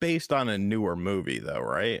 That's based on a newer movie, though,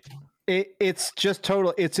 right? It's just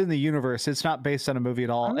total. It's in the universe. It's not based on a movie at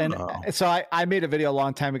all. And so I made a video a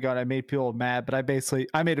long time ago and I made people mad, but I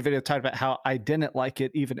made a video talking about how I didn't like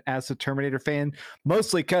it even as a Terminator fan,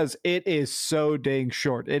 mostly because it is so dang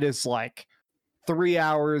short. It is like 3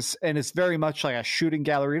 hours and it's very much like a shooting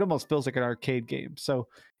gallery. It almost feels like an arcade game. So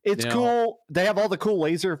it's cool. They have all the cool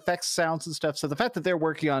laser effects, sounds and stuff. So the fact that they're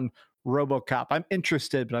working on RoboCop, I'm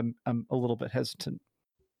interested, but I'm a little bit hesitant.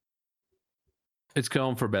 It's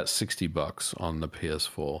going for about $60 on the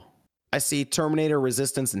PS4. I see Terminator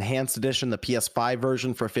Resistance Enhanced Edition, the PS5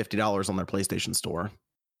 version, for $50 on their PlayStation Store.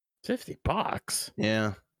 $50?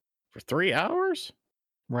 Yeah. For 3 hours?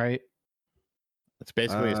 Right. It's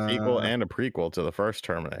basically a sequel and a prequel to the first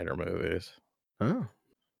Terminator movies. Oh.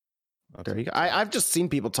 There you go. I've just seen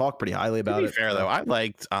people talk pretty highly about it. Fair though, I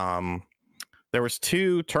liked there was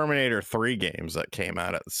 2 Terminator 3 games that came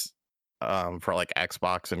out at for like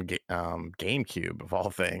Xbox and GameCube of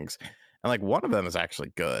all things, and like one of them is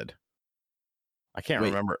actually good. I can't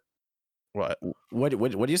remember what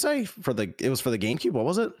do you say for the? It was for the GameCube. What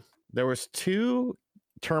was it? There was 2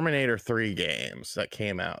 Terminator 3 games that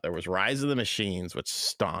came out. There was Rise of the Machines, which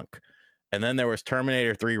stunk, and then there was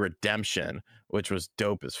Terminator 3 Redemption, which was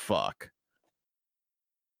dope as fuck.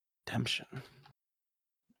 Redemption.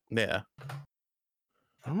 Yeah.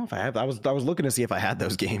 I don't know if I have. I was looking to see if I had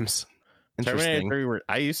those games. Terminator 3,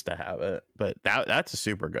 I used to have it, but that's a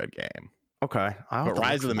super good game. Okay. But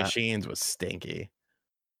Rise of the Machines was stinky.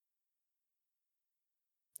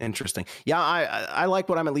 Interesting. Yeah, I like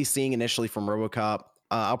what I'm at least seeing initially from RoboCop.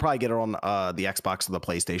 I'll probably get it on the Xbox or the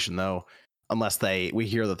PlayStation though, unless we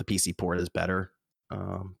hear that the PC port is better.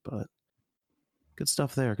 But good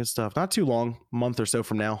stuff there. Good stuff. Not too long, a month or so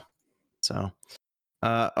from now. So,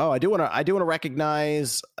 I do want to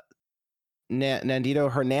recognize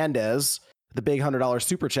Nandito Hernandez, the big $100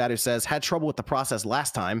 super chat, who says had trouble with the process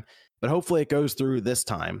last time, but hopefully it goes through this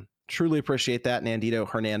time. Truly appreciate that, Nandito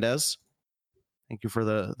Hernandez. Thank you for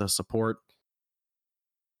the support.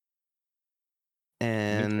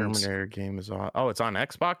 And the Terminator game is on. Oh, it's on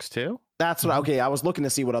Xbox too. That's what. Okay, I was looking to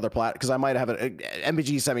see what other because I might have it.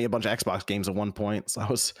 MBG sent me a bunch of Xbox games at one point, so I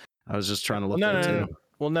was just trying to look at it too.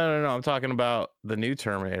 Well, no. I'm talking about the new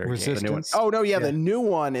Terminator Resistance. game. The new one. Oh no, yeah, the new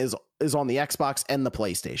one is on the Xbox and the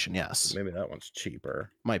PlayStation. Yes, maybe that one's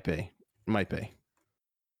cheaper. Might be.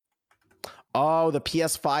 Oh, the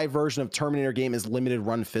PS5 version of Terminator game is limited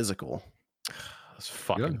run physical. That's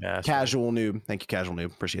fucking bad. Casual noob. Thank you, Casual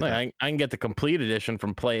Noob. Appreciate that. I can get the complete edition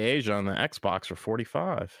from PlayAsia on the Xbox for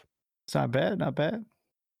 $45. It's not bad. Not bad.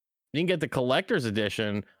 You can get the collector's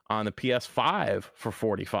edition on the PS5 for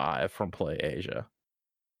 $45 from PlayAsia.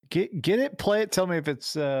 Get it, play it. Tell me if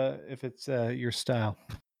it's your style.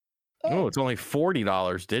 Oh, it's only $40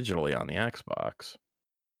 digitally on the Xbox.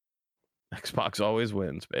 Xbox always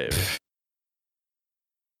wins, baby.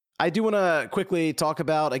 I do want to quickly talk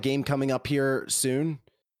about a game coming up here soon,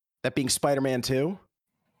 that being Spider-Man 2,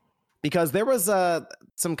 because there was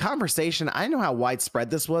some conversation. I don't know how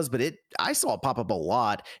widespread this was, but I saw it pop up a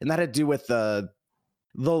lot, and that had to do with the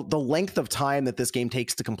length of time that this game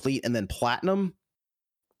takes to complete and then platinum.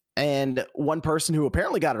 And one person who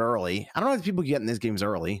apparently got it early, I don't know if people get in these games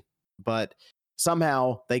early, but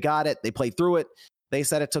somehow they got it. They played through it. They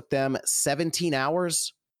said it took them 17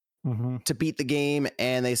 hours to beat the game,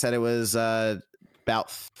 and they said it was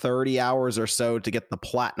about 30 hours or so to get the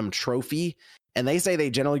platinum trophy. And they say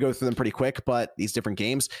they generally go through them pretty quick, but these different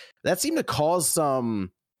games that seemed to cause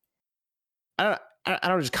some, I don't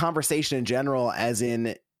know, just conversation in general, as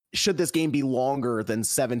in, should this game be longer than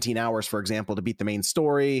 17 hours, for example, to beat the main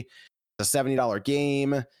story? It's a $70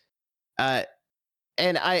 game.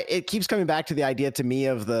 It keeps coming back to the idea to me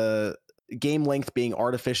of the game length being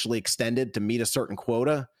artificially extended to meet a certain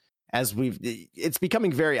quota. It's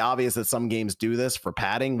becoming very obvious that some games do this for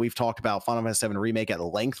padding. We've talked about Final Fantasy VII Remake at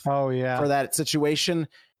length for that situation.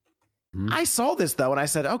 I saw this though, and I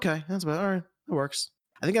said, okay, that's about all right. It works.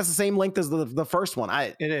 I think that's the same length as the first one.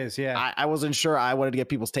 It is, yeah. I wasn't sure. I wanted to get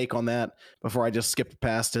people's take on that before I just skipped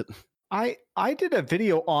past it. I did a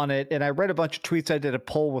video on it, and I read a bunch of tweets. I did a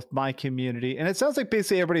poll with my community, and it sounds like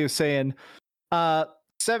basically everybody was saying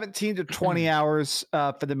 17 to 20 hours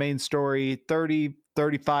for the main story,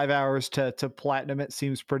 35 hours to platinum. It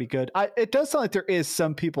seems pretty good. It does sound like there is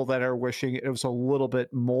some people that are wishing it was a little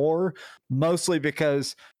bit more, mostly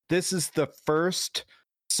because this is the first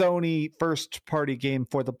Sony first party game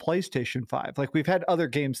for the PlayStation 5. Like, we've had other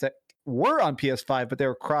games that were on PS5, but they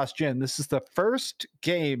were cross-gen. This is the first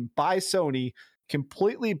game by Sony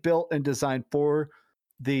completely built and designed for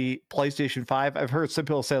the PlayStation 5. I've heard some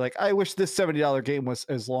people say, like, I wish this $70 game was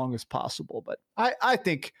as long as possible, but I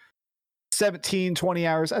think 17, 20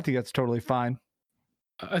 hours, I think that's totally fine.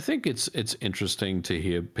 I think it's interesting to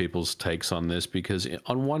hear people's takes on this because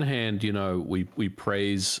on one hand, you know, we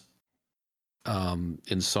praise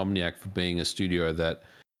Insomniac for being a studio that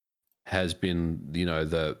has been, you know,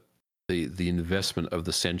 the investment of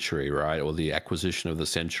the century, right, or the acquisition of the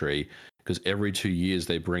century, because every 2 years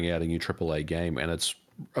they bring out a new AAA game and it's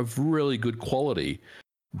of really good quality.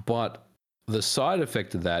 But the side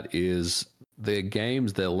effect of that is their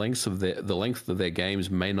games, the length of their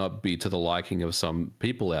games may not be to the liking of some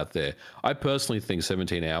people out there. I personally think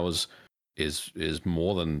 17 hours is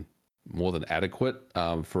more than adequate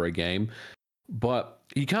for a game, but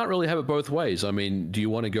you can't really have it both ways. I mean, do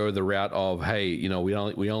you want to go the route of, hey, you know, we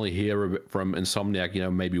only hear from Insomniac, you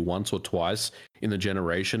know, maybe once or twice in the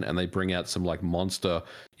generation, and they bring out some like monster,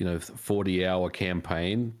 you know, 40-hour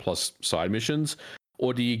campaign plus side missions,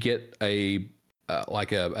 or do you get a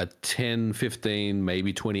 10, 15,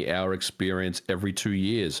 maybe 20-hour experience every 2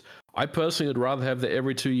 years? I personally would rather have the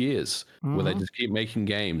every 2 years where they just keep making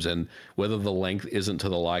games, and whether the length isn't to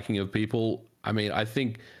the liking of people, I mean, I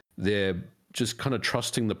think they're just kind of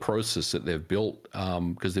trusting the process that they've built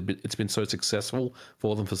because it's been so successful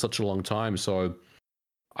for them for such a long time. So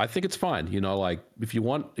I think it's fine. You know, like if you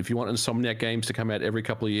want Insomniac games to come out every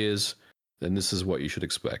couple of years, then this is what you should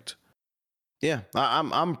expect. Yeah,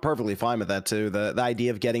 I'm perfectly fine with that too. The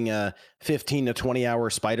idea of getting a 15 to 20 hour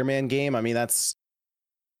Spider-Man game, I mean, that's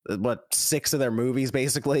what 6 of their movies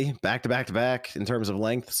basically back to back to back in terms of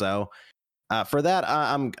length. So for that,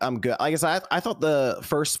 I'm good. Like I said, I thought the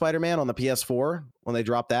first Spider-Man on the PS4 when they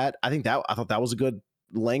dropped that, I thought that was a good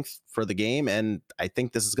length for the game, and I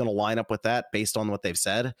think this is going to line up with that based on what they've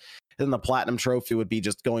said. And then the Platinum Trophy would be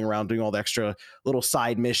just going around doing all the extra little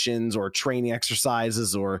side missions or training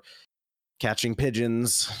exercises or catching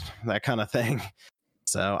pigeons, that kind of thing.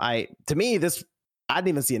 So to me, this, I didn't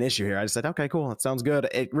even see an issue here. I just said, okay, cool, that sounds good.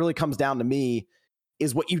 It really comes down to me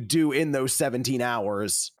is what you do in those 17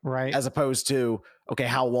 hours, right? As opposed to, okay,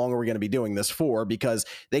 how long are we going to be doing this for? Because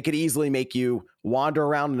they could easily make you wander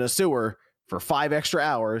around in a sewer for 5 extra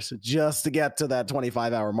hours just to get to that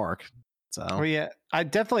 25-hour mark. So, well, yeah, I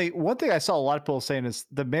definitely, one thing I saw a lot of people saying is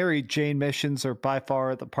the Mary Jane missions are by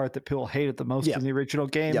far the part that people hated the most in the original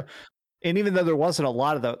game. Yep. And even though there wasn't a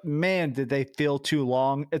lot of them, man, did they feel too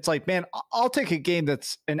long. It's like, man, I'll take a game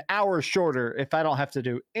that's an hour shorter if I don't have to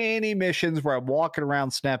do any missions where I'm walking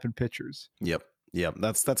around snapping pictures. Yep.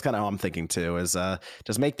 That's kind of how I'm thinking too, is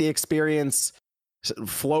just make the experience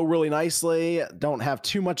flow really nicely. Don't have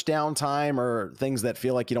too much downtime or things that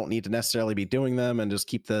feel like you don't need to necessarily be doing them, and just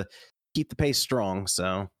keep the pace strong.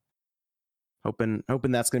 So hoping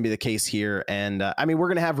that's going to be the case here. And I mean, we're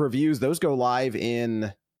going to have reviews. Those go live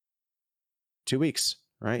in 2 weeks,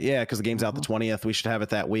 right? Yeah, because the game's out the 20th. We should have it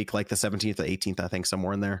that week, like the 17th or 18th, I think,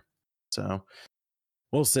 somewhere in there. So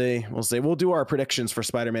we'll see. We'll do our predictions for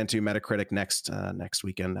Spider-Man 2 Metacritic next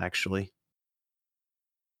weekend, actually.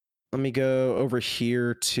 Let me go over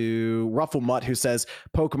here to Ruffle Mutt, who says,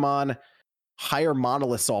 Pokemon, hire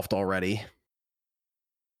Monolith Soft already.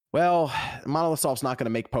 Well, Monolith Soft's not going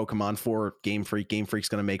to make Pokemon for Game Freak. Game Freak's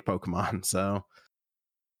going to make Pokemon, so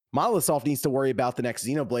Monolith Soft needs to worry about the next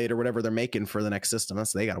Xenoblade or whatever they're making for the next system.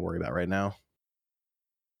 That's what they got to worry about right now.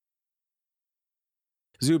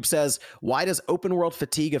 Zoob says, why does open world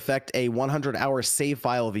fatigue affect a 100-hour save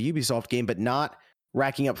file of a Ubisoft game, but not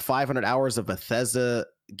racking up 500 hours of Bethesda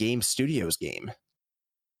Game Studios game?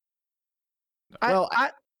 Go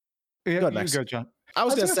ahead, John. I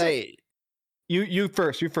was going to say... You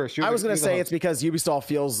first. I was going to say it's because Ubisoft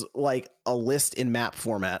feels like a list in map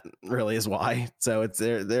format, really is why. So it's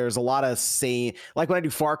there's a lot of saying, like when I do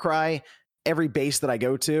Far Cry, every base that I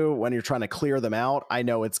go to, when you're trying to clear them out, I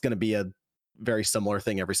know it's going to be a very similar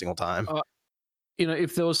thing every single time. You know,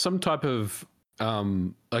 if there was some type of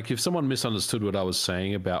like if someone misunderstood what I was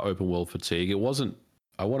saying about open world fatigue, it wasn't.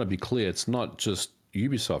 I want to be clear, it's not just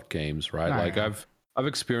Ubisoft games, right? Like I've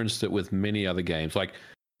experienced it with many other games, like.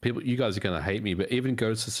 People, you guys are going to hate me, but even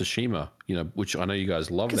Ghost of Tsushima, you know, which I know you guys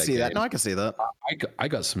love that game. No, I can see that. I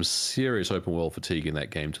got some serious open world fatigue in that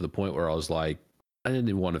game to the point where I was like, I didn't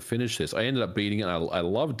even want to finish this. I ended up beating it. I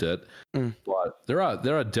loved it, but there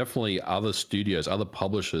are definitely other studios, other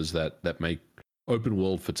publishers that make open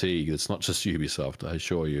world fatigue. It's not just Ubisoft, I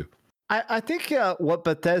assure you. I think what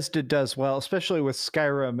Bethesda does well, especially with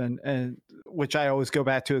Skyrim, and which I always go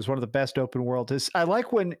back to as one of the best open world, is I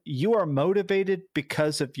like when you are motivated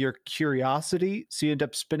because of your curiosity, so you end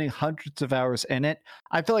up spending hundreds of hours in it.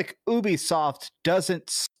 I feel like Ubisoft doesn't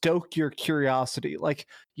stoke your curiosity. Like,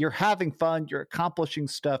 you're having fun, you're accomplishing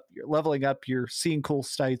stuff, you're leveling up, you're seeing cool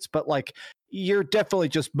sights, but like you're definitely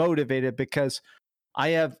just motivated because I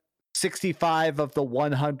have 65 of the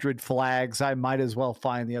 100 flags, I might as well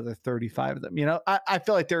find the other 35 of them. You know, I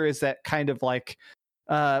feel like there is that kind of like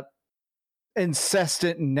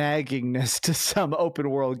incessant naggingness to some open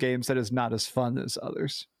world games that is not as fun as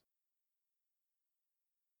others.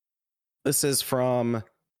 This is from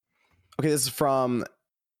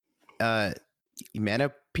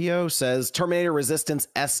Emanipio says Terminator Resistance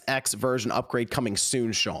SX version upgrade coming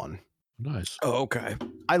soon, Sean. Nice. Oh, okay.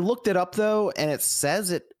 I looked it up though, and it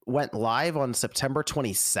says it went live on September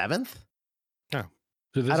 27th. So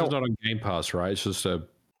this is not on Game Pass, right? It's just a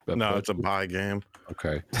no, it's a buy game.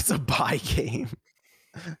 Okay. It's a buy game.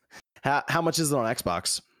 How much is it on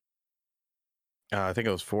Xbox? I think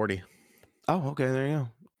it was 40. Oh, okay. There you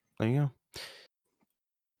go.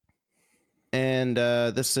 And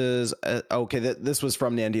this is okay. This was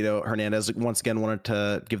from Nandito Hernandez. Once again, wanted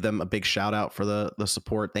to give them a big shout out for the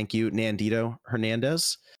support. Thank you, Nandito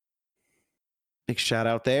Hernandez. Big shout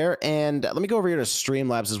out there. And let me go over here to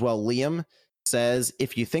Streamlabs as well. Liam says,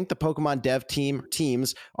 if you think the Pokemon dev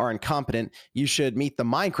teams are incompetent, you should meet the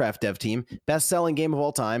Minecraft dev team. Best-selling game of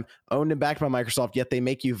all time, owned and backed by Microsoft, yet they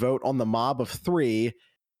make you vote on the mob of 3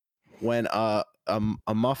 when a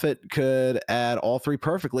Muffet could add all 3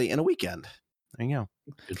 perfectly in a weekend. There you go.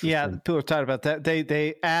 Yeah, people are talking about that.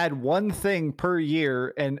 They add one thing per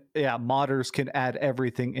year, and yeah, modders can add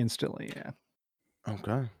everything instantly. Yeah.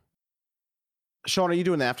 Okay. Sean, are you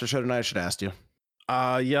doing the after show tonight? I should ask you.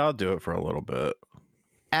 Yeah, I'll do it for a little bit.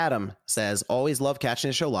 Adam says, always love catching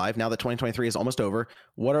the show live. Now that 2023 is almost over,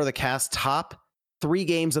 what are the cast's top 3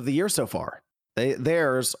 games of the year so far?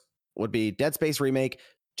 Theirs would be Dead Space Remake,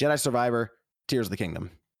 Jedi Survivor, Tears of the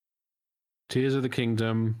Kingdom. Tears of the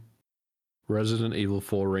Kingdom, Resident Evil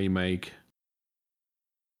 4 Remake,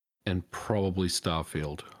 and probably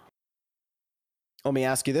Starfield. Let me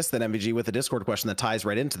ask you this then, MVG, with a Discord question that ties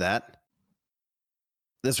right into that.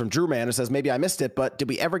 This is from Drew Man, who says, maybe I missed it, but did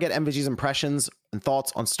we ever get MVG's impressions and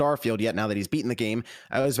thoughts on Starfield yet now that he's beaten the game?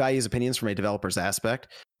 I always value his opinions from a developer's aspect.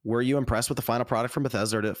 Were you impressed with the final product from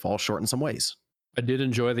Bethesda, or did it fall short in some ways? I did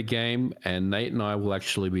enjoy the game, and Nate and I will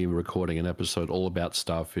actually be recording an episode all about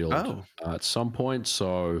Starfield at some point,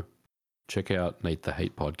 so check out Nate the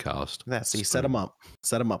Hate podcast. That's he set him up.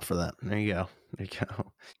 Set him up for that. There you go. There you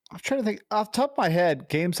go. I'm trying to think off the top of my head,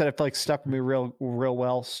 games that I feel like stuck with me real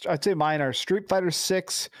well. I'd say mine are Street Fighter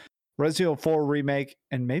 6, Resident Evil 4 Remake,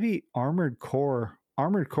 and maybe Armored Core.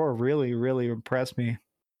 Armored Core really, really impressed me.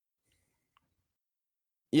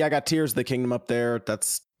 Yeah, I got Tears of the Kingdom up there.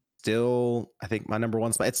 That's still, I think, my number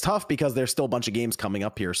one spot. It's tough because there's still a bunch of games coming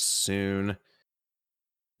up here soon.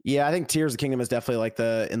 Yeah, I think Tears of the Kingdom is definitely like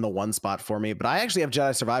in the one spot for me. But I actually have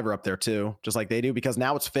Jedi Survivor up there too, just like they do, because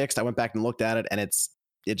now it's fixed. I went back and looked at it, and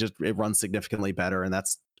it runs significantly better, and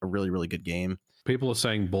that's a really, really good game. People are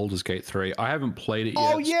saying Baldur's Gate 3. I haven't played it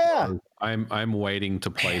yet. Oh yeah, so I'm waiting to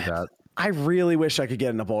play that. I really wish I could get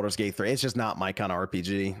into Baldur's Gate 3. It's just not my kind of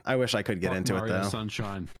RPG. I wish I could get into Mario it though.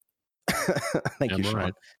 Sunshine. Thank you, Sean.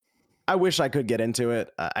 Right. I wish I could get into it.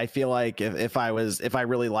 I feel like if I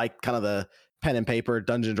really liked kind of the pen and paper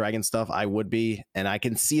Dungeon Dragon stuff, I would be, and I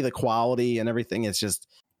can see the quality and everything. It's just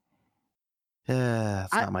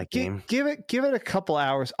it's not my game. Give it a couple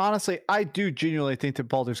hours. Honestly, I do genuinely think that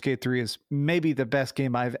Baldur's Gate 3 is maybe the best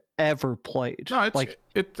game I've ever played. No,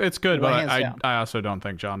 it's good, but I also don't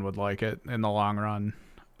think John would like it in the long run.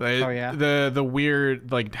 The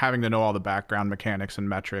weird, like, having to know all the background mechanics and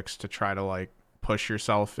metrics to try to like push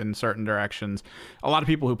yourself in certain directions. A lot of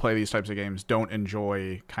people who play these types of games don't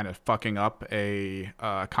enjoy kind of fucking up a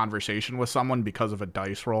conversation with someone because of a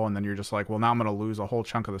dice roll, and then you're just like, well, now I'm going to lose a whole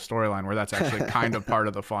chunk of the storyline, where that's actually kind of part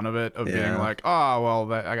of the fun of it, of being like, oh,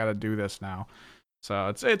 well, I got to do this now.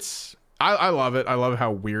 So I love it. I love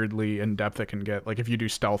how weirdly in depth it can get. Like, if you do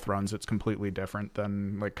stealth runs, it's completely different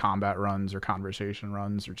than like combat runs or conversation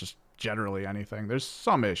runs or just generally anything. There's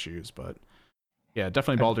some issues, but yeah,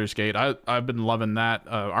 definitely Baldur's Gate. I've been loving that.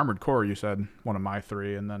 Armored Core, you said, one of my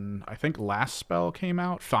 3. And then I think Last Spell came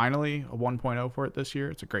out, finally, a 1.0 for it this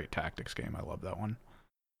year. It's a great tactics game. I love that one.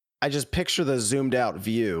 I just picture the zoomed out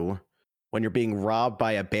view when you're being robbed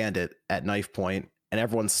by a bandit at knife point and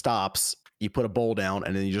everyone stops. You put a bowl down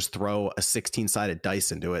and then you just throw a 16-sided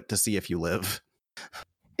dice into it to see if you live.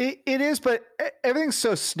 It is, but everything's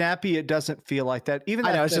so snappy, it doesn't feel like that. Even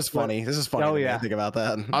I know, it's just funny. This is funny. Oh, yeah. Think about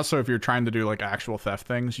that. Also, if you're trying to do like actual theft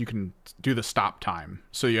things, you can do the stop time.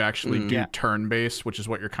 So you actually do turn-based, which is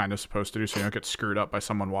what you're kind of supposed to do, so you don't get screwed up by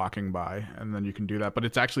someone walking by, and then you can do that. But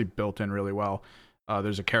it's actually built in really well.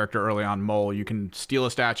 There's a character early on, Mole. You can steal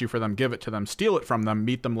a statue for them, give it to them, steal it from them,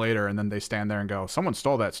 meet them later, and then they stand there and go, someone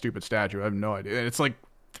stole that stupid statue. I have no idea. And it's like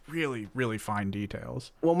really, really fine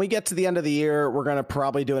details. When we get to the end of the year, we're going to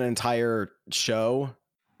probably do an entire show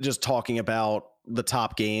just talking about the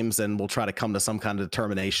top games, and we'll try to come to some kind of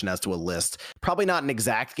determination as to a list. Probably not an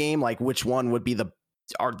exact game, like which one would be the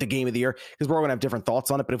game of the year, because we're all going to have different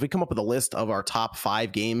thoughts on it. But if we come up with a list of our top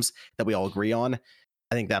 5 games that we all agree on,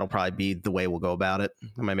 I think that'll probably be the way we'll go about it.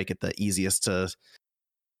 I might make it the easiest to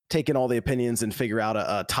take in all the opinions and figure out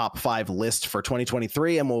a top 5 list for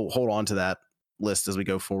 2023, and we'll hold on to that list as we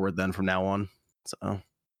go forward then from now on. So,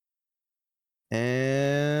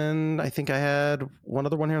 and I think I had one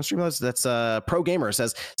other one here on Streamlabs. That's Pro Gamer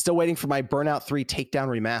says, still waiting for my Burnout 3 Takedown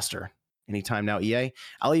remaster. Anytime now, EA.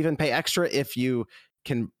 I'll even pay extra if you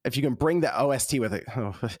can bring the OST with it.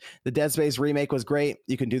 Oh, the Dead Space remake was great.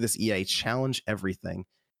 You can do this, EA. Challenge everything.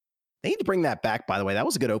 They need to bring that back, by the way. That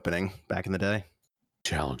was a good opening back in the day.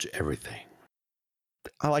 Challenge everything.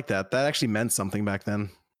 I like that. That actually meant something back then.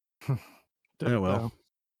 Oh well.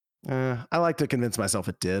 I like to convince myself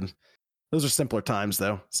it did. Those are simpler times,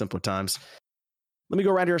 though. Simpler times. Let me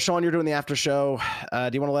go around here. Sean, you're doing the after show. Do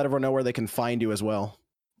you want to let everyone know where they can find you as well?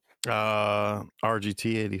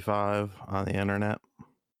 RGT85 on the internet.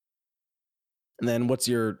 And then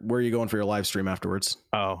where are you going for your live stream afterwards?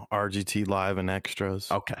 Oh, RGT Live and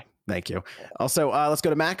Extras. Okay. Thank you. Also, let's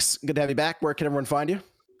go to Max. Good to have you back. Where can everyone find you?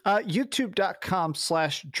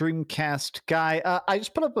 YouTube.com/Dreamcast guy. I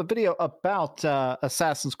just put up a video about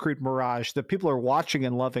Assassin's Creed Mirage that people are watching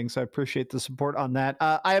and loving, so I appreciate the support on that.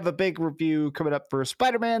 I have a big review coming up for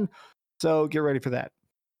Spider-Man, so get ready for that.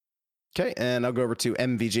 Okay, and I'll go over to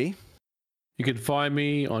MVG. You can find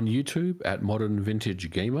me on YouTube at Modern Vintage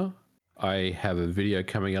Gamer. I have a video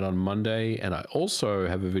coming out on Monday, and I also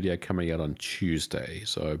have a video coming out on Tuesday.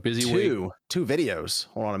 So busy week. Two videos.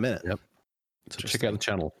 Hold on a minute. Yep. So check out the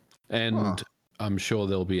channel. And I'm sure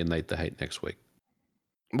there'll be a Nate the Hate next week.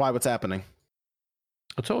 Why? What's happening?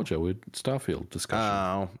 I told you, we're Starfield discussion.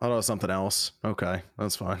 Oh, I thought it was something else. Okay,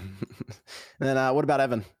 that's fine. And then what about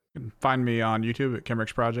Evan? You can find me on YouTube at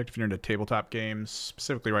Kimrick's Project if you're into tabletop games,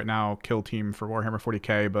 specifically right now Kill Team for Warhammer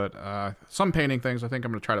 40k, but some painting things. I think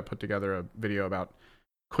I'm going to try to put together a video about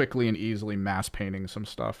quickly and easily mass painting some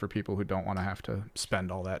stuff for people who don't want to have to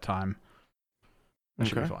spend all that time. That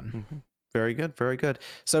should be fun. Mm-hmm. Very good. Very good.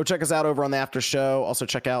 So check us out over on the after show. Also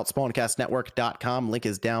check out spawncastnetwork.com. Link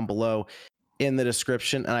is down below in the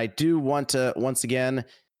description. And I do want to once again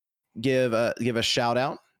give a shout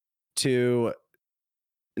out to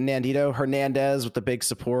Nandito Hernandez with the big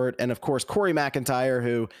support, and of course Corey McIntyre,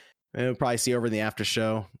 who we'll probably see over in the after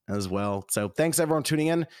show as well. So thanks everyone tuning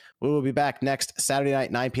in. We will be back next Saturday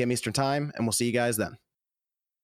night, 9 p.m. Eastern time, and we'll see you guys then.